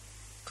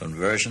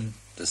 Conversion,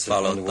 the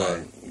followed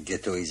by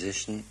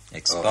ghettoization,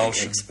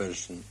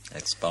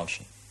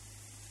 expulsion.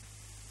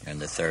 And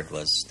the third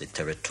was the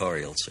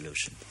territorial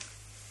solution,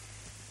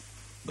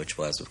 which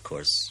was, of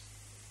course,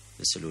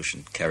 the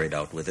solution carried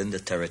out within the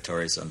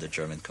territories under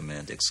German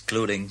command,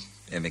 excluding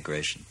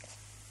immigration,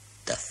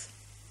 death.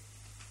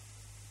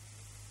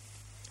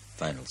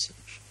 Final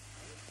solution.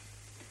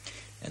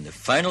 And the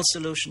final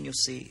solution, you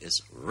see, is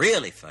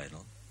really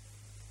final,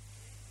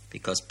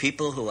 because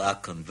people who are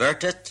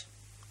converted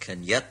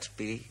can yet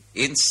be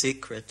in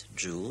secret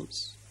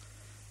Jews.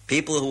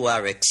 People who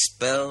are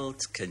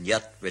expelled can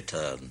yet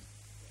return,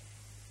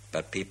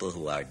 but people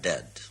who are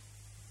dead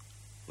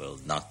will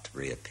not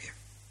reappear.